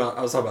was talking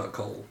about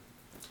Cole.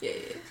 Yeah.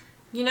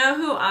 You know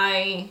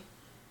who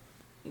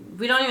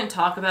we don't even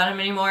talk about him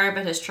anymore,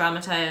 but has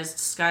traumatized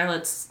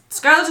Scarlett's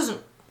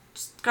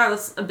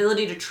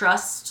ability to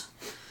trust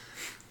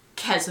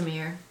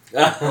Casimir.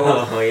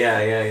 Oh,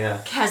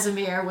 yeah.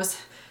 Casimir was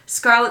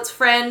Scarlett's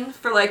friend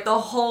for like the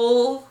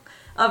whole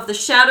of the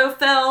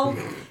Shadowfell.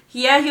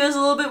 Yeah, he was a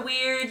little bit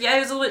weird. Yeah, he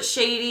was a little bit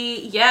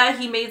shady. Yeah,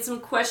 he made some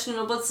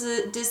questionable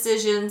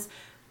decisions,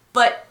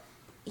 but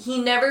he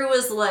never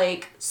was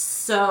like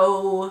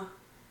so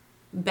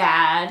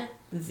bad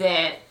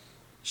that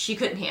she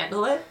couldn't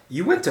handle it.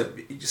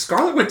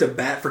 Scarlett went to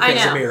bat for I know.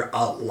 Casimir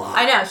a lot.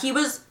 I know, he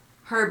was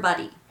her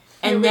buddy.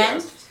 And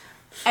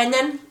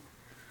then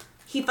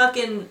he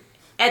fucking,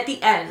 at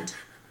the end,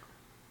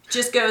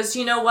 just goes,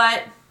 you know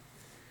what?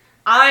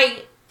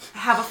 I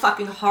have a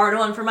fucking hard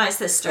on for my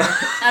sister.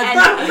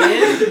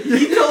 And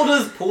He told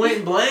us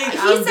point blank, he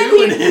I'm said,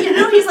 doing it. you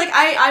know, he's like,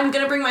 I'm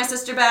gonna bring my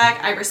sister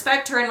back. I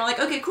respect her. And we're like,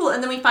 okay, cool.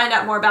 And then we find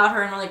out more about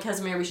her and we're like,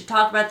 Casimir, we should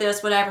talk about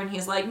this, whatever. And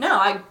he's like,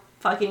 no,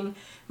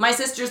 my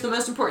sister's the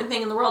most important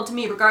thing in the world to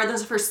me,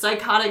 regardless of her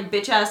psychotic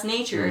bitch-ass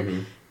nature.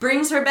 Mm-hmm.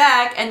 Brings her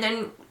back, and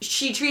then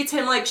she treats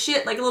him like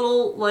shit, like a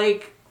little,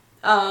 like,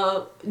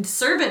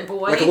 servant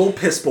boy. Like a little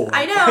piss boy.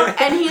 I know.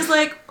 And he's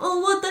like, oh,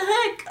 what the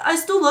heck? I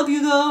still love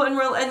you, though.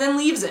 And then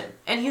leaves him.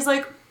 And he's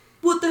like,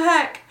 what the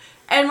heck?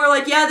 And we're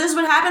like, yeah, this is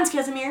what happens,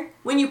 Casimir.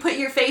 When you put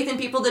your faith in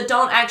people that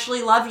don't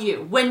actually love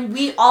you. When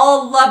we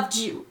all loved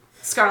you.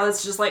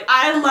 Scarlett's just like,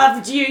 I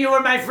loved you. You were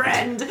my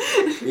friend.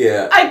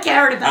 Yeah. I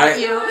cared about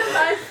you.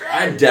 My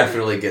friend. I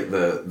definitely get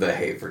the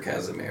hate for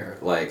Casimir.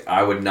 Like,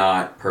 I would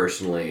not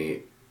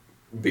personally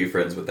be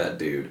friends with that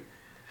dude.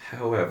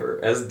 However,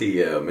 as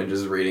DM and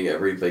just reading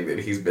everything that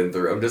he's been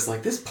through, I'm just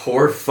like, this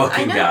poor I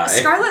fucking know. guy.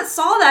 Scarlett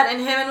saw that in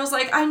him and was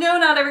like, I know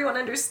not everyone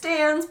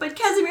understands, but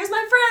Casimir's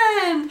my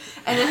friend.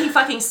 And then he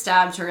fucking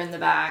stabbed her in the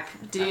back.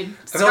 Dude.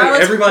 I feel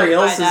like everybody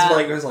else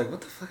was like,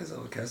 what the fuck is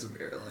up with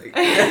Casimir? Like,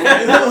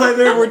 like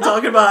we're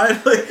talking about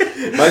it. Like,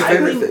 My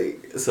favorite thing.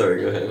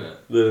 Sorry, go ahead.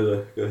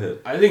 No, go ahead.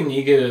 I think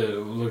Nika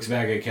looks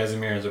back at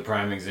Casimir as a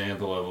prime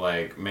example of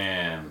like,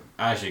 man,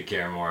 I should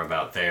care more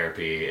about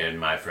therapy and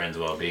my friend's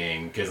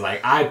well-being because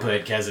like I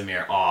put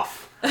Casimir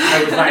off.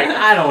 I was like,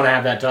 I don't want to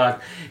have that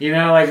talk. You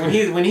know, like when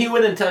he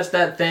went and touched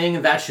that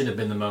thing, that should have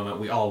been the moment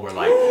we all were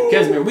like,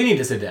 Casimir, we need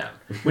to sit down.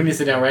 We need to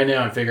sit down right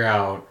now and figure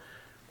out.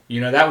 You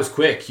know, that was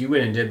quick. You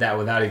went and did that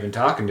without even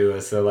talking to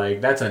us. So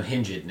like, that's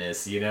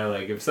unhingedness. You know,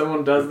 like if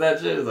someone does that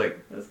shit, it's like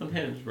that's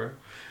unhinged, bro.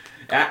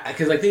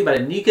 Because, like, think about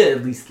it. Nika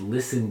at least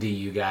listened to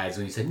you guys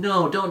when you said,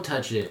 no, don't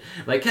touch it.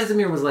 Like,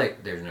 Casimir was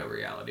like, there's no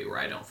reality where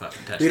I don't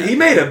fucking touch dude, that he thing.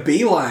 made a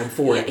beeline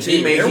for it.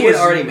 He too. had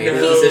already made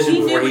a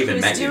decision before he even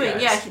met you guys.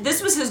 Yeah,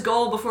 this was his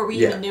goal before we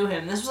Yeah. even knew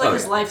him. This was like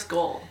his life's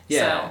goal.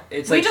 Yeah, So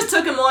it's we like- just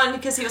took him on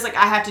because he was like,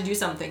 I have to do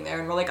something there.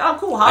 And we're like, oh,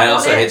 cool. Hop I on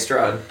also in. hate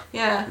Strahd.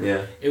 Yeah.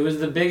 Yeah. It was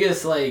the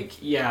biggest, like,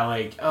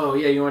 oh,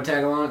 yeah, you want to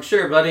tag along?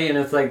 Sure, buddy. And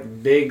it's,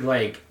 like, big,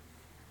 like,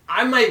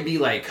 I might be,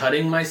 like,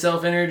 cutting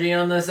myself energy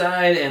on the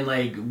side, and,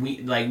 like,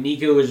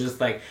 Nico was just,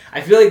 like,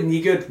 I feel like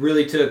Nico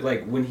really took,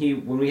 like, when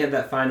we had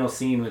that final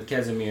scene with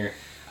Casimir,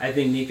 I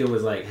think Nico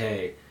was like,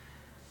 hey,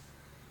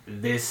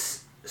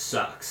 this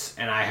sucks,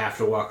 and I have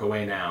to walk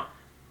away now.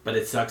 But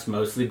it sucks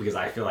mostly because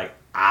I feel like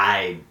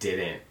I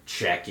didn't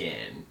check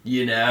in,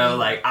 you know?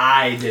 Like,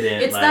 I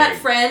didn't, It's like... that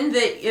friend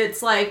that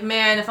it's like,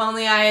 man, if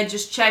only I had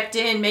just checked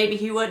in, maybe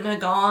he wouldn't have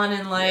gone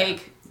and,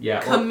 like... Yeah.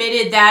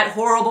 committed that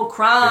horrible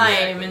crime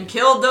Exactly. and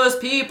killed those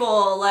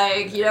people.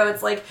 Like, you know,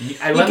 it's like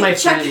I you let can my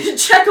check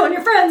check on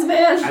your friends,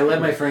 man. I let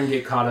my friend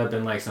get caught up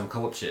in, like, some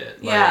cult shit.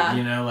 Like, Yeah.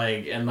 you know,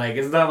 like, and, like,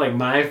 it's not, like,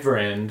 my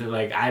friend.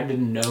 Like, I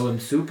didn't know him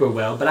super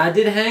well, but I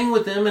did hang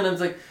with him, and I was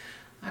like,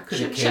 I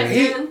could have Should check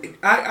cared. in.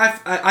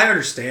 I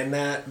understand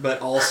that, but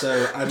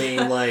also, I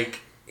mean, like,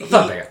 It's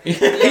not fair.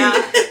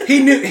 Yeah.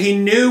 he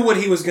knew what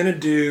he was going to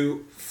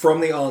do from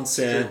the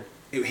onset.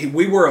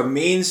 We were a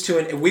means to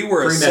an we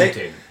were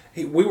Premeditated.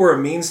 we were a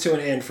means to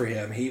an end for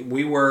him.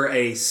 We were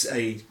a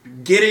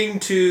getting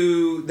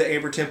to the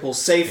Amber Temple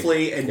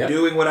safely and Yep.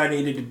 doing what I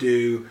needed to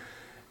do.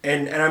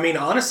 And I mean,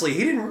 honestly,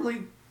 he didn't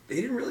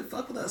really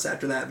fuck with us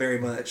after that very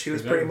much. He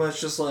was pretty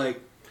much just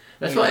like.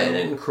 That's why I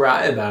didn't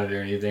cry about it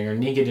or anything, or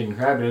Nika didn't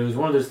cry, but it was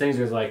one of those things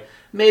where it's like,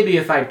 maybe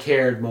if I'd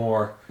cared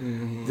more,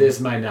 this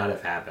might not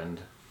have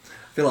happened.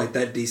 I feel like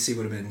that DC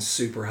would have been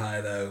super high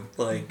though.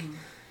 Like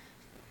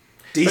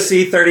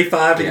DC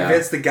 35 to Yeah.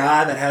 convince the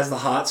guy that has the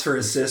hots for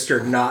his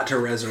sister not to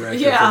resurrect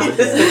Yeah. her from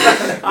the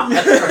dead.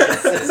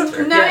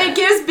 No, it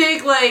gives big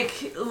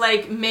classic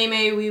like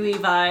Mei Wee Wee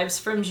vibes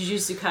from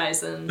Jujutsu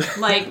Kaisen.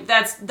 Like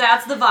that's the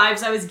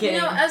vibes I was getting.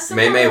 You know, as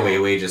Mei someone, Mei Wee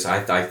Wee just,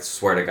 I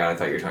swear to God, I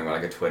thought you were talking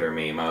about like a Twitter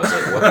meme. I was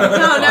like, what the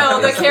No,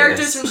 fuck the is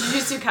characters this? from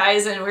Jujutsu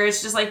Kaisen, where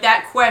it's just like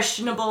that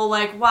questionable,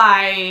 like,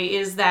 why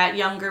is that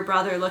younger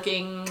brother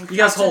looking? You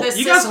guys hold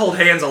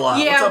hands a lot.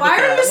 What's Yeah, up why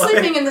with are that? you Like-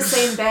 sleeping in the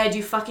same bed,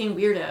 you fucking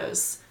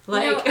weirdos?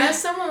 Like, you know, as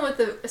someone with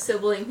a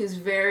sibling who's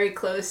very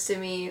close to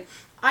me,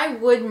 I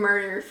would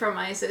murder for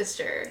my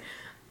sister.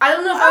 I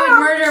don't know if I would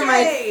murder Okay.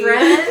 my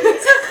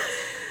friends.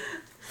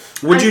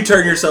 Would you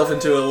turn yourself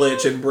into a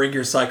lich and bring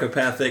your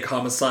psychopathic,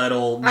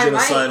 homicidal, I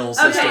might. genocidal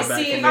sister Okay, back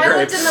see, from If the I grave?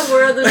 lived in the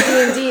world of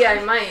D&D,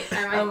 I might.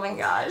 oh my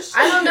gosh.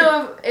 I don't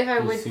know if I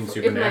You would seen if my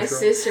Supernatural?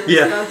 sister was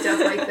Yeah. fucked up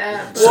like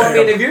that. Well, I Sam.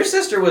 mean, if your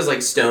sister was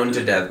like stoned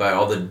to death by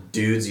all the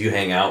dudes you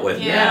hang out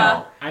with Yeah,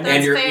 now, that's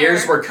and your fair.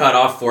 ears were cut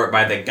off for it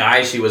by the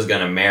guy she was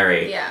gonna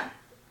marry, Yeah.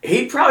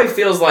 he probably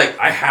feels like,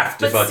 I have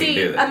to But fucking see,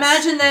 do this.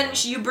 imagine then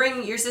you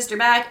bring your sister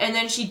back, and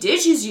then she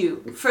ditches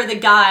you for the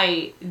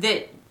guy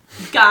that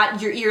got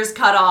your ears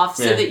cut off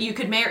so Yeah.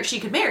 that she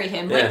could marry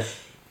him. Yeah. Like,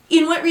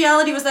 in what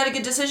reality was that a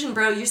good decision,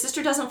 bro? Your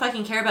sister doesn't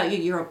fucking care about you.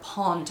 You're a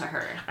pawn to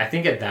her. I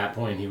think at that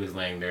point he was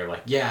laying there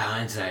like, yeah,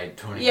 hindsight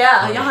 20.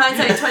 Yeah, your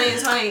hindsight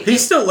 20/20.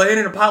 He's still laying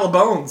in a pile of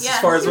bones, Yeah. as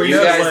far as we You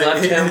know. guys like-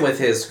 left him with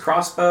his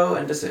crossbow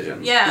and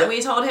decisions. Yeah, Yep.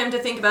 we told him to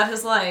think about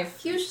his life.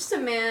 He was just a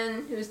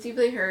man who was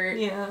deeply hurt,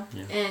 Yeah.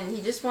 and he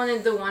just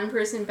wanted the one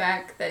person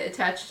back that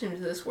attached him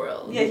to this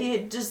world. Yeah, he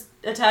had just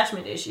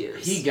attachment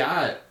issues.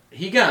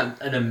 He got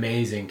an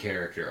amazing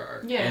character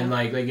arc. Yeah. And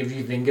like if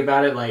you think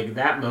about it, like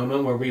that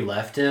moment where we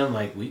left him,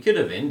 like we could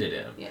have ended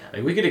him. Yeah.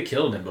 Like we could have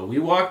killed him, but we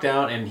walked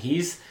out and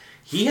he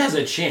has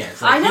a chance.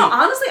 Like, I know.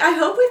 Honestly, I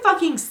hope we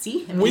fucking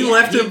see him. We Yeah,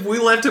 left he- him. We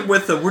left him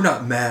with the. We're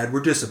not mad.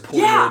 We're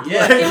disappointed. Yeah.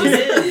 Yeah, Like- he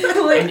did.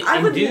 Like, and, I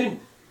and would. dude,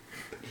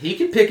 he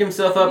could pick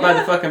himself up by the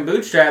Yeah. fucking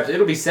bootstraps.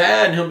 It'll be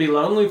sad and he'll be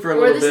lonely for a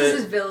Or little this bit. is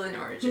his villain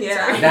origin.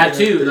 Yeah. Sorry. That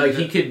too, like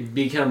he could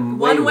become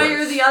one way or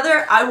worse. the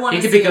other, I want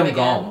He to could see become him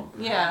again. Gollum.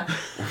 Yeah.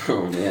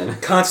 Oh man.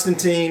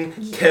 Constantine,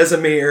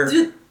 Casimir.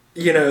 Dude,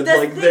 You know, that's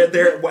like the-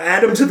 they're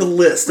add them to the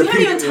list. we of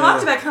haven't even people,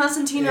 talked yeah. about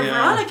Constantine or Yeah.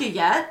 Veronica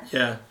yet.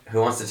 Yeah.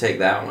 Who wants to take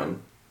that one?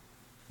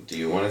 Do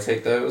you want to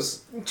take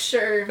those?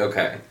 Sure.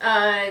 Okay.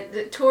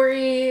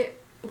 Tori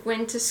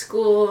went to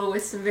school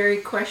with some very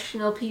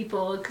questionable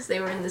people because they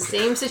were in the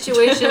same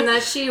situation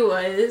that she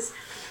was.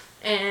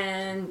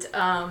 And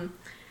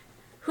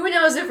who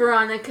knows if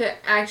Veronica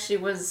actually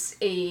was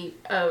a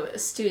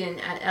student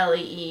at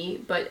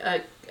LEE, but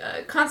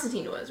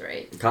Constantine was,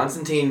 right?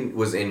 Constantine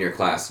was in your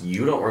class.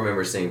 You don't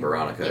remember seeing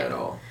Veronica Yeah. at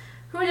all.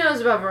 Who knows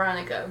about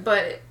Veronica?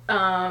 But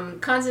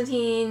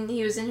Constantine,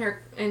 he was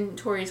in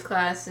Tori's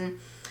class, and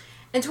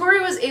Tori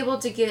was able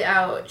to get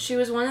out. She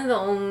was one of the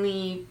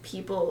only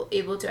people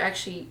able to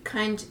actually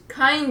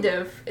kind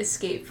of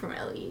escape from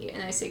LE.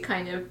 And I say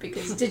kind of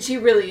because did she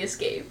really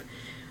escape?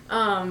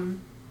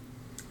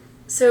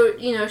 So,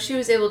 you know, she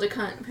was able to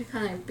kind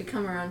of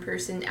become her own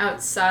person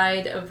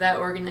outside of that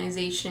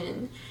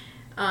organization.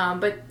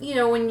 But, you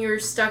know, when you're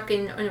stuck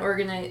in an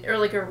organized, or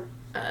like a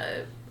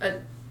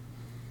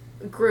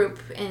group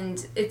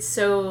and it's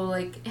so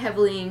like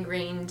heavily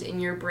ingrained in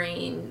your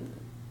brain,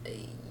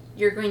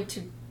 you're going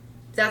to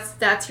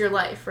that's your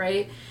life,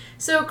 right?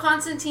 So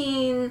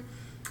Constantine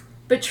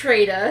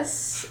betrayed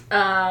us.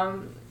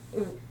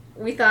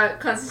 We thought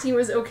Constantine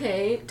was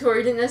okay.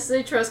 Tori didn't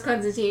necessarily trust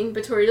Constantine,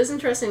 but Tori doesn't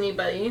trust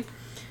anybody.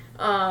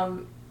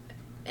 And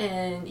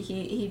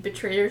he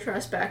betrayed her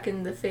trust back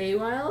in the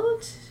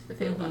Feywild.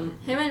 Him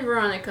and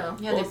Veronica.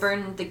 Yeah,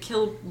 both. they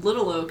killed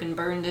Little Oak and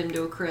burned him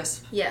to a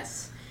crisp.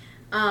 Yes.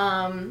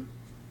 Yeah,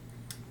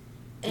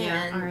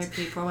 And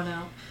R.I.P. for one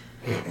out.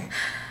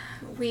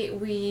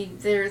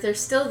 they're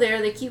still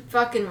there. They keep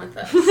fucking with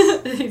us.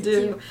 They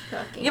do. Keep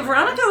fucking Yeah, with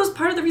Veronica us. was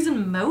part of the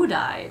reason Mo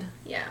died.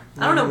 Yeah.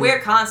 I don't know where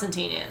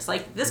Constantine is.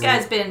 Like, this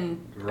guy's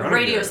been Veronica-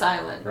 radio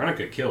silent.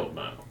 Veronica killed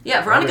Mo.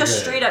 Yeah, Veronica Veronica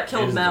straight up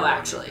killed is the Mo, one who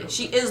actually. killed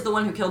She Mo. is the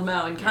one who killed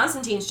Mo, and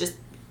Constantine's just,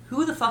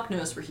 who the fuck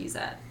knows where he's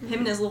at? Him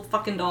and his little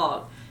fucking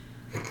dog.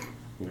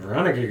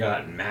 Veronica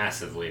got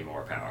massively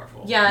more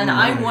powerful. Yeah, and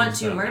I Mm, want to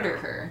somehow. murder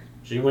her.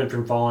 She went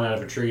from falling out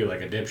of a tree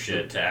like a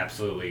dipshit to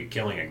absolutely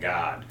killing a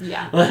god.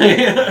 Yeah.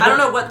 I I don't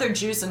know what they're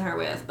juicing her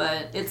with,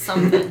 but it's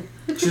something.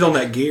 She's on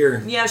that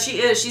gear. Yeah, she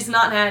is. She's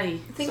not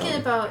natty. Thinking So.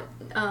 about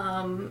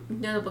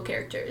notable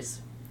characters.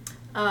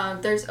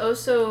 There's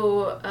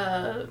also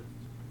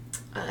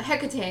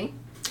Hecate,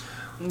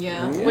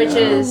 Yeah. which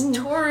is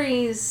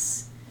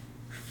Tori's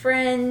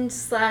friend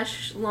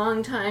 /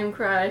 longtime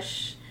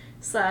crush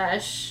 /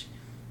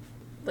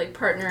 like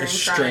partner in crime.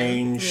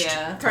 Estranged.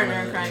 Yeah. Partner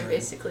in crime,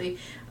 basically.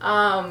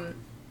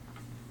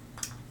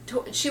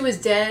 She was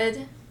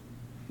dead,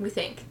 we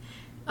think.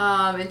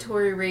 And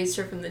Tori raised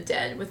her from the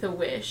dead with a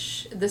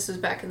wish. This was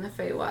back in the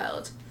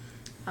Feywild.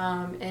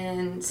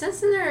 And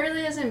since then, there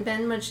really hasn't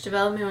been much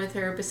development with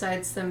her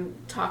besides them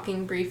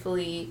talking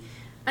briefly.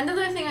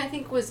 Another thing I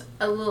think was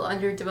a little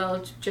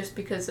underdeveloped just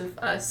because of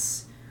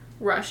us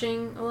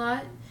rushing a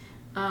lot.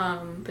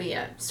 But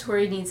yeah,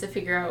 Tori needs to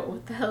figure out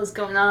what the hell's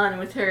going on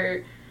with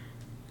her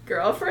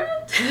girlfriend.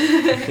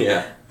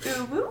 Yeah.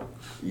 Ooh, woo.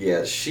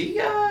 Yeah, she's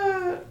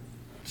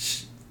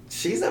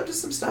up to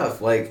some stuff.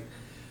 Like,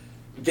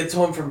 gets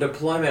home from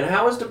deployment.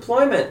 How was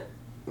deployment?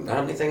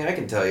 Not anything I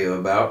can tell you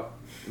about.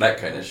 That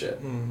kind of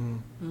shit.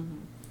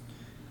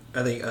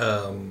 I think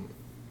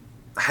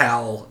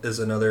Hal is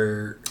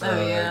another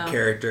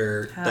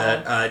character Hal.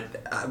 that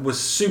I was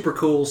super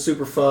cool,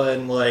 super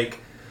fun. Like,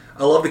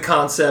 I love the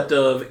concept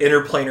of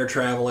interplanar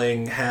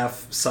traveling,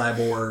 half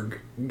cyborg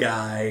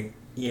guy.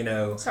 You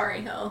know.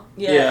 Sorry, Hal.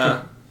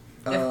 Yeah.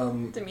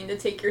 Didn't mean to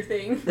take your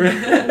thing.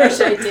 Wish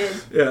I did.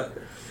 Yeah.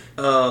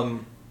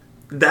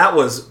 That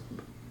was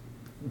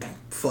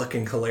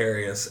fucking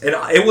hilarious. And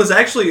it was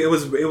actually it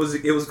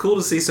was cool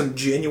to see some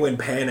genuine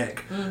panic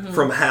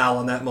from Hal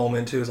in that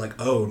moment too. It's like,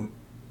 oh,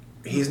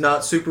 he's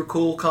not super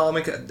cool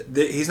comic.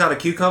 He's not a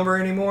cucumber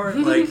anymore.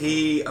 Like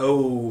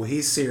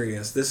he's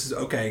serious. This is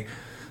okay.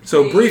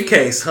 So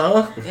briefcase,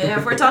 huh? Yeah,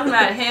 if we're talking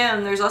about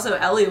him, there's also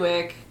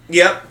Eliwick.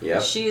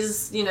 Yep.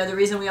 She's, the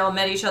reason we all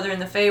met each other in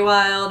the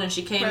Feywild, and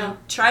she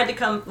tried to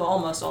come, well,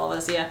 almost all of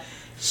us, yeah.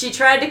 She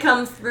tried to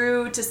come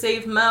through to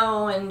save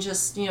Mo, and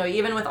just,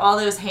 even with all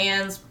those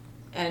hands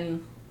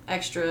and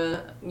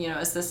extra,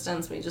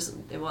 assistance, we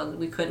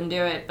couldn't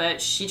do it.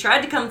 But she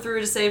tried to come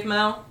through to save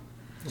Mo.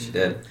 She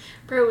did.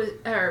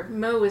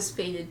 Mo was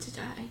fated to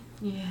die.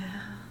 Yeah.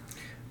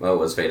 Mo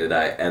was fated to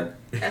die. And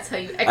That's how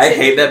you exit. I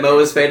hate that Mo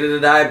was fated to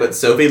die, but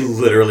Sophie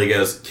literally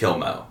goes, kill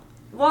Mo.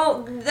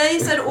 Well, they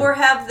said or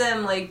have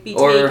them be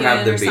Or taken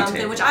have them or be something,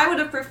 taken. which I would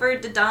have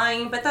preferred to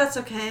dying, but that's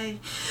okay.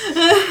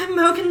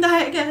 Mo can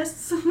die, I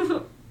guess.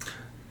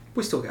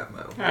 We still got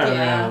Mo. I don't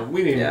Yeah. know.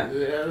 We need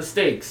the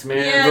stakes, man.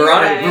 Yeah, you're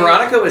right.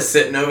 Veronica was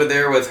sitting over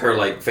there with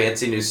her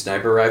fancy new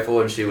sniper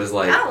rifle, and she was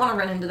like, I don't want to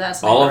run into that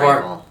sniper all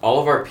rifle.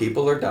 of our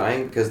people are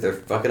dying because they're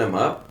fucking them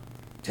up.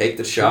 Take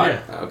the shot.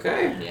 Yeah.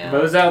 Okay. Yeah.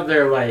 Mo's out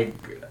there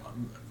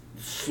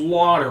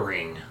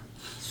slaughtering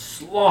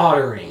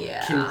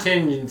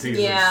contingencies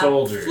of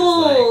soldiers.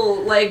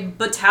 Full,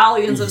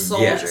 battalions of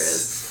soldiers.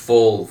 Yes.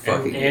 Full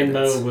fucking and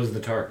Mo units. was the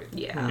target.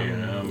 Yeah.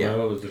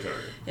 Mo was the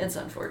target. It's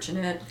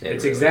unfortunate. It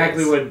It's really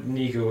exactly is. what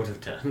Nico would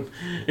have done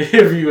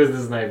if he was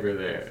the sniper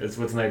there. It's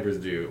what snipers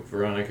do.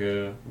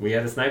 Veronica, we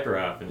had a sniper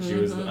off, and she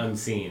was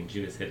unseen.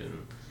 She was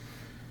hidden.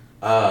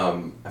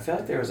 I feel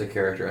like there was a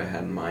character I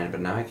had in mind,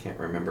 but now I can't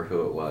remember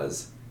who it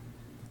was.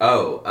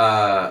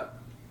 Oh,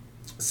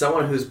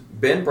 someone who's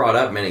been brought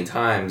up many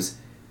times,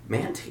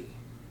 Manti.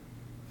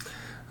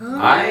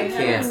 I haven't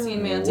can't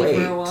seen Manti wait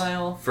for a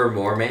while. for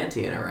more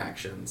Manti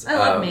interactions. I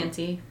love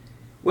Manti.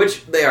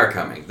 Which they are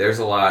coming. There's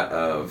a lot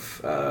of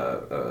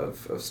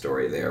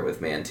story there with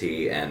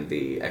Manti and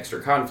the extra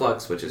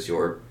conflux, which is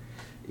your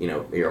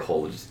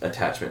whole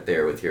attachment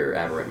there with your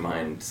aberrant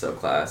mind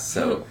subclass.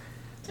 So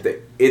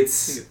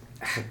it's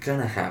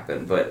gonna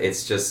happen, but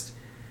it's just,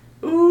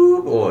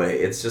 ooh boy,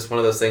 it's just one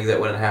of those things that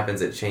when it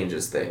happens, it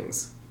changes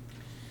things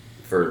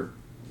for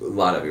a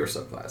lot of your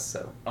subclass.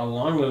 So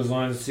Along those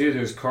lines too,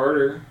 there's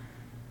Carter.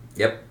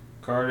 Yep.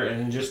 Carter,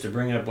 and just to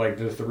bring up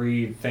the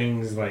three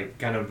things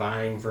kind of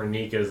vying for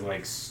Nika's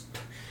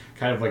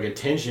kind of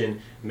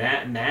attention,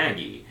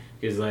 Maggie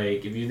is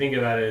if you think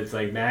about it, it's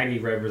Maggie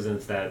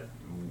represents that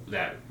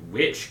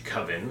witch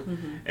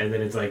coven, and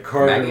then it's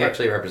Carter. Maggie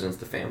actually represents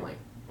the family.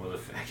 Well,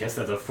 I guess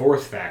that's a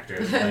fourth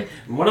factor.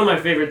 One of my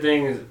favorite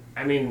things.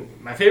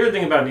 My favorite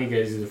thing about Nika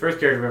is he's the first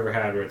character I've ever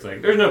had where it's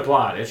there's no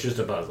plot. It's just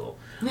a puzzle.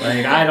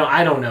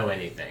 I don't know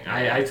anything.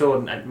 I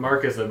told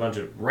Marcus a bunch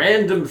of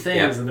random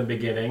things in the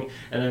beginning,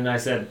 and then I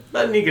said,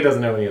 but Nika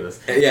doesn't know any of this.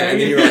 Yeah, and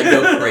then you were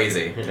go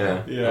crazy.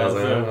 Yeah. Yeah, I was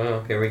so-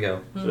 oh, here we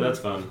go. So that's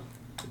fun.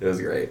 It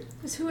was great.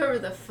 It's whoever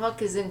the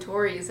fuck is in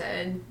Tori's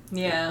head.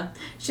 Yeah.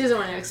 She doesn't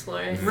want to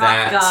explore.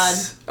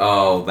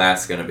 Oh,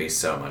 that's gonna be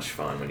so much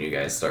fun when you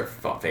guys start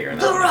figuring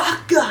The out.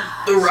 Rock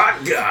God! The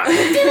Rock God!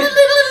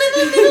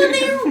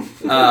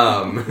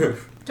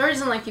 Tori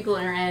doesn't like people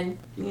in her head.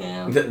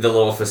 Yeah. The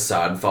little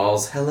facade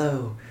falls.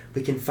 Hello,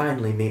 we can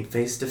finally meet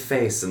face to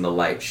face, and the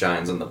light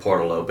shines and the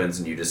portal opens,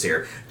 and you just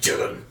hear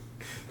jugun,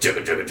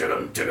 jugun, jugun,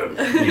 jugun,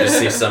 jugun. You just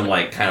see some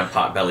kind of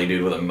pot-belly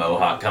dude with a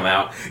mohawk come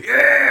out.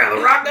 Yeah,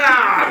 the Rock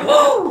God!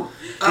 Whoa!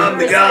 I'm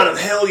the god of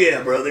hell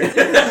yeah, brother.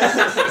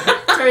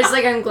 Tori's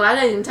I'm glad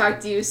I didn't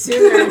talk to you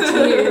sooner.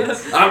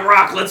 Jeez. I'm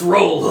Rock. Let's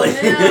roll. You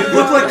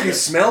look like you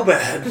smell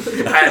bad.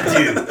 I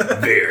do.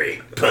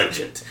 Very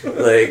pungent.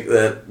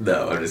 That.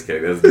 No, I'm just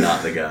kidding. That's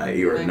not the guy.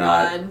 You are my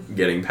not God.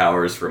 getting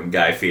powers from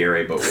Guy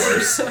Fieri, but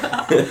worse.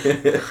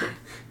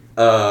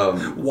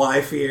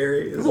 Why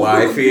Fieri?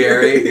 Why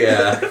Fieri?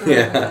 Yeah. Oh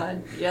my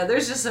God. Yeah,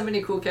 there's just so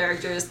many cool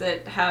characters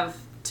that have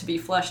to be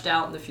fleshed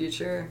out in the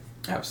future.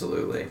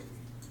 Absolutely.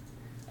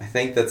 I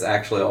think that's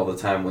actually all the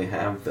time we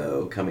have,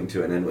 though, coming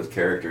to an end with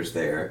characters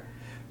there.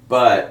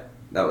 But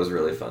that was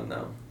really fun,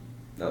 though.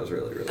 That was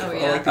really, really fun.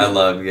 yeah. I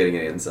loved getting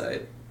an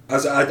insight.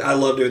 I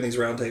love doing these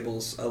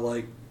roundtables.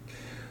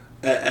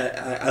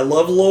 I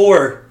love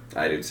lore.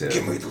 I do, too.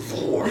 Give me the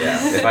lore. Yeah,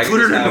 if I Put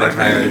could it just in have my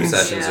entire veins.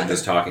 sessions Yeah. of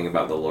just talking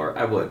about the lore,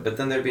 I would. But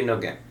then there'd be no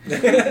game.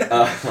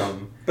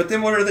 But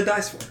then what are the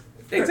dice for?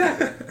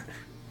 Exactly.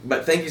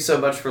 But thank you so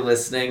much for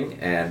listening,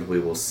 and we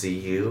will see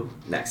you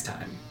next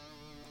time.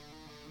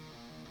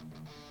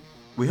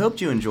 We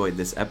hoped you enjoyed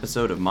this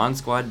episode of Mon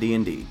Squad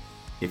D&D.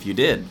 If you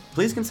did,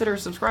 please consider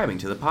subscribing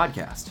to the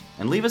podcast,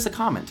 and leave us a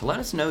comment to let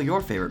us know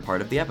your favorite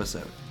part of the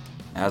episode.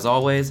 As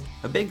always,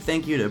 a big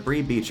thank you to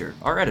Bree Beecher,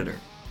 our editor,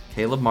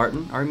 Caleb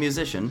Martin, our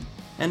musician,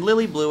 and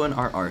Lily Bluen,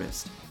 our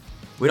artist.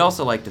 We'd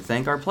also like to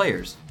thank our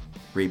players,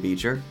 Bree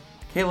Beecher,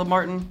 Caleb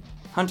Martin,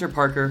 Hunter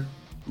Parker,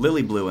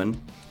 Lily Bluen,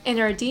 And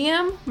our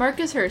DM,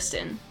 Marcus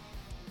Hurston.